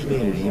 it's much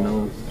needed.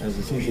 As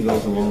the season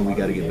goes along, we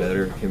got to get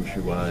better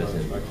chemistry-wise,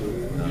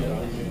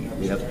 and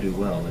we have to do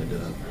well. And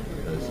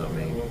because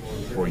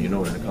before in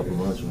a couple of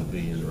months we'll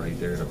be right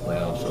there in the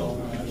playoffs. So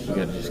we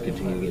got to just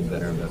continue getting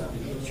better and better.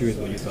 Curious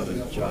when you thought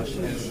of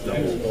Josh's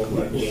double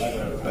clutch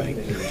bank.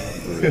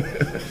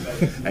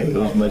 Hey, it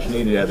was much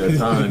needed at that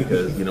time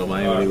because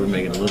Miami, they were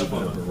making a little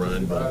bit of a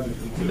run, but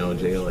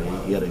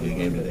JL, he had a good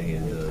game today,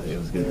 and it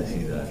was good to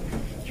see that.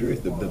 Curious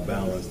the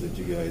balance that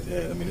you guys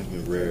had. I mean, it's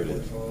been rare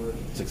that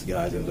 6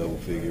 guys in double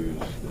figures,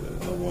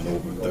 no one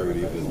over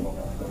 30,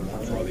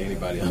 but hardly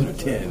anybody under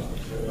 10.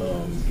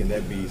 Can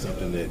that be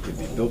something that could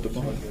be built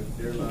upon?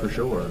 For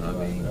sure. I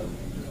mean,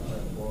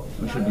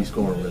 we should be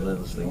scoring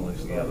relentlessly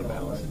once we have a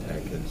balanced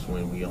attack. Because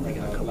when we only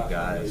got a couple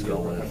guys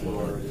going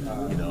for,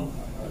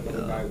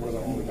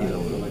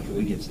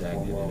 we get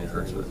stagnant and it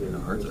hurts our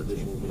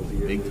team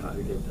big time.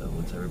 And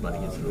once everybody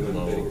gets in the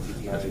flow,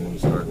 that's when we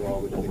start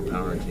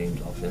overpowering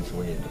teams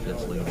offensively and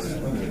defensively. We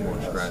get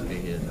more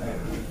scrappy, and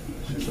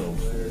so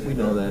we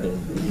know that,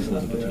 and we just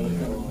need to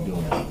continue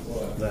doing that.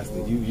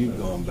 Lastly, you've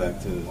gone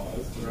back to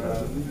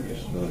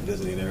the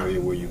visiting area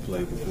where you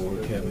played before.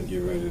 Kevin,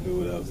 get ready to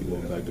do it. Obviously,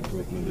 going back to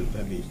Brooklyn.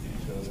 Let me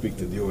speak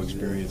to your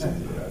experience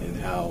and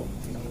how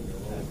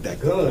that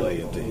could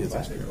play into his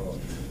experience.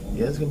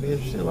 Yeah, it's gonna be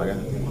interesting. Like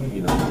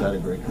he's had a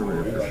great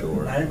career for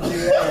sure. I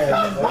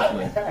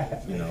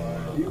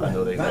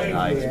know they had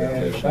high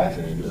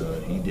expectations,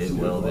 and he did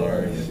well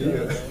there. And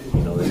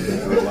they've been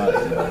through a lot.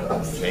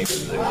 James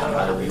was there,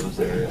 Kyrie was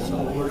there, so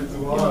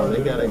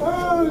they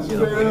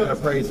gotta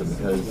praise him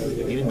because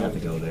he didn't have to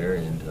go there,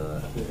 and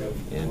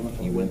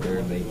he went there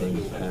and made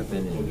things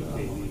happen,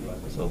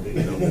 and so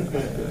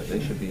they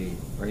should be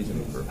praising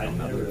him for coming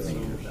out there for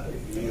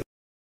years.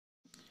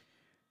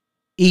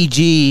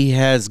 EG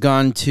has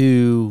gone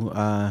to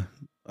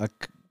a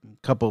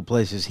couple of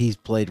places he's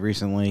played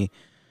recently,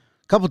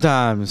 a couple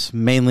times,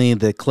 mainly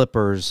the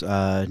Clippers,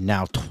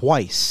 now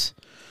twice.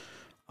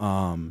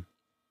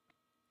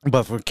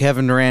 But for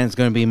Kevin Durant, it's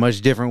going to be much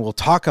different. We'll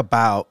talk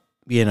about,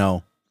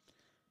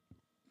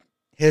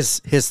 his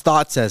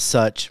thoughts as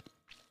such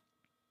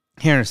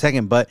here in a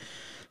second. But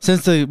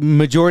since the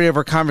majority of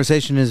our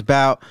conversation is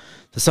about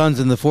the Suns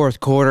in the fourth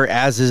quarter,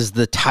 as is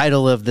the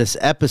title of this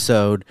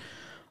episode,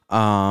 we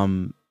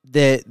got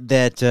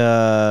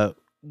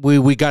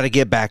to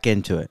get back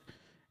into it.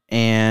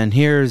 And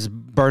here's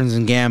Burns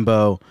and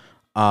Gambo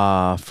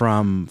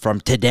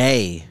from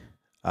today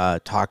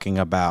talking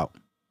about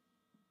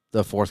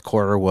the fourth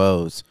quarter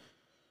woes.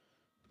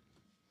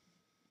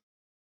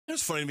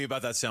 What's funny to me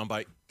about that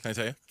soundbite, can I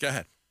tell you? Go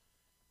ahead.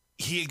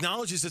 He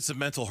acknowledges it's a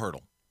mental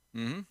hurdle.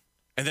 Mm-hmm.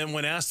 And then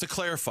when asked to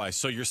clarify,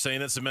 so you're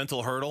saying it's a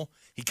mental hurdle,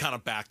 he kind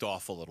of backed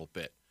off a little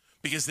bit.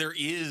 Because there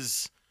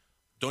is,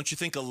 don't you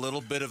think, a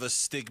little bit of a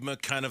stigma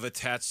kind of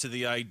attached to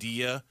the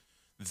idea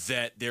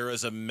that there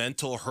is a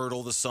mental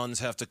hurdle the Suns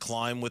have to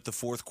climb with the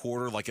fourth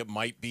quarter? Like it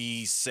might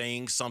be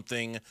saying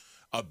something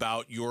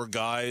about your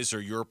guys or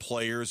your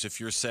players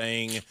if you're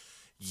saying,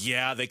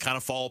 yeah, they kind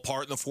of fall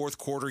apart in the fourth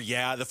quarter.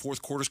 Yeah, the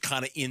fourth quarter's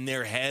kind of in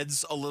their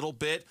heads a little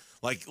bit.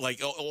 Like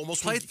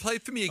almost play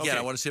it for me again. Okay.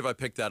 I want to see if I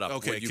picked that up.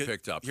 Okay, what you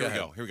picked up. Here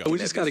we go. We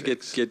just got to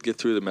get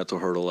through the mental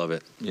hurdle of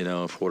it.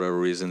 For whatever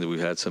reason that we've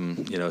had some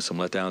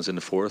letdowns in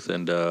the fourth,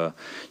 and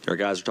our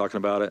guys are talking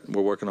about it.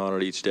 We're working on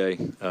it each day.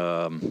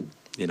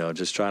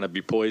 Just trying to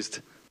be poised.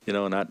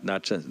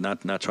 Not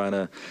trying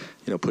to,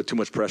 put too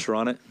much pressure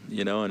on it.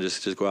 And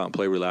just go out and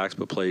play relaxed,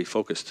 but play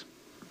focused.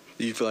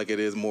 Do you feel like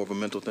it is more of a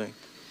mental thing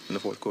in the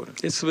fourth quarter?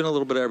 It's been a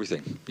little bit of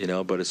everything,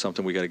 but it's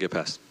something we got to get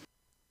past.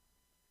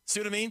 See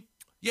what I mean?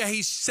 Yeah,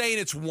 he's saying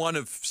it's one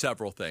of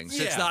several things.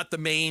 Yeah. It's not the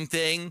main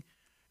thing.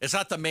 It's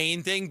not the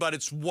main thing, but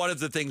it's one of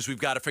the things we've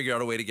got to figure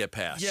out a way to get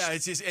past. Yeah,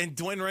 it's just, and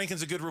Dwayne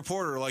Rankin's a good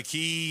reporter. Like so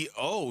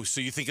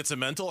you think it's a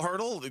mental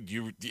hurdle?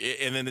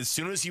 And then as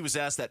soon as he was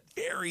asked that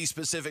very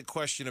specific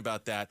question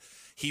about that,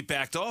 he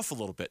backed off a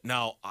little bit.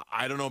 Now,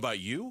 I don't know about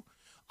you.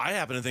 I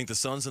happen to think the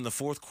Suns in the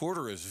fourth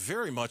quarter is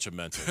very much a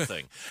mental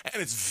thing.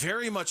 And it's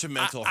very much a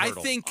mental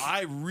hurdle.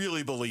 I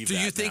really believe that. Do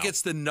you think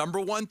it's the number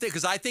one thing?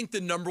 Because I think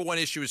the number one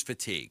issue is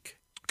fatigue.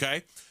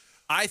 Okay.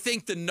 I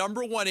think the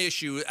number one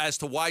issue as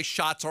to why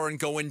shots aren't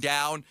going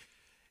down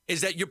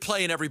is that you're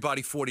playing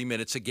everybody 40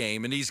 minutes a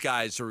game, and these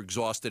guys are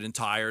exhausted and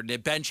tired, and the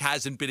bench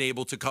hasn't been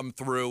able to come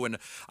through. And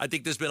I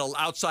think there's been,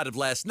 outside of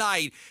last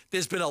night,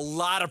 there's been a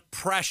lot of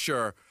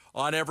pressure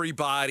on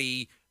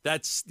everybody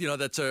that's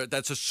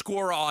a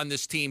scorer on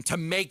this team to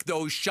make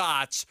those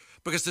shots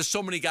because there's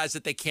so many guys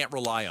that they can't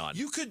rely on.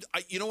 You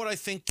know what I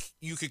think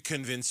you could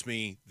convince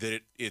me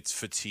that it's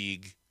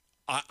fatigue.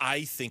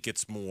 I think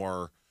it's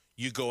more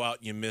you go out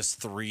and you miss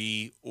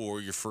 3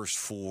 or your first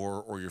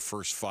 4 or your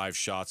first 5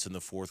 shots in the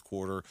fourth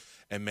quarter,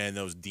 and, man,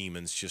 those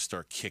demons just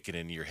start kicking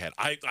into your head.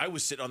 I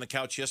was sitting on the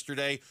couch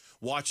yesterday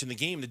watching the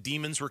game. The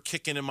demons were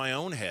kicking in my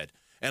own head.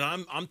 And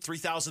I'm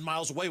 3,000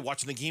 miles away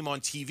watching the game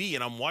on TV,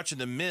 and I'm watching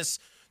them miss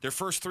their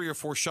first 3 or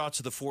 4 shots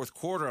of the fourth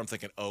quarter. I'm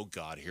thinking, oh,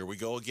 God, here we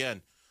go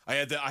again. I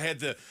had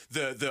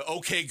the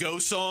OK Go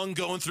song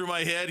going through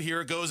my head. Here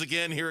it goes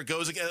again. Here it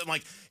goes again. I'm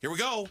like, here we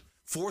go.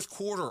 Fourth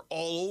quarter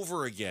all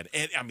over again.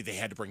 And, I mean, they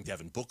had to bring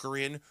Devin Booker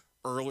in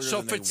earlier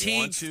than they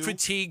want to. So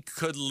fatigue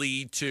could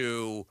lead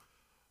to,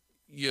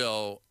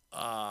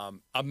 a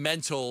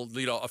mental,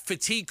 a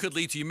fatigue could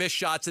lead to you miss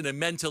shots and then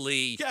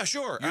mentally. Yeah,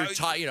 sure. You're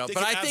tired, They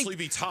but could I think,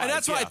 be tied, and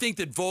that's why I yeah. think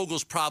that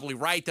Vogel's probably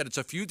right that it's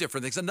a few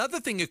different things. Another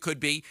thing it could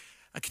be,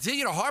 I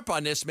continue to harp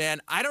on this, man.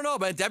 I don't know,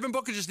 man. Devin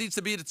Booker just needs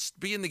to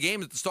be in the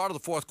game at the start of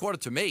the fourth quarter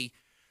to me.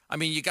 I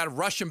mean, you got to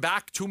rush him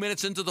back 2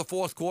 minutes into the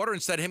fourth quarter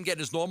instead of him getting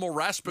his normal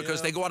rest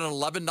because they go on an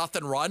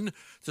 11-0 run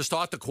to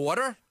start the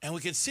quarter. And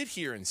we can sit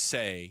here and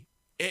say,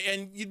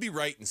 and you'd be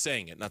right in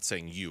saying it, not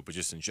saying you, but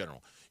just in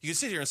general. You can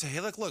sit here and say,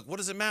 hey, look, what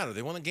does it matter?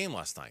 They won the game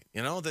last night.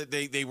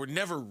 They were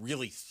never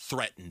really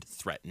threatened.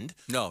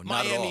 No,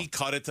 not at all. Miami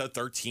cut it to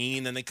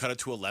 13, then they cut it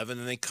to 11,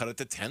 then they cut it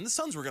to 10. The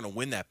Suns were going to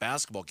win that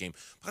basketball game.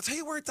 But I'll tell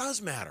you where it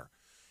does matter.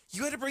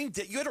 You had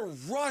to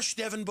rush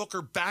Devin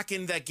Booker back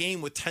into that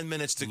game with 10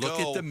 minutes to go. Look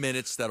at the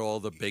minutes that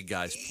all the big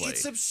guys played.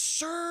 It's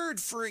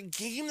absurd for a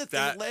game that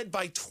they led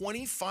by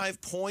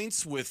 25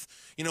 points with,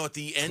 at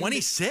the end.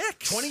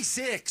 26?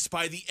 26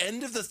 by the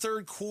end of the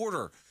third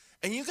quarter.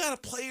 And you got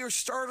to play your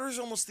starters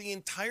almost the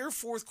entire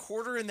fourth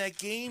quarter in that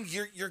game.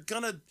 You're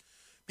going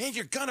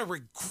to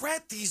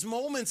regret these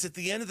moments at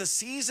the end of the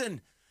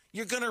season.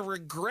 you're going to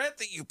regret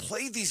that you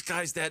played these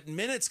guys that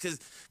minutes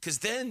because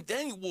then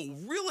we'll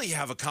really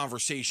have a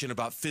conversation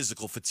about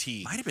physical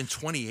fatigue. Might have been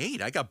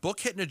 28. I got Book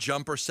hitting a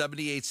jumper,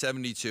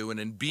 78-72, and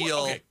then Beal.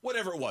 Okay,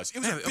 whatever it was. It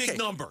was a big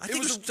number. I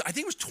think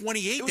it was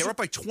 28. They were up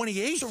by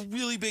 28. It's a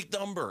really big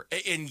number.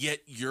 And yet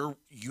you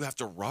have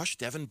to rush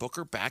Devin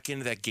Booker back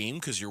into that game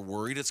because you're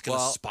worried it's going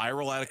to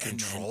spiral out of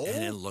control. And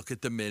then look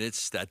at the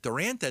minutes that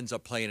Durant ends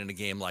up playing in a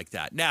game like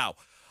that. Now,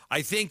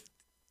 I think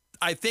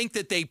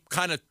that they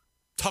kind of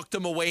tucked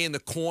him away in the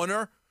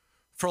corner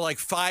for like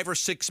 5 or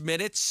 6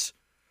 minutes.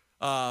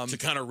 To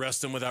kind of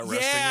rest him without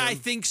resting him? Yeah, I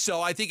think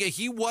so. I think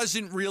he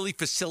wasn't really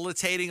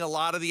facilitating a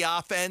lot of the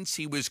offense.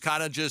 He was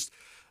kind of just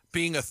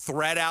being a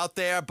threat out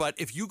there. But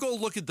if you go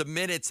look at the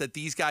minutes that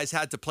these guys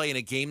had to play in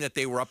a game that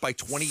they were up by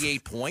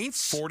 28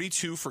 points.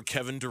 42 for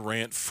Kevin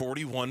Durant,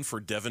 41 for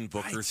Devin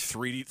Booker,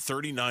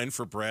 39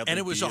 for Bradley And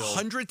it was Beal.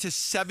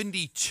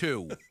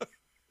 100-72.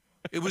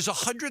 It was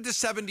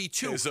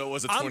 100-72. Okay, so it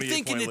was a 28-point I'm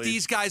thinking that lead.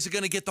 these guys are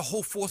going to get the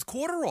whole fourth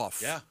quarter off.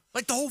 Yeah.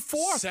 Like the whole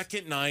fourth.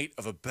 Second night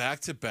of a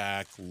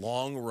back-to-back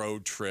long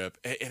road trip.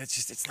 And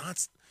it's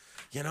not,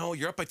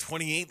 you're up by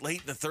 28 late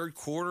in the third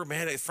quarter.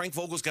 Man, Frank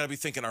Vogel's got to be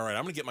thinking, all right,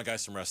 I'm going to get my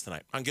guys some rest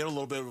tonight. I'm going to get a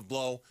little bit of a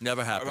blow.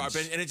 Never happens.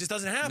 And it just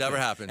doesn't happen. Never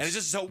happens. And it's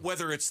just so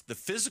whether it's the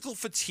physical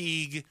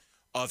fatigue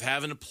of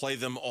having to play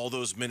them all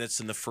those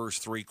minutes in the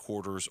first 3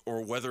 quarters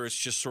or whether it's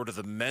just sort of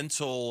the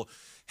mental,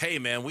 hey,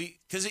 man,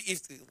 because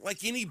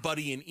like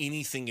anybody in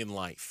anything in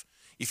life,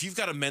 if you've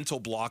got a mental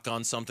block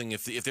on something,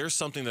 if there's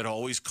something that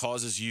always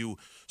causes you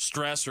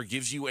stress or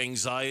gives you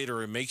anxiety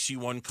or it makes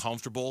you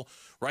uncomfortable,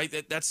 right,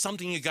 that's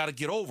something you got to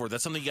get over.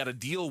 That's something you got to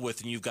deal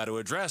with and you've got to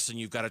address and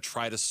you've got to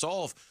try to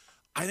solve.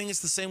 I think it's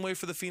the same way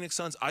for the Phoenix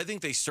Suns. I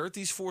think they start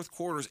these fourth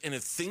quarters, and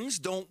if things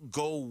don't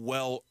go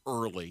well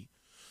early,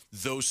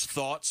 those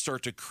thoughts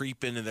start to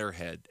creep into their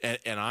head.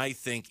 And I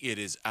think it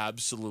is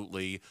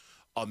absolutely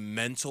a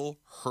mental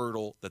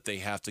hurdle that they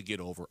have to get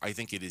over. I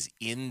think it is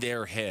in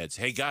their heads.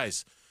 Hey,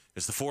 guys,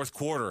 it's the fourth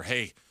quarter.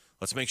 Hey,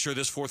 let's make sure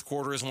this fourth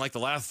quarter isn't like the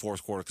last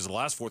fourth quarter because the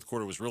last fourth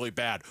quarter was really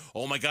bad.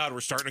 Oh, my God,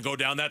 we're starting to go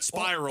down that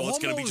spiral. It's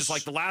going to be just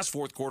like the last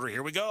fourth quarter.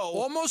 Here we go.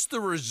 Almost the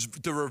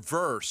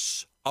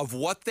reverse of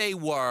what they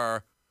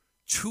were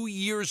 2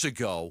 years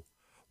ago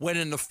when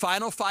in the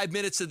final 5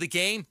 minutes of the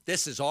game,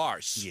 this is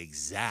ours. The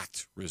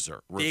exact reverse.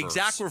 The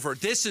exact reverse.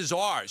 This is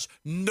ours.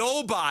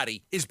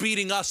 Nobody is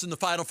beating us in the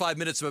final 5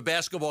 minutes of a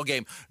basketball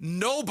game.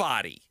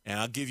 Nobody. And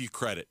I'll give you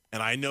credit.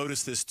 And I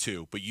noticed this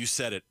too, but you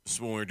said it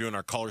when we were doing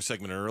our caller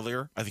segment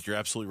earlier. I think you're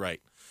absolutely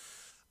right.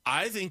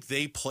 I think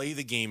they play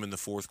the game in the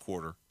fourth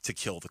quarter to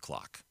kill the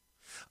clock.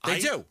 They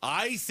do.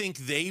 I think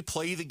they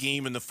play the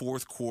game in the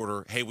fourth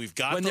quarter. Hey, we've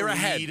got when the they're lead.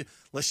 Ahead.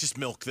 Let's just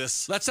milk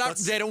this.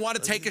 They don't want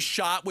to take a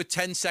shot with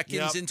 10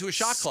 seconds into a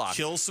shot clock.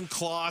 Kill some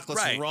clock.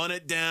 Let's run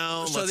it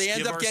down. So they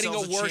end up getting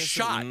a worse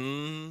shot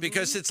Mm-hmm.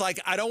 because it's like,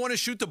 I don't want to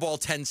shoot the ball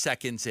 10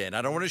 seconds in.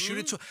 I don't want to shoot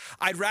it.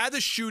 I'd rather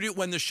shoot it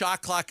when the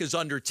shot clock is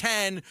under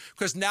 10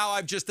 because now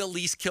I've just at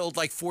least killed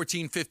like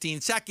 14,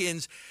 15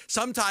 seconds.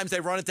 Sometimes they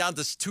run it down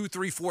to 2,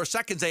 3, 4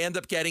 seconds. They end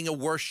up getting a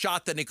worse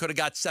shot than they could have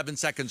got 7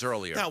 seconds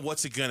earlier. Now,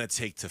 what's it going to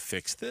take to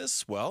fix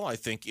this? Well, I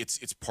think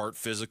it's part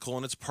physical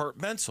and it's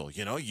part mental.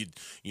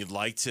 You'd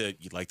like to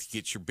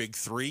get your big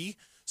three,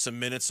 some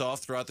minutes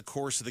off throughout the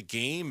course of the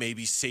game,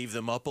 maybe save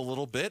them up a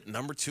little bit.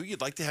 Number 2, you'd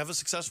like to have a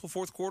successful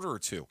fourth quarter or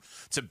two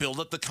to build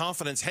up the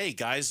confidence. Hey,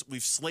 guys,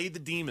 we've slayed the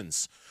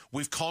demons.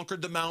 We've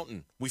conquered the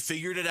mountain. We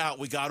figured it out.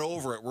 We got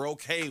over it. We're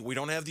okay. We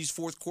don't have these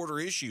fourth quarter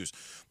issues.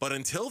 But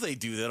until they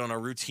do that on a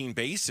routine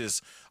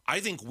basis, I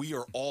think we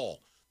are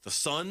all, the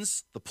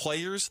Suns, the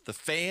players, the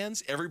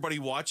fans, everybody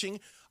watching,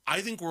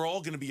 I think we're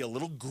all going to be a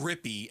little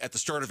grippy at the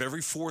start of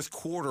every fourth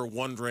quarter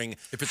wondering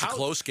if it's a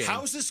close game.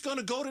 How's this going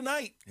to go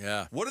tonight?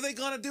 Yeah. What are they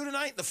going to do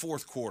tonight in the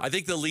fourth quarter? I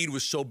think the lead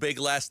was so big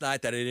last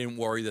night that I didn't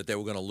worry that they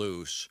were going to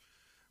lose.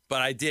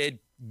 But I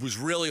was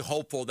really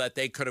hopeful that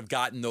they could have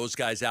gotten those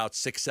guys out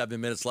 6-7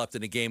 minutes left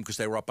in the game because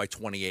they were up by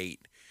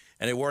 28.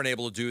 And they weren't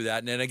able to do that.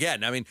 And then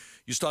again, I mean,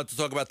 you start to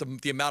talk about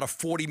the amount of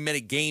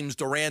 40-minute games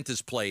Durant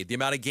has played, the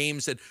amount of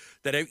games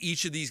that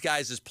each of these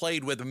guys has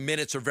played where the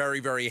minutes are very,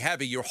 very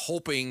heavy. You're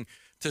hoping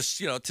to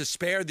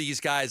spare these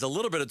guys a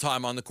little bit of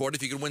time on the court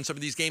if you can win some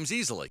of these games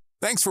easily.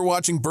 Thanks for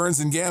watching Burns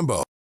and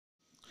Gambo.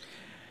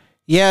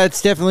 Yeah,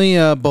 it's definitely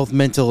both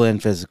mental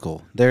and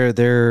physical.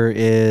 There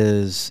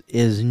is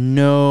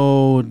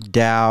no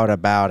doubt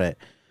about it.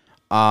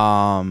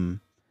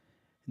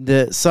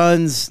 The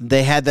Suns,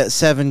 they had that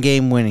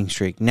 7-game winning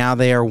streak. Now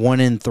they are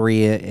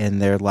 1-3 in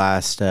their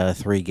last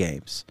 3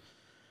 games.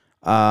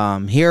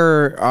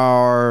 Here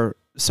are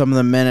some of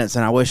the minutes,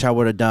 and I wish I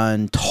would have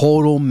done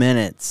total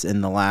minutes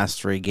in the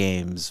last 3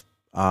 games.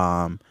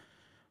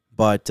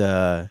 But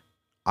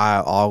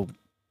I'll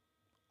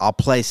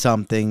play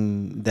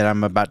something that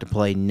I'm about to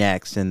play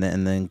next, and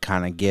then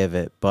kind of give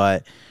it.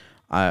 But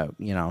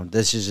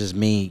this is just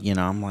me.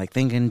 I'm like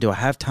thinking, do I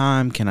have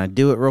time? Can I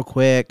do it real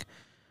quick?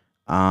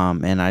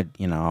 And I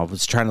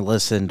was trying to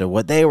listen to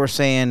what they were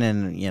saying,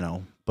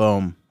 and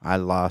boom, I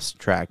lost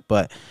track.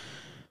 But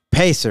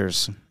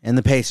Pacers, in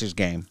the Pacers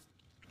game,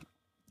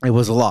 it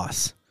was a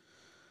loss.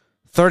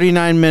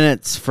 39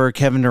 minutes for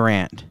Kevin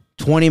Durant,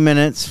 20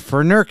 minutes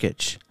for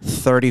Nurkic,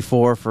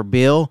 34 for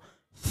Beal,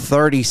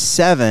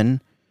 37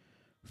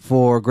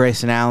 for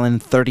Grayson Allen,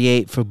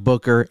 38 for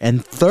Booker,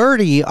 and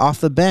 30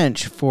 off the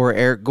bench for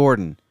Eric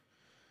Gordon.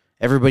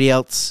 Everybody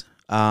else,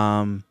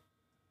 under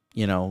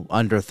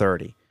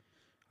 30.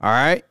 All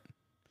right?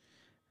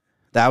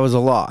 That was a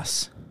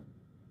loss.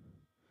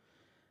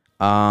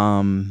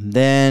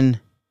 Then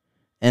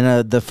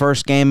in the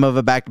first game of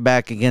a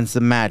back-to-back against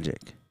the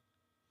Magic,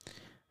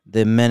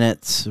 the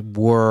minutes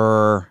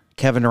were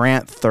Kevin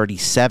Durant,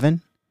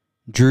 37.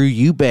 Drew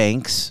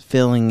Eubanks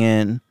filling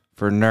in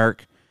for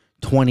Nurk,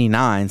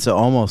 29, so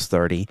almost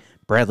 30.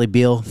 Bradley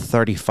Beal,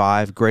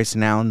 35.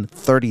 Grayson Allen,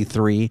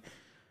 33.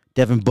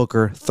 Devin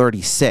Booker,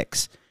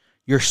 36.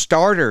 Your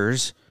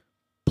starters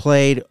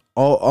played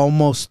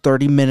almost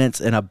 30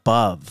 minutes and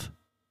above.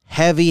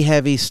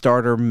 Heavy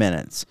starter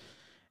minutes.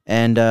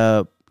 And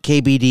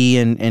KBD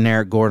and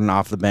Eric Gordon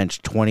off the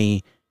bench,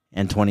 20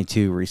 and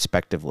 22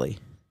 respectively.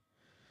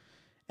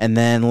 And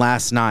then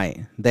last night,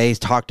 they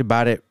talked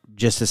about it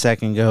just a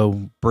second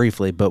ago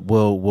briefly, but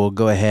we'll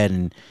go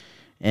ahead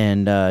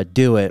and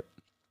do it.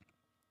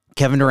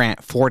 Kevin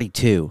Durant,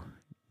 42.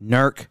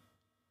 Nurk,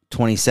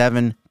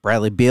 27.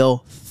 Bradley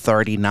Beal,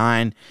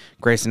 39.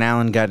 Grayson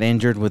Allen got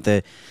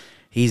injured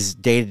he's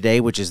day-to-day,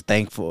 which is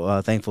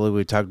thankfully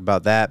we talked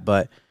about that,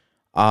 but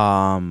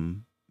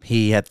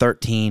he had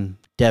 13.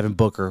 Devin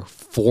Booker,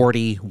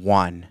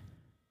 41.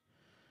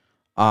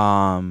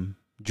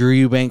 Drew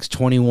Eubanks,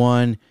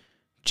 21.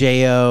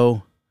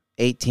 J.O.,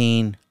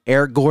 18.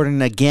 Eric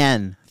Gordon,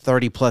 again,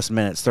 30-plus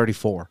minutes,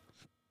 34.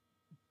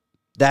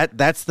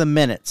 That's the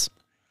minutes.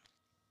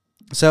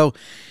 So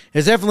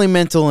it's definitely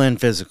mental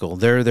and physical.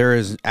 There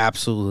is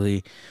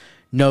absolutely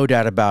no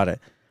doubt about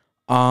it.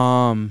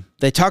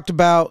 They talked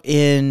about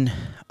to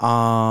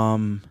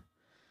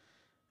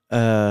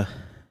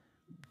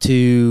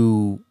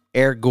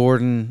Eric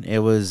Gordon, it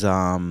was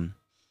Dwayne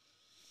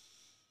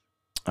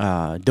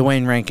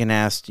Rankin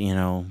asked,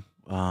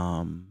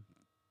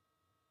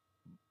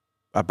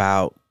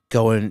 about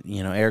going,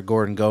 Eric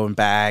Gordon going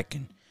back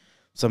and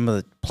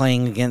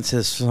playing against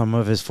some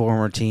of his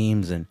former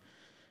teams, and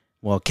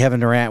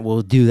Kevin Durant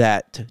will do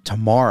that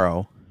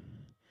tomorrow.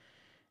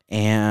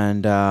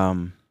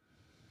 And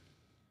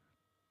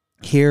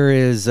here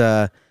is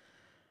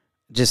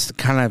just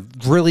kind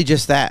of really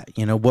just that,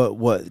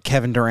 what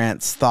Kevin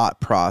Durant's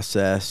thought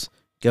process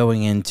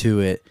going into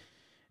it.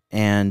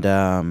 And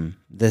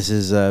this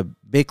is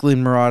Bickley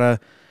Murata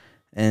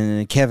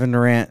and Kevin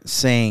Durant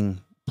saying,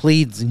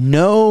 pleads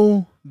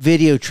no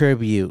video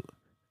tribute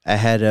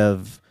ahead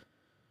of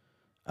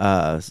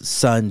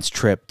Suns'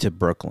 trip to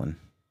Brooklyn.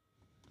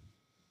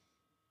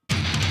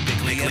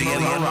 Bickley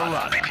and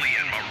Murata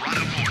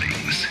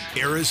Mornings.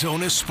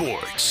 Arizona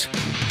Sports,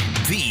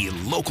 the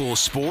local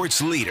sports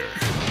leader.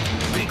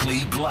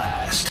 Bickley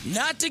Blast.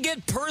 Not to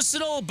get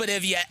personal, but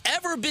have you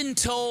ever been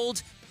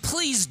told,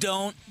 please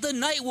don't, the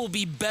night will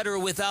be better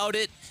without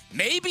it?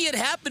 Maybe it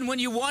happened when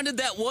you wanted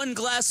that one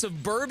glass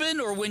of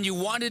bourbon or when you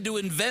wanted to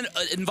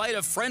invite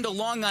a friend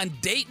along on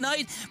date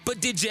night,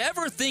 but did you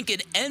ever think an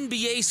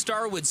NBA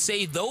star would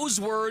say those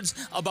words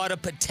about a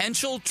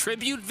potential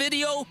tribute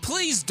video?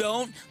 Please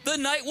don't. The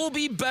night will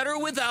be better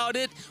without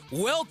it.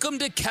 Welcome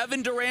to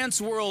Kevin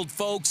Durant's world,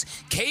 folks.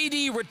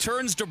 KD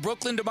returns to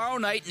Brooklyn tomorrow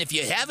night, and if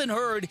you haven't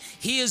heard,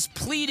 he is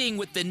pleading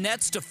with the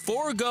Nets to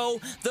forego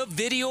the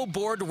video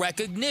board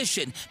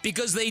recognition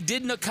because they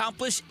didn't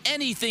accomplish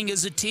anything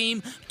as a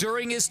team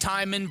during his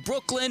time in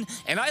Brooklyn,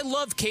 and I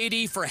love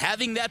KD for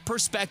having that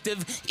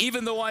perspective,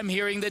 even though I'm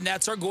hearing the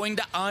Nets are going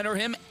to honor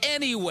him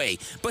anyway.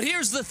 But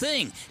here's the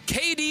thing.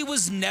 KD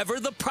was never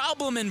the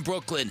problem in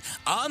Brooklyn.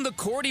 On the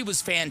court, he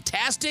was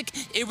fantastic.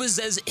 It was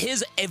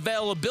his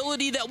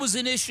availability that was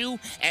an issue,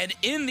 and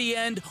in the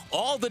end,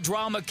 all the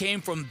drama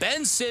came from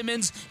Ben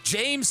Simmons,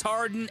 James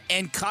Harden,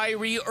 and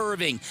Kyrie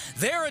Irving.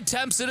 Their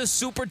attempts at a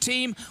super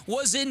team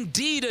was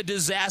indeed a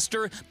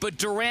disaster, but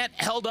Durant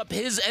held up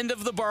his end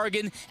of the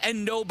bargain,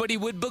 and nobody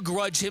would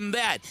begrudge him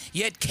that.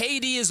 Yet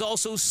KD is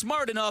also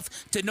smart enough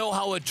to know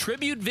how a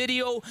tribute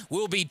video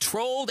will be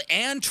trolled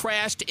and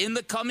trashed in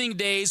the coming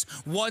days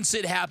once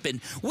it happened,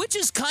 which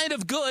is kind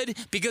of good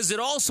because it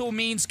also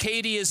means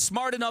KD is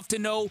smart enough to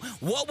know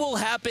what will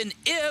happen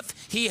if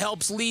he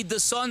helps lead the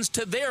Suns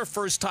to their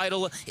first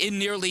title in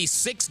nearly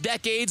 6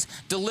 decades,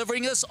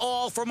 delivering us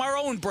all from our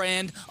own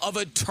brand of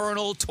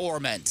eternal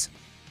torment.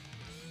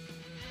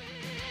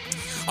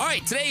 All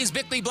right, today's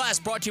Bickley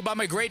Blast brought to you by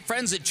my great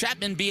friends at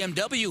Chapman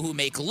BMW, who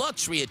make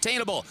luxury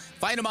attainable.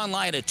 Find them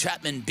online at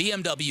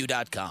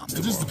chapmanbmw.com.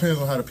 It just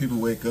depends on how the people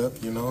wake up,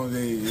 There's no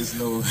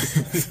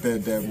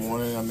that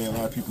morning. I mean, a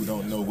lot of people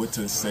don't know what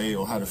to say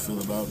or how to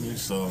feel about me,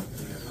 so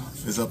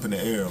it's up in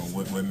the air on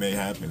what may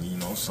happen,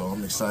 So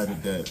I'm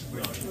excited that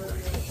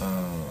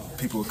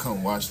people will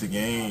come watch the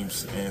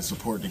games and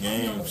support the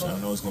games. I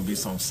know it's going to be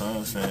some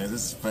Suns fans.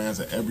 There's fans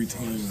of every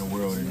team in the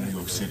world in New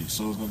York City.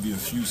 So it's going to be a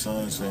few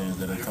Suns fans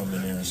that are coming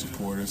in there and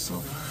support us.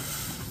 So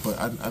but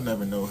I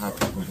never know how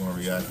people are going to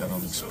react. I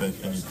don't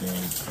expect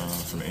anything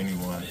from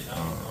anyone.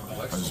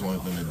 I just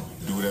want them to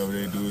do whatever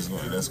they do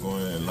that's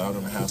going to allow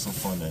them to have some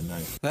fun that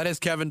night. That is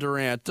Kevin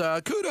Durant.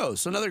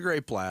 Kudos. Another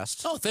great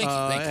blast. Oh, thank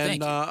you.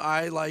 Thank you.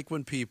 I like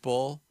when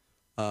people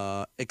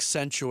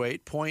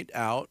accentuate, point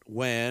out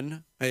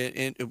when,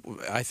 and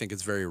I think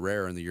it's very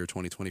rare in the year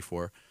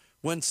 2024,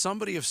 when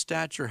somebody of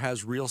stature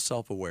has real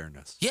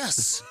self-awareness.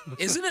 Yes.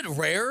 Isn't it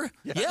rare?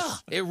 Yeah,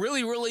 it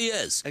really, really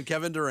is. And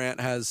Kevin Durant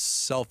has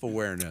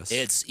self-awareness.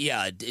 It's,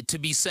 to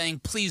be saying,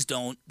 please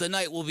don't. The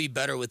night will be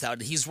better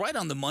without it. He's right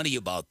on the money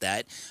about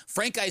that.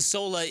 Frank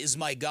Isola is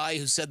my guy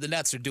who said the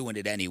Nets are doing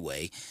it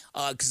anyway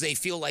because they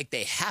feel like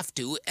they have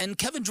to. And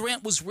Kevin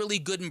Durant was really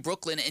good in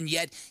Brooklyn, and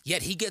yet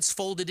he gets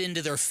folded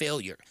into their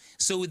failure.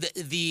 So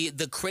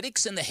the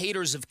critics and the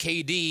haters of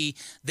KD,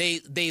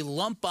 they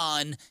lump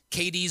on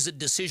KD's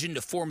decision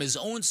to form his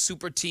own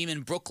super team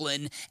in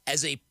Brooklyn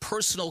as a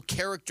personal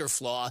character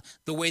flaw,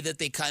 the way that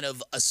they kind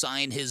of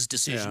assign his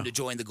decision to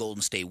join the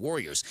Golden State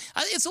Warriors.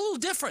 It's a little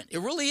different. It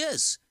really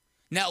is.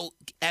 Now,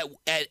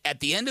 at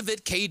the end of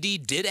it,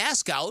 KD did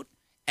ask out,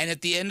 and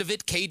at the end of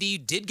it,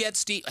 KD did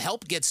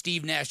help get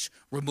Steve Nash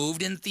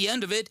removed, and at the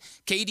end of it,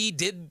 KD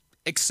did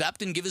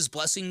accept and give his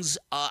blessings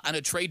on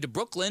a trade to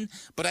Brooklyn,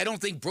 but I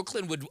don't think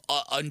Brooklyn would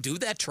undo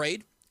that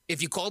trade.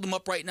 If you called them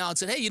up right now and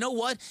said, hey, you know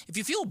what? If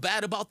you feel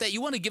bad about that,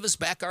 you want to give us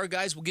back our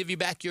guys, we'll give you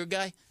back your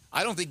guy.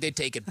 I don't think they'd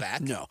take it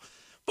back. No.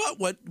 But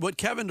what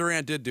Kevin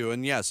Durant did do,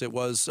 and yes, it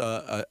was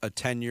a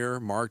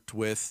tenure marked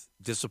with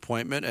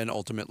disappointment and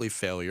ultimately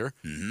failure.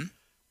 Mm-hmm.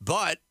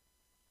 But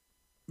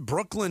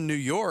Brooklyn, New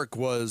York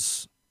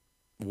was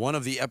one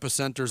of the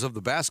epicenters of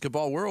the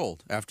basketball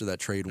world after that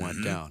trade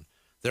went down.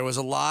 There was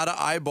a lot of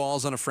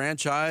eyeballs on a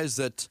franchise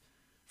that,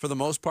 for the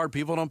most part,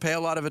 people don't pay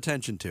a lot of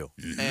attention to,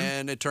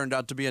 and it turned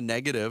out to be a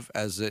negative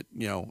as it,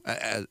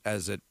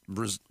 the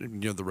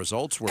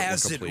results were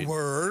complete.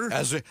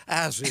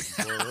 As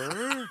it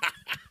were.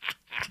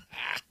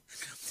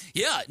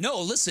 Yeah, no,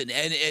 listen,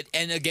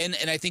 and again,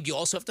 and I think you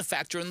also have to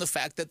factor in the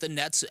fact that the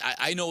Nets.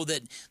 I know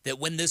that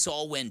when this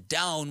all went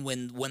down,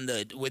 when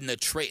the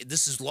trade,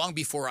 this is long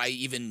before I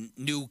even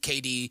knew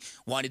KD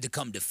wanted to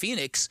come to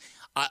Phoenix.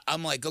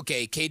 I'm like,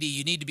 okay, KD,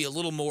 you need to be a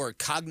little more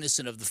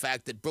cognizant of the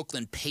fact that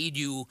Brooklyn paid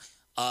you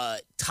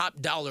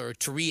top dollar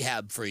to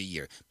rehab for a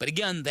year. But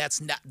again,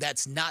 that's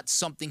not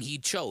something he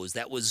chose.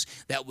 That was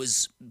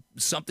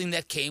something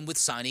that came with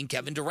signing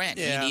Kevin Durant.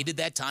 Yeah. He needed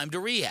that time to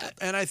rehab.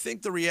 And I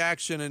think the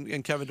reaction,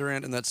 and Kevin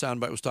Durant in that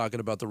soundbite was talking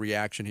about the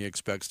reaction he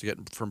expects to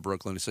get from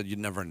Brooklyn. He said, you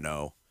never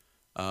know.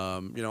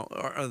 Are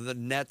the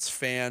Nets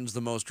fans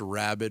the most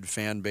rabid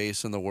fan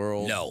base in the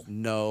world?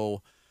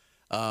 No.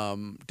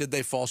 Did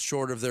they fall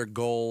short of their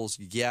goals?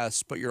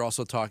 Yes, but you're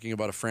also talking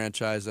about a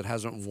franchise that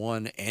hasn't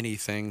won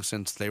anything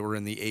since they were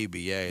in the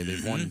ABA.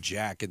 They've won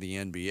jack in the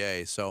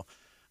NBA. So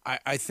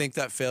I think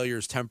that failure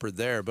is tempered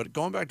there. But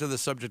going back to the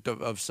subject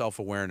of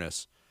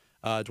self-awareness,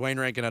 Dwayne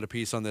Rankin had a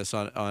piece on this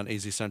on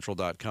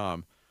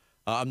azcentral.com.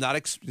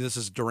 This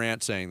is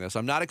Durant saying this.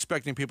 I'm not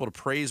expecting people to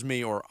praise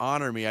me or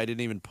honor me. I didn't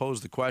even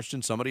pose the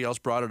question. Somebody else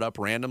brought it up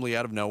randomly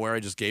out of nowhere.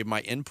 I just gave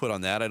my input on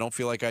that. I don't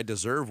feel like I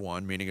deserve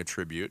one, meaning a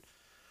tribute.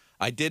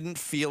 I didn't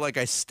feel like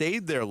I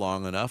stayed there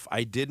long enough.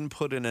 I didn't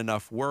put in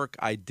enough work.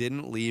 I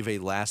didn't leave a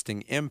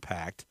lasting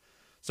impact.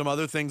 Some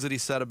other things that he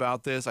said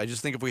about this, I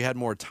just think if we had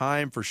more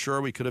time, for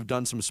sure, we could have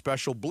done some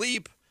special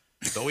bleep,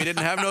 but we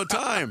didn't have no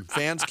time.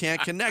 Fans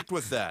can't connect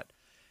with that.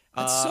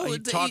 He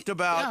talked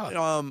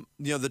about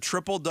the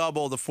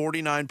triple-double, the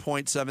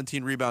 49-point,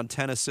 17-rebound,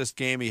 10-assist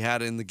game he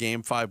had in the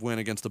Game 5 win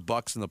against the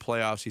Bucks in the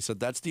playoffs. He said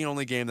that's the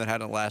only game that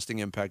had a lasting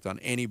impact on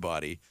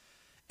anybody.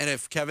 And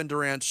if Kevin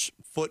Durant's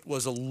foot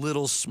was a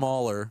little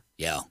smaller,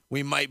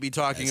 we might be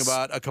talking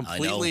about a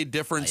completely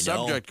different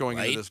subject going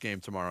into this game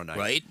tomorrow night.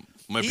 Right?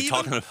 Might be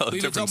talking about a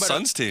different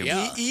Suns team.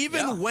 He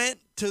even went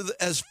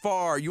as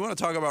far. You want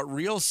to talk about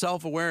real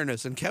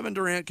self-awareness, and Kevin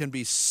Durant can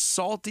be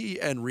salty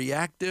and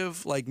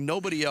reactive like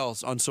nobody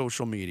else on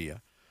social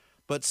media.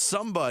 But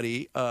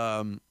somebody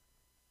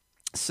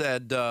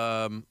said,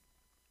 where's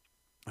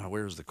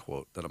the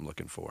quote that I'm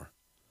looking for?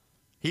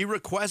 He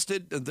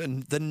requested,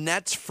 the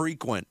Nets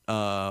frequent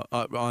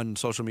on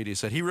social media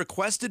said, he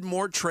requested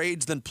more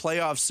trades than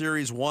playoff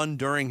series won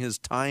during his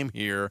time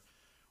here.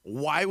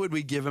 Why would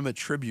we give him a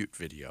tribute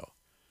video?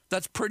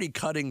 That's pretty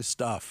cutting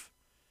stuff.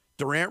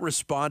 Durant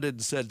responded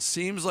and said,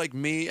 seems like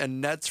me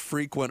and Nets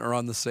frequent are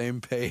on the same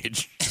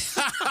page.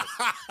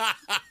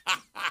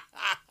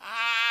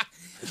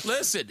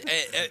 Listen,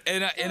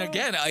 and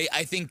again,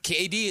 I think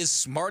KD is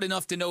smart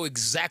enough to know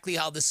exactly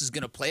how this is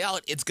going to play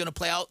out. It's going to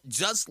play out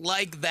just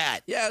like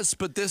that. Yes,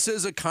 but this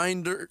is a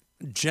kinder,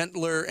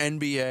 gentler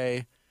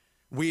NBA.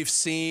 We've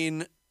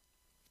seen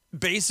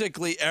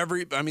basically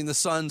the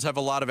Suns have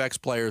a lot of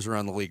ex-players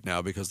around the league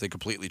now because they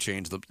completely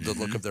changed the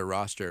look of their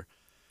roster.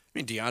 I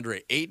mean,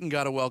 DeAndre Ayton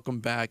got a welcome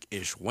back.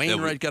 Ish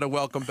Wainwright got a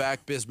welcome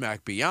back.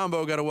 Bismack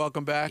Biyombo got a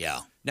welcome back.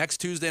 Yeah. Next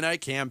Tuesday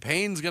night,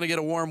 Campaign's going to get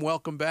a warm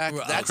welcome back.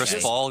 That's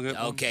Chris Paul.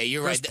 Okay,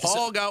 you're Chris right.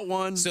 Paul got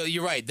one. So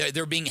you're right.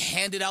 They're being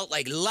handed out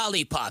like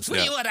lollipops. What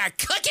do you want, a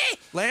cookie?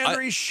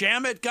 Landry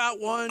Shamet got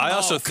one. I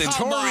also think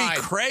Torrey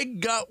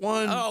Craig got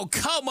one. Oh,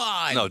 come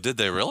on. No, did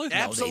they really?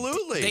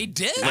 Absolutely. They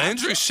did.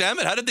 Landry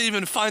Shamet. How did they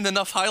even find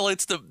enough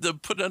highlights to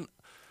put in?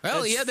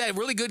 Well, he had that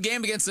really good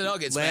game against the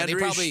Nuggets, man. They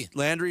probably...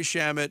 Landry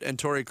Shamet and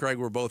Torrey Craig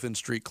were both in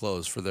street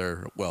clothes for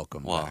their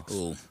welcome. Wow.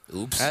 Ooh.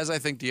 Oops. As I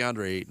think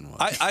DeAndre Ayton was.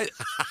 At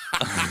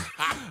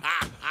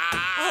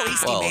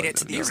least he made it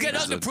to the He's got arena.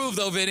 nothing to prove,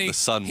 though, Vinny. The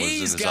sun was in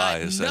He's his got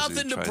eyes as he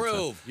nothing to tried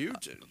prove. You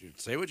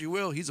say what you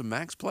will. He's a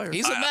max player.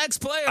 He's a max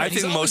player. I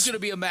He's think always most- going to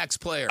be a max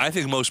player. I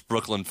think most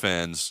Brooklyn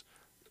fans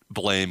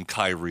blame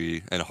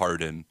Kyrie and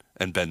Harden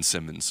and Ben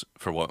Simmons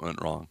for what went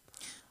wrong.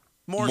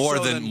 More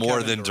so than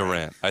Kevin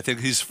Durant. I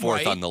think he's fourth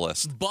Right. on the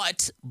list.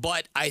 But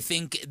I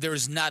think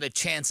there's not a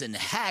chance in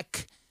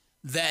heck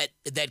that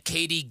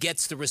KD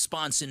gets the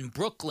response in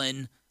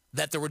Brooklyn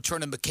that the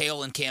return of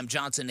McHale and Cam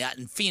Johnson got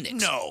in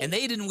Phoenix. No. And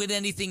they didn't win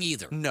anything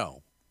either.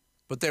 No.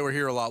 But they were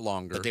here a lot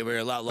longer. But they were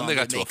a lot And longer. they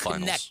got to a finals.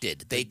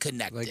 connected. They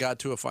connected. They got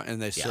to a final,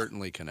 and they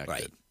certainly connected.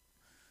 Right.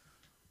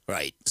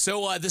 Right.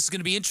 So this is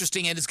going to be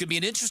interesting, and it's going to be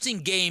an interesting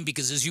game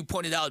because, as you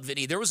pointed out,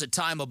 Vinny, there was a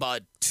time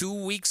about 2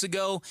 weeks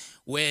ago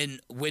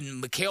when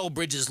Mikal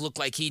Bridges looked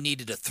like he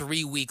needed a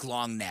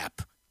 3-week-long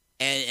nap.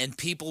 And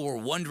people were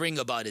wondering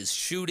about his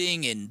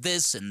shooting and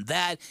this and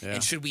that. Yeah.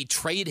 And should we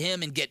trade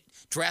him and get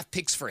draft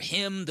picks for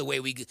him the way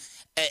we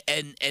 –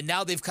 and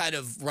now they've kind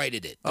of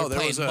righted it. They're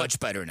playing much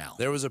better now.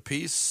 There was a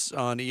piece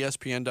on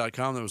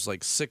ESPN.com that was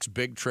like 6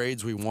 big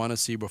trades we want to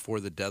see before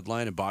the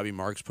deadline, and Bobby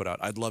Marks put out,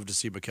 I'd love to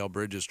see Mikal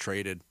Bridges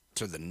traded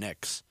to the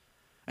Knicks.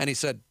 And he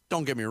said,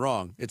 don't get me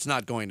wrong, it's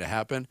not going to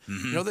happen.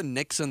 Mm-hmm. You know the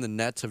Knicks and the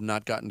Nets have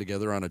not gotten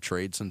together on a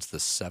trade since the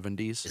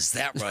 70s? Is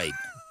that right?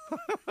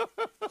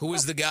 Who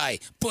was the guy?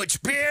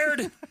 Butch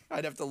Beard?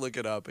 I'd have to look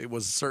it up. It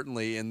was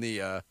certainly in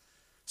the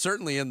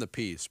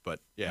piece, but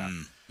yeah.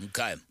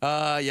 Okay.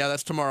 Yeah,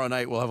 that's tomorrow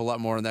night. We'll have a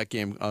lot more on that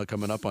game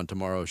coming up on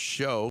tomorrow's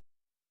show.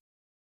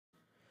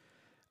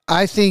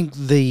 I think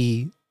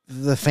the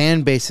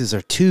fan bases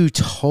are two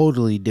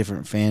totally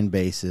different fan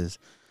bases.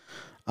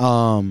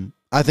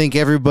 I think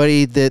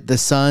everybody that the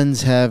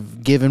Suns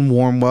have given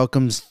warm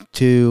welcomes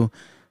to,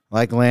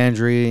 like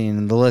Landry,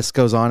 and the list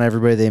goes on,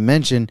 everybody they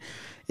mentioned,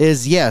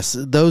 is yes,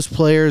 those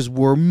players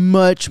were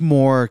much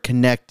more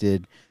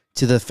connected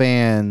to the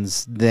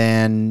fans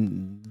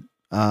than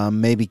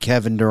maybe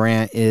Kevin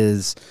Durant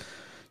is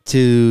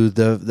to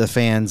the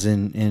fans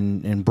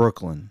in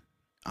Brooklyn.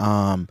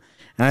 And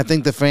I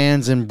think the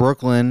fans in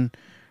Brooklyn,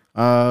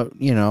 are,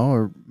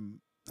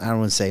 I don't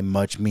want to say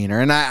much meaner.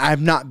 And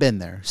I've not been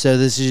there. So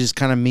this is just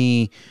kind of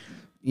me,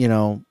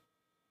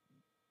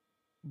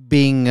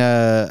 being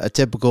a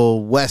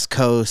typical West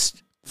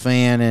Coast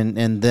fan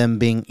and them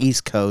being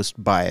East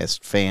Coast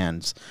biased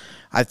fans.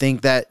 I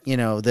think that,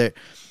 that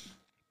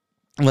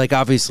like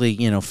obviously,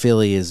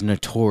 Philly is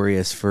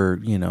notorious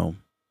for,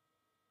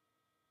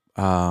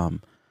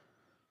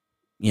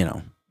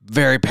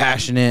 very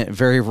passionate,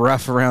 very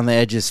rough around the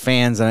edges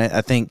fans. And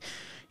I think,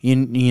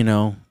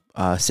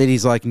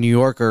 cities like New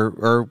York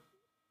are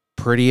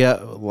pretty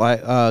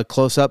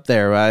close up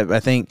there. I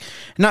think,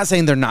 I'm not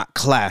saying they're not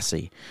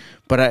classy,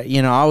 but I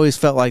always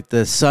felt like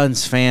the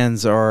Suns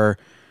fans are,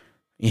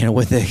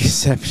 with the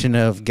exception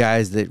of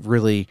guys that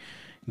really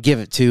give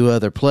it to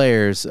other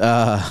players,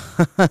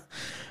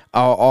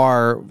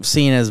 are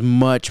seen as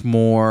much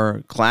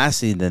more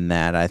classy than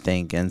that, I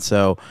think. And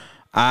so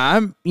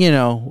I'm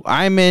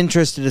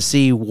interested to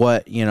see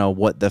what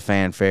the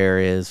fanfare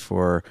is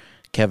for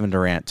Kevin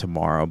Durant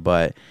tomorrow.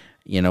 But,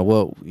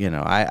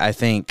 I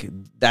think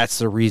that's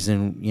the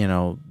reason,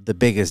 the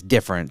biggest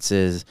difference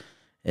is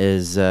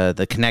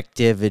the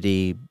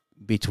connectivity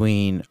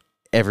between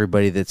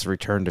everybody that's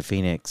returned to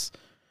Phoenix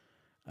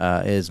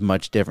is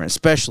much different,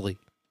 especially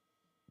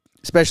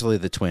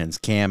the twins,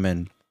 Cam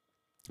and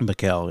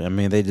Mikal. I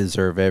mean, they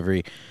deserve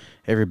every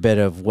bit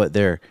of what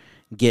they're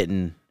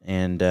getting,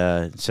 and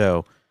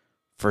so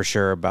for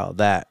sure about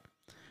that.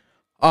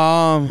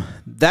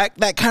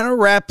 That kind of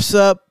wraps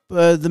up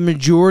the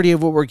majority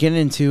of what we're getting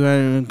into.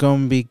 I'm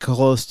going to be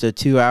close to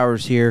 2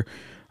 hours here.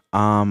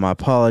 I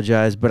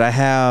apologize, but I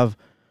have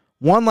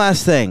one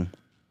last thing.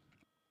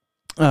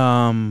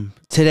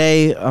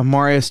 Today,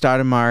 Mario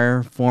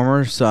Stoudemire,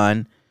 former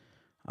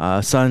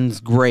Suns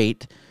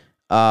great,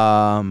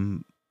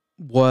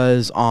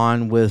 was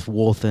on with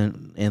Wolf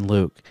and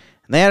Luke.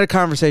 And they had a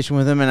conversation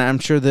with him, and I'm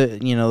sure that,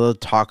 they'll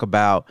talk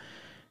about,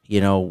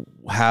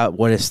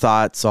 what his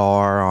thoughts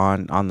are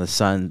on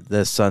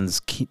the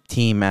Suns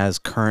team as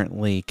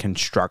currently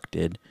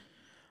constructed.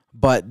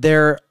 But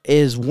there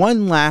is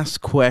one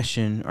last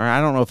question, or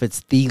I don't know if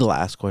it's the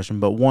last question,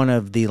 but one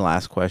of the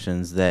last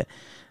questions that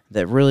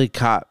really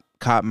caught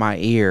my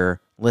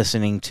ear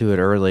listening to it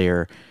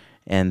earlier,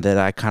 and that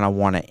I kind of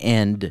want to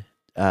end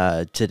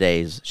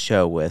today's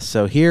show with.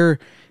 So here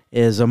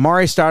is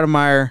Amari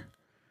Stoudemire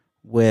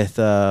with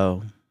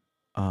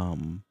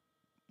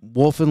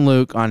Wolf and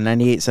Luke on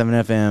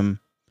 98.7 FM,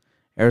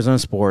 Arizona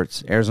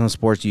Sports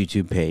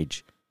YouTube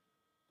page.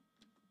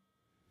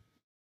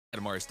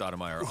 Amari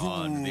Stoudemire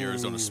on the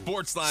Arizona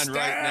Sports Line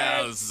right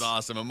now. This is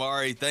awesome.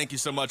 Amari, thank you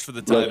so much for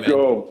the time, Let's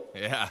go.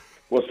 Yeah.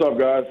 What's up,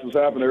 guys? What's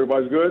happening?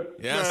 Everybody's good?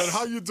 Yes. Man,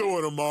 how you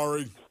doing,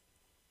 Amari?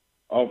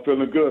 I'm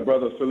feeling good,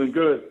 brother. Feeling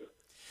good.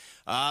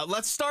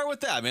 Let's start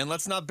with that, man.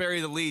 Let's not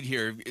bury the lead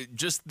here.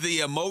 Just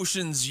the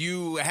emotions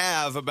you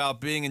have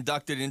about being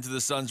inducted into the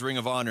Suns Ring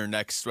of Honor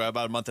next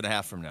about a month and a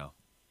half from now.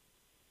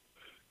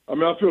 I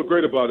mean, I feel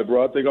great about it,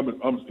 bro. I think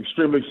I'm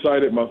extremely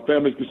excited. My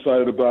family's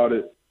excited about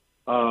it.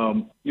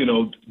 You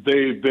know,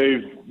 they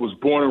was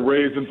born and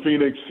raised in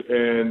Phoenix,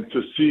 and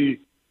to see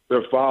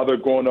their father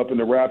growing up in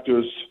the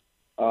Raptors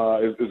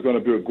is going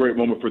to be a great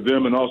moment for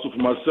them and also for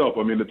myself.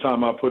 I mean, the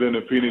time I put in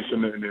Phoenix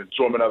and the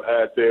enjoyment I've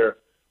had there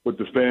with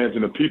the fans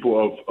and the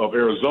people of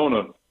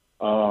Arizona,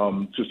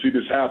 to see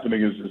this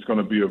happening is going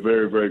to be a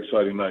very, very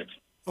exciting night.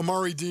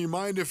 Amari, do you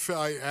mind if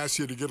I ask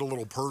you to get a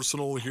little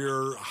personal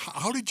here?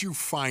 How did you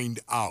find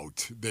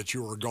out that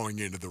you were going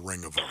into the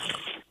Ring of Honor?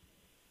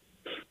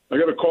 I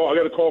got a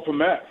call from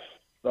Matt.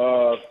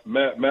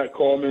 Matt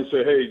called me and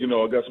said, "Hey, you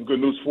know, I got some good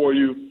news for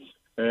you,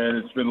 and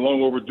it's been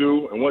long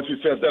overdue." And once he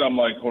said that, I'm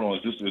like, "Hold on,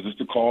 is this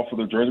the call for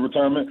the jersey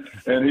retirement?"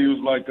 And he was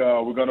like,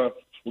 "We're gonna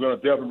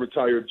definitely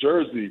retire your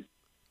jersey."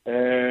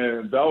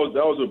 And that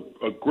was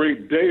a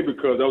great day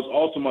because that was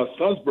also my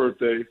son's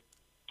birthday,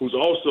 who's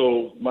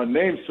also my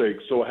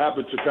namesake. So it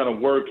happened to kind of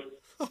work,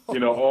 you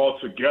know, all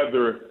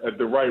together at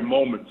the right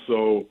moment.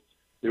 So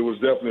it was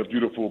definitely a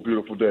beautiful,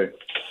 beautiful day.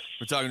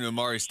 We're talking to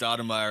Amari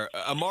Stoudemire.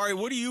 Amari,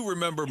 what do you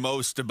remember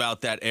most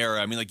about that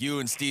era? I mean, like you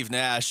and Steve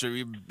Nash,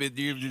 you're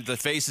the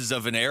faces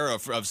of an era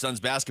of Suns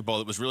basketball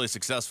that was really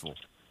successful.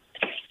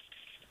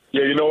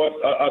 Yeah, you know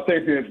what? I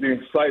think the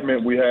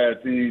excitement we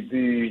had,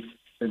 the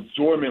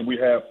enjoyment we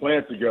had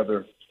playing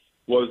together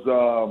was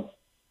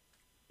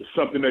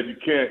something that you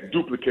can't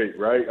duplicate,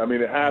 right? I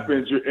mean, it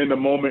happens, you're in the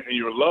moment and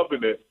you're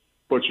loving it,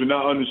 but you're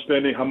not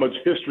understanding how much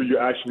history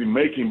you're actually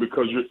making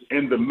because you're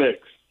in the mix.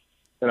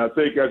 And I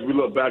think as we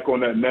look back on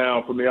that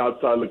now from the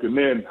outside looking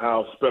in,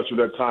 how special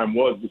that time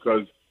was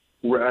because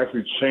we were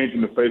actually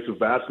changing the face of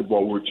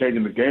basketball. We were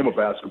changing the game of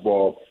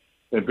basketball,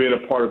 and being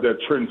a part of that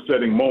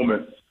trend-setting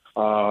moment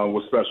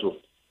was special.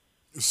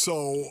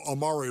 So,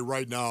 Amari,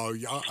 right now,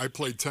 I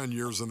played 10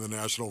 years in the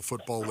National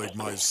Football League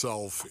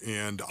myself,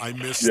 and I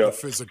miss the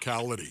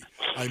physicality.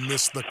 I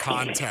miss the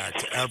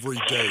contact every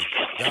day.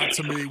 That,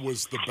 to me,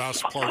 was the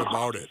best part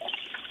about it.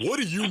 What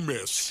do you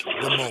miss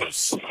the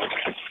most?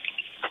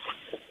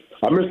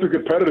 I miss the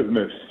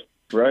competitiveness,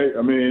 right?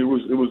 I mean, it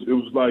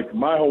was like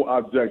my whole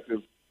objective,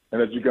 and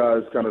as you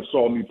guys kind of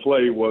saw me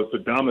play, was to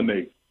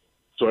dominate.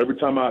 So every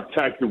time I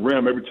attack the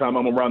rim, every time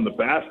I'm around the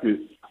basket,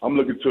 I'm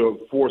looking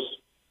to force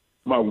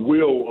my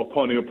will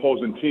upon the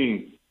opposing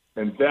team.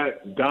 And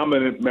that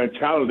dominant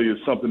mentality is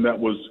something that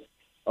was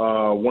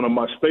one of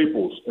my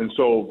staples. And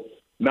so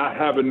not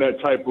having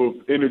that type of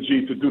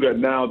energy to do that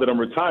now that I'm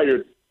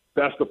retired,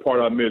 that's the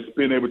part I miss,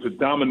 being able to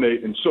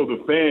dominate and show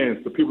the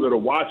fans, the people that are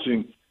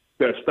watching,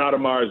 that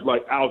Stoudemire is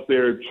like out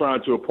there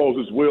trying to oppose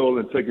his will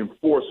and taking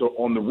force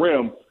on the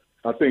rim.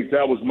 I think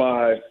that's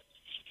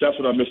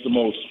what I miss the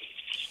most.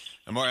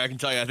 Amari, I can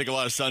tell you, I think a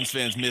lot of Suns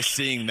fans miss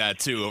seeing that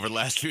too over the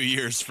last few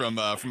years from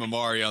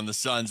Amari on the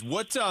Suns.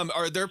 What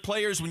are there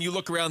players when you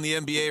look around the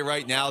NBA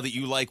right now that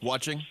you like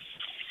watching?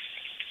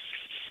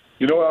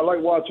 You know, I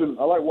like watching.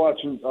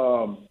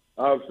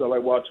 Obviously, I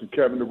like watching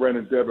Kevin Durant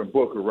and Devin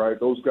Booker. Right,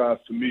 those guys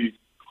to me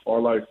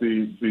are like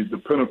the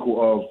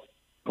pinnacle of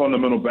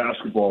fundamental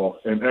basketball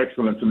and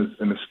excellence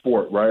in the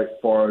sport, right? As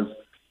far as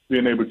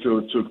being able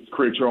to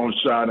create your own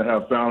shot and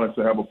have balance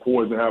and have a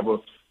poise and have a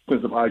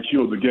sense of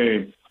IQ of the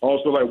game. I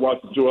also like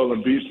watching Joel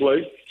Embiid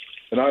play,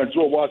 and I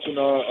enjoy watching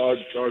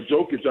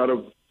Jokic out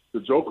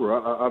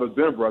of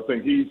Denver. I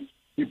think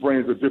he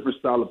brings a different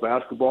style of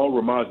basketball.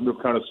 Reminds me of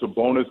kind of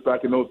Sabonis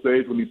back in those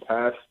days when he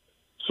passed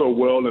so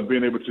well and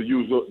being able to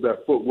use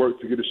that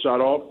footwork to get a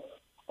shot off.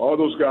 All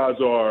those guys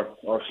are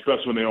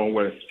special in their own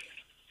way.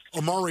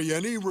 Amari,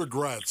 any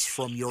regrets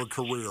from your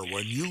career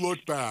when you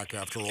look back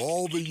after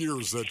all the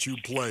years that you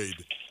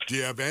played? Do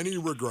you have any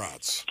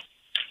regrets?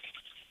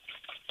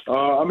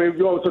 I mean,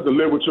 you always have to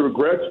live with your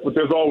regrets, but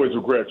there's always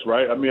regrets,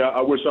 right? I mean,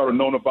 I wish I would have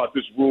known about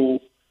this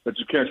rule that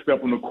you can't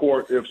step on the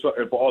court if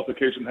an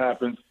altercation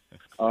happens.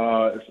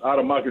 It's out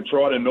of my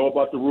control. I didn't know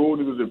about the rule.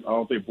 I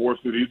don't think Boris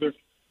did either.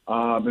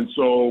 And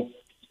so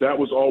that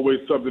was always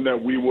something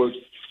that we would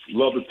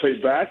love to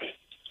take back.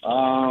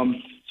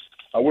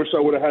 I wish I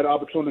would have had the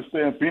opportunity to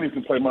stay in Phoenix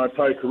and play my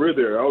entire career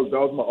there. That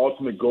was my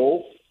ultimate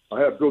goal. I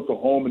had built a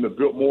home in the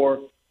Biltmore,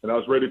 and I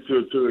was ready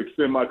to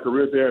extend my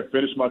career there and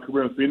finish my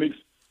career in Phoenix.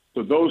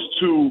 So those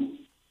two,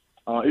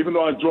 even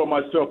though I enjoyed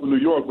myself in New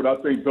York, but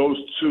I think those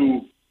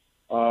two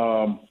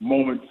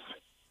moments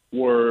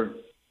were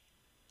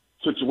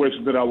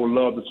situations that I would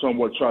love to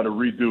somewhat try to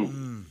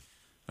redo.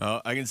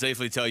 I can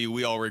safely tell you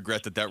we all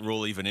regret that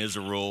rule even is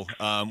a rule.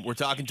 We're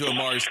talking to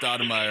Amari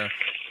Stoudemire.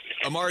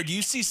 Amari, do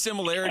you see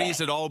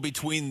similarities at all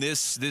between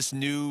this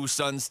new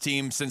Suns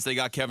team since they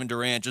got Kevin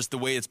Durant, just the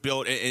way it's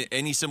built?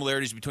 Any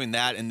similarities between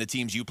that and the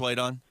teams you played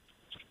on?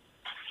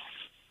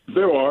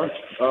 There are.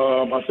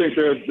 I think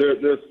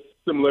there's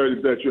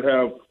similarities that you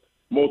have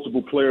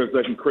multiple players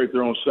that can create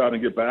their own shot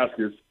and get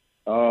baskets.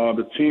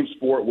 The team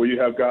sport where you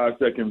have guys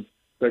that can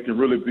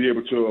really be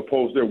able to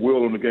oppose their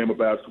will in the game of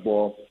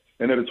basketball,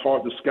 and that it's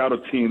hard to scout a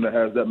team that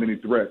has that many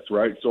threats,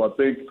 right? So I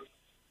think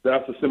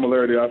that's the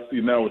similarity I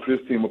see now with this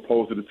team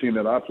opposed to the team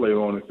that I played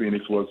on in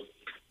Phoenix, was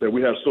that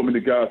we have so many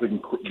guys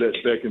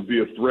that can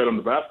be a threat on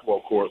the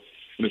basketball court,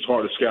 and it's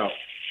hard to scout.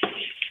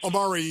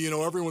 Amari, you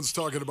know, everyone's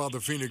talking about the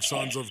Phoenix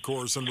Suns, of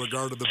course, in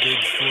regard to the Big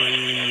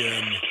Three,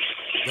 and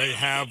they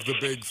have the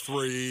Big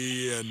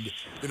Three, and,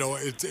 you know,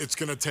 it's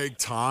going to take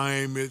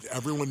time.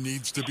 Everyone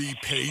needs to be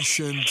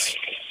patient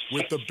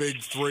with the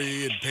Big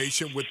Three and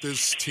patient with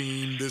this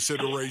team, this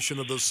iteration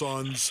of the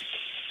Suns.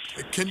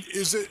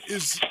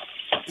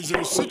 Is it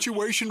a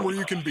situation where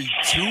you can be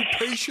too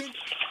patient?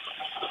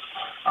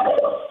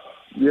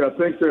 Yeah, I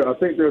think there's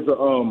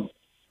a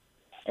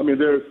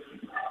there's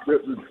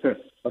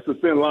that's a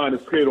thin line to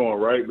skate on,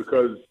 right?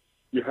 Because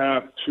you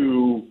have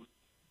to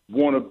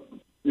want to,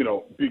 you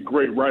know, be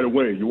great right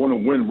away. You want to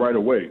win right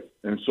away,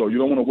 and so you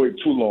don't want to wait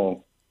too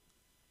long.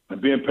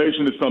 And being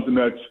patient is something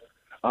that's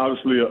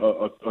obviously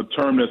a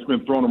term that's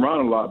been thrown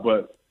around a lot,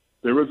 but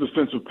there is a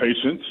sense of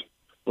patience,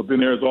 but then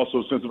there's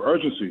also a sense of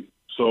urgency.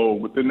 So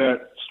within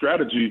that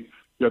strategy,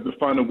 you have to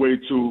find a way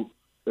to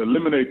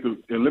eliminate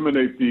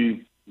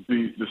the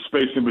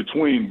space in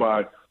between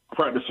by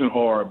practicing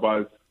hard,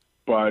 by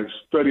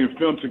studying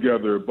film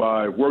together,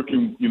 by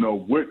working, you know,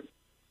 with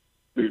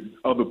the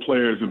other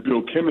players and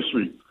build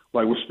chemistry.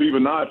 Like when Steve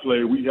and I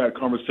played, we had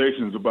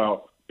conversations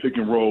about pick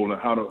and roll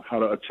and how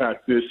to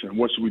attack this and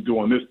what should we do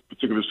on this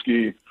particular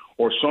scheme.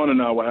 Or Sean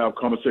and I will have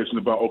conversations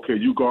about, okay,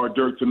 you guard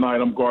Dirk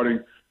tonight, I'm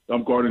guarding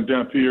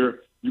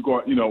Dampier. You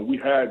guard, you know, we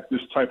had this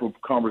type of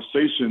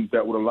conversation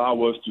that would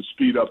allow us to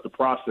speed up the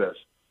process.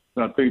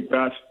 And I think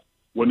that's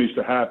what needs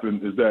to happen,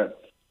 is that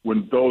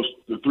when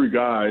the three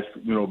guys,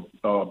 you know,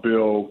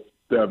 Bill,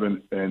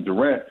 Devin, and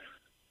Durant,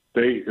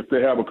 if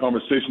they have a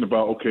conversation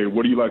about, okay,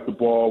 what do you like the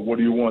ball? What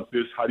do you want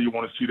this? How do you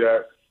want to see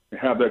that? And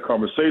have that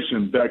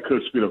conversation, that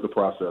could speed up the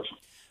process.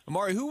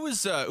 Amari, who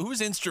was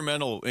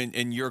instrumental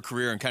in your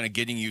career and kind of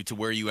getting you to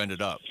where you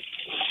ended up?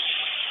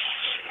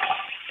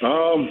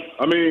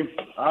 I mean,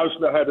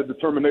 obviously I had the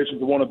determination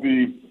to want to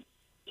be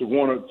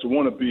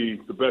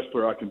the best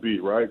player I can be,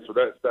 right? So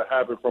that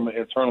happened from an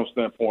internal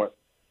standpoint.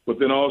 But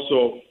then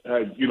also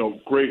had, you know,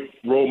 great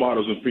role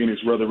models in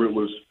Phoenix, whether it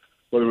was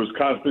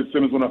Kyle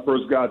Fitzsimmons when I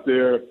first got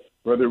there,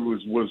 whether it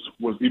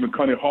was even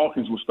Connie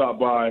Hawkins would stop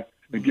by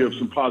and give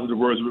some positive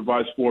words of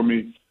advice for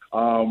me,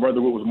 whether it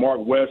was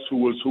Mark West who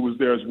was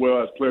there as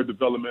well as player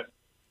development,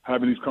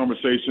 having these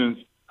conversations.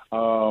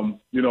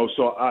 You know,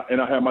 so I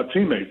had my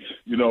teammates.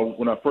 You know,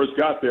 when I first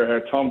got there, I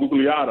had Tom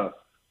Gugliotta,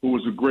 who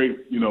was a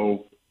great, you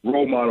know,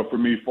 role model for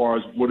me as far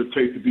as what it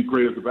takes to be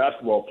great as a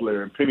basketball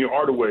player, and Penny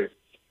Hardaway.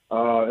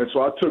 And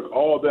so I took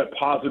all of that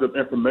positive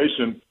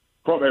information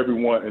from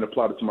everyone and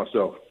applied it to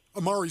myself.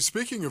 Amari,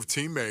 speaking of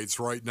teammates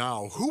right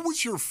now, who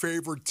was your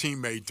favorite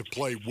teammate to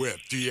play with?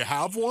 Do you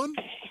have one?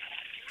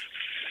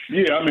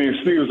 Yeah, I mean,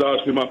 Steve was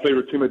obviously my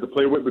favorite teammate to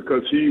play with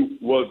because he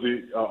was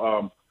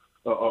the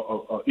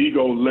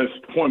ego-less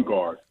point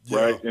guard,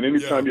 right? And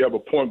anytime you have a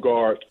point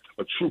guard,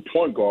 a true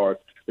point guard,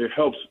 it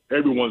helps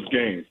everyone's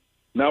game.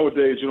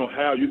 Nowadays, you don't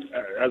have,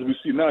 as we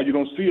see now, you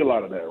don't see a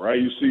lot of that, right?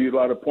 You see a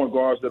lot of point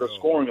guards that are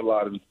scoring a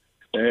lot and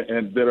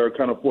that are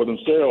kind of for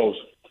themselves.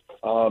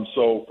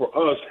 So for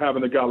us,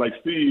 having a guy like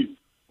Steve,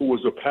 who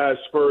was a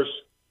pass-first,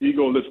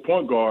 ego-less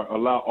point guard,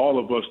 allow all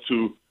of us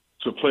to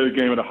play the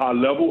game at a high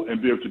level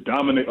and be able to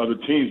dominate other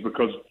teams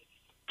because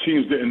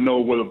teams didn't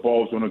know where the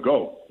ball was going to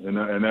go, and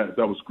that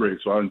was great.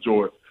 So I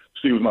enjoyed.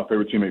 Steve was my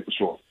favorite teammate for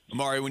sure.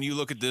 Amari, when you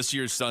look at this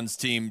year's Suns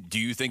team, do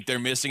you think they're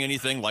missing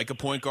anything like a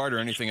point guard or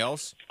anything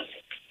else?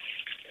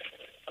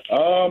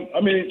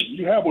 I mean,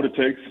 you have what it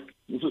takes.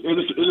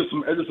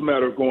 It's just a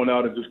matter of going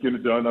out and just getting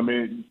it done. I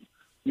mean,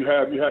 you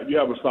have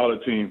a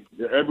solid team.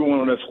 Everyone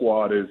on that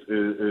squad is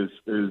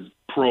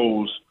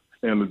pros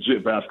and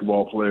legit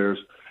basketball players,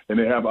 and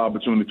they have an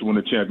opportunity to win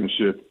the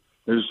championship.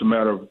 It's just a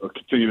matter of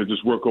continuing to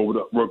just work over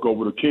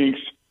the kinks,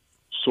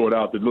 sort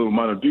out the little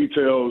minor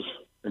details,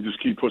 and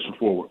just keep pushing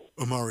forward.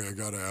 Amari, I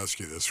got to ask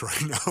you this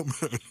right now,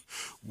 man.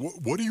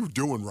 What are you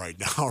doing right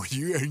now? Are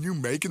you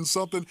making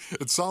something?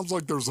 It sounds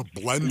like there's a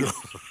blender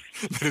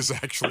that is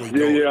actually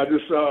going. Yeah. I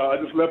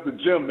just left the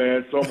gym,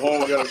 man. So I'm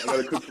home. I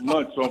gotta cook some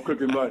lunch. So I'm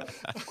cooking like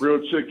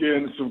grilled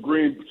chicken, some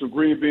green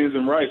beans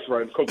and rice,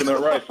 right?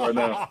 Coconut rice right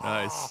now.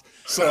 Nice.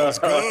 Sounds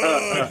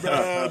good,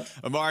 man.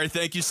 Amari,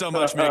 thank you so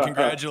much, man.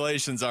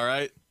 Congratulations. All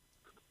right.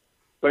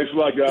 Thanks a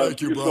lot, guys.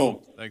 Thank you,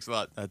 bro. Thanks a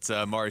lot. That's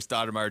Amari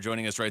Stoudemire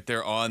joining us right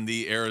there on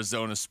the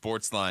Arizona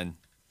Sports Line.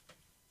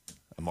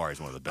 Amari's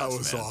one of the best. That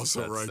was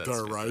awesome right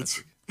there,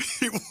 right?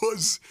 It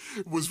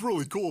was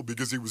really cool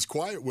because he was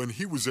quiet when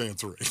he was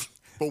answering.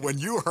 But when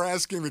you were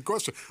asking me a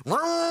question,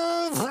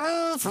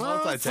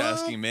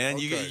 multitasking, man.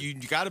 You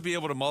got to be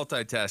able to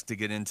multitask to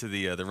get into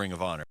the Ring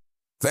of Honor.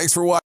 Thanks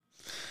for watching.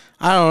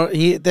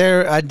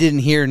 I didn't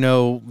hear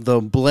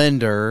the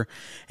blender.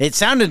 It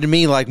sounded to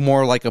me like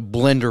more like a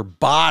blender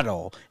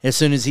bottle. As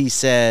soon as he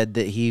said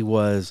that he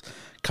was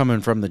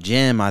coming from the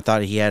gym, I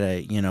thought he had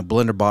a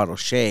blender bottle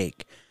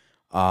shake.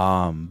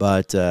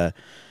 But Amari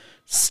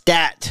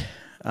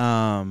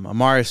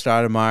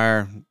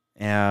Stoudemire,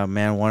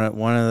 man,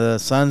 one of the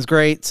Suns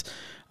greats. 2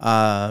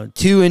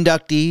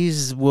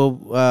 inductees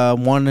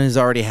one has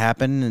already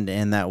happened,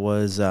 and that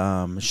was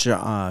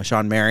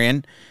Sean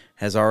Marion.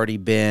 Has already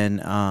been,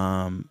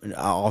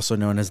 also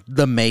known as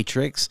the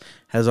Matrix,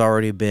 has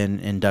already been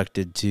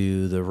inducted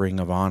to the Ring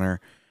of Honor.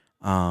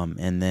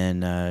 And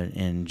then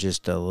in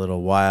just a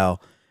little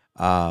while,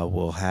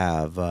 we'll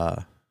have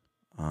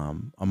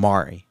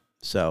Amari.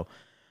 So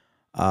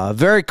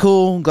very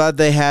cool. Glad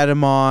they had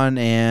him on,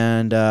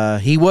 and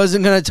he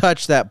wasn't going to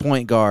touch that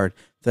point guard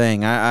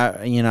thing.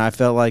 I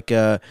felt like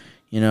that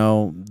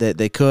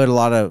they could. A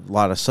lot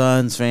of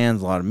Suns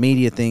fans, a lot of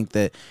media think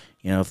that.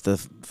 If the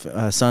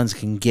Suns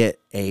can get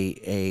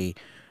a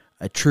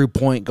true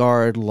point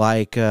guard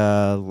like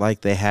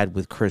they had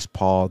with Chris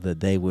Paul,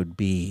 that they would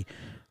be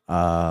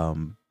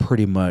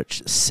pretty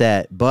much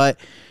set. But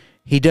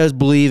he does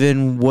believe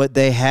in what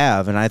they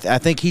have, and I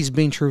think he's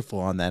being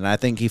truthful on that. And I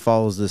think he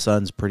follows the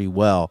Suns pretty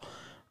well.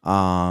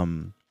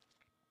 And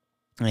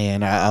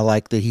I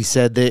like that he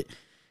said that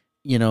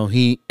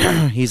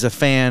he's a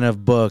fan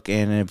of Book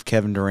and of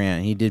Kevin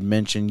Durant. He did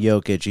mention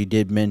Jokic. He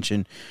did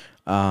mention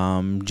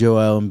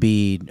Joel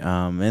Embiid,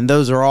 and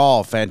those are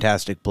all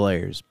fantastic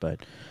players. But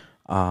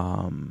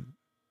the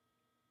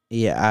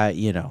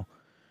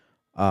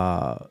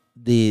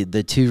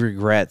 2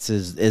 regrets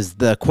is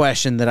the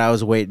question that I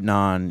was waiting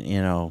on,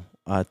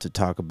 to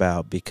talk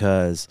about,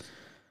 because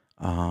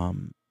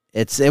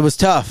it was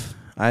tough.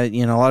 A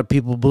lot of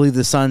people believe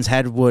the Suns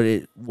had what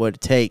it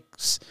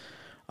takes,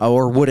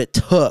 or what it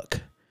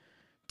took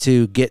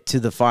to get to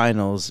the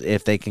finals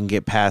if they can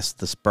get past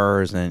the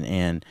Spurs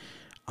and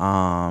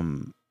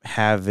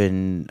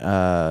having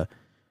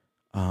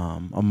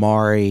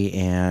Amari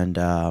and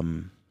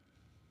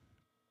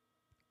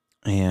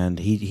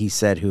he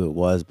said who it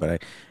was,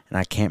 but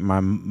I can't.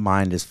 My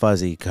mind is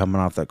fuzzy coming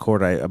off that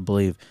court. I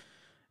believe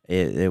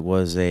it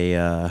was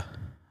there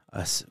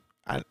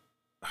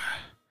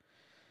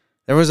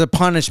was a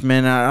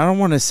punishment. I don't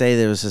want to say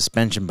there was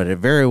suspension, but it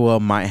very well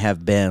might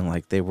have been,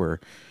 like they were,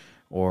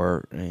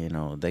 or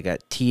they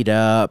got teed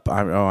up.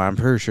 I'm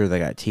pretty sure they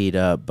got teed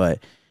up, but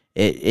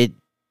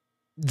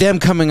them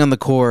coming on the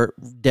court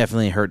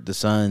definitely hurt the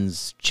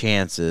Suns'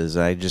 chances.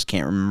 I just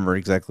can't remember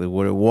exactly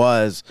what it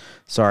was.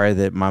 Sorry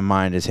that my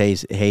mind is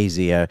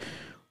hazy. But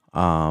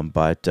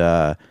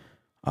Boris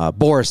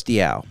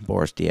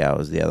Diaw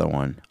is the other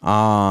one.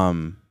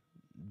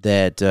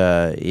 It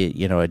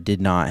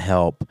did not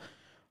help.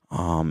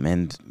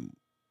 And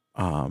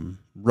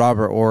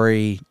Robert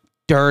Horry,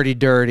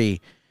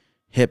 dirty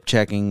hip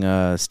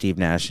checking Steve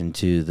Nash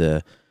into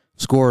the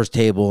scorer's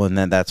table, and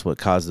then that's what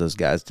caused those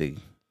guys to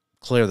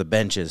clear the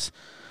benches.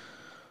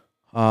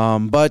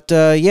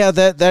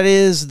 That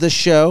is the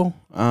show.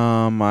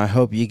 I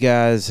hope you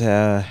guys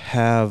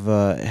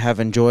have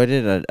enjoyed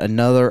it.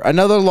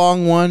 Another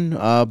long one,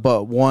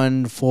 but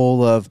one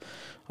full of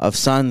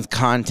Suns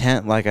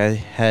content, like I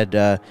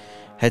had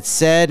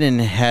said and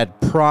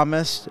had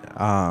promised.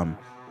 I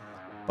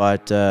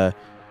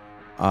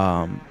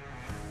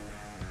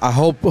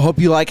hope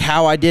you like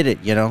how I did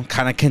it.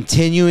 Kind of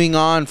continuing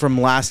on from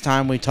last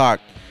time we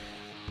talked,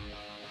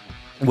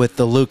 with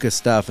the Luka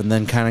stuff, and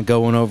then kind of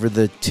going over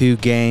the 2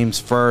 games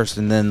first,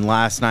 and then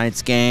last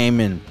night's game,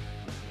 and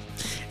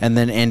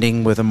then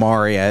ending with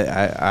Amari.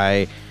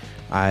 I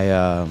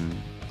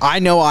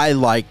know I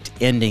liked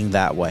ending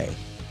that way,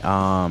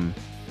 I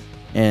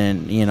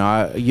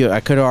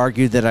could have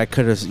argued that I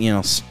could have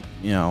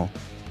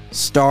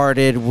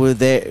started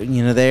with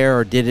it there,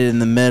 or did it in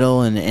the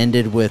middle and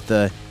ended with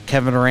the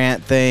Kevin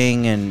Durant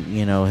thing and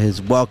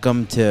his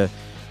welcome to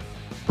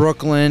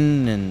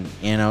Brooklyn,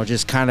 and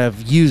just kind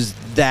of use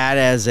that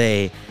as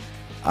a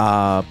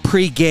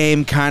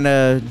pre-game kind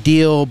of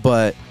deal.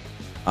 But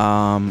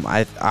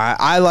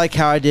I like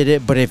how I did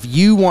it. But if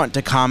you want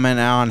to comment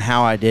on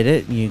how I did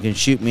it, you can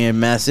shoot me a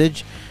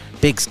message,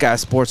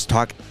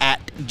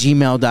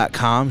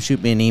 bigskysportstalk@gmail.com.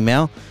 Shoot me an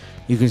email.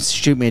 You can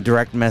shoot me a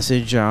direct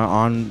message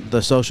on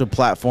the social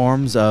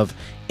platforms of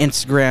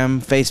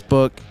Instagram,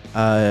 Facebook,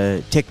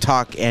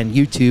 TikTok, and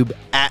YouTube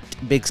at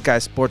Big Sky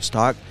Sports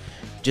Talk.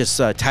 Just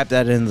type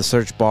that in the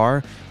search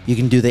bar. You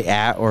can do the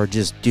 @ or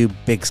just do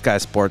Big Sky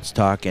Sports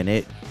Talk, and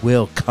it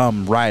will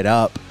come right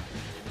up.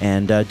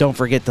 And don't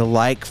forget to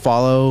like,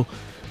 follow,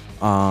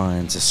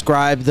 and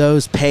subscribe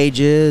those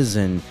pages,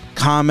 and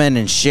comment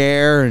and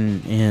share,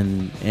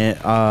 and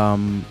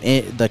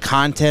the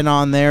content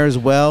on there as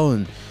well.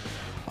 And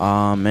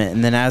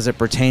then as it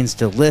pertains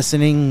to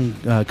listening,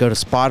 go to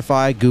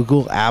Spotify,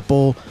 Google,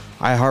 Apple,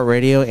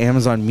 iHeartRadio,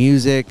 Amazon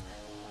Music,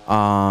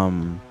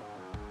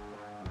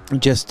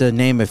 just to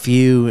name a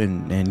few,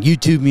 and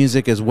YouTube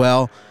Music as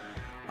well.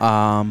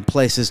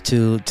 Places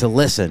to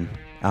listen.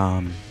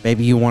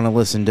 Maybe you want to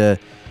listen to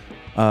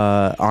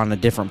on a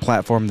different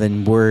platform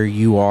than where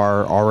you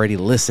are already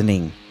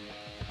listening.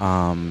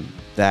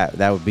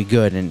 That would be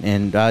good.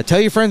 And tell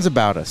your friends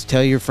about us.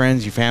 Tell your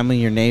friends, your family,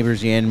 your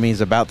neighbors, your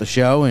enemies about the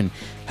show, and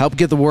help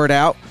get the word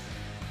out.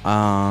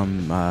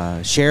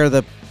 Share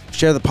the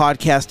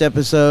podcast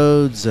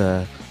episodes.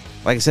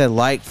 Like I said,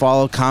 like,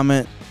 follow,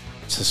 comment,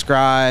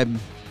 subscribe,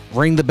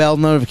 ring the bell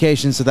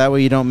notification so that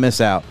way you don't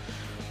miss out.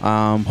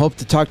 Hope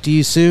to talk to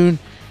you soon,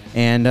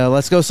 and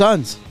let's go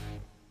Suns.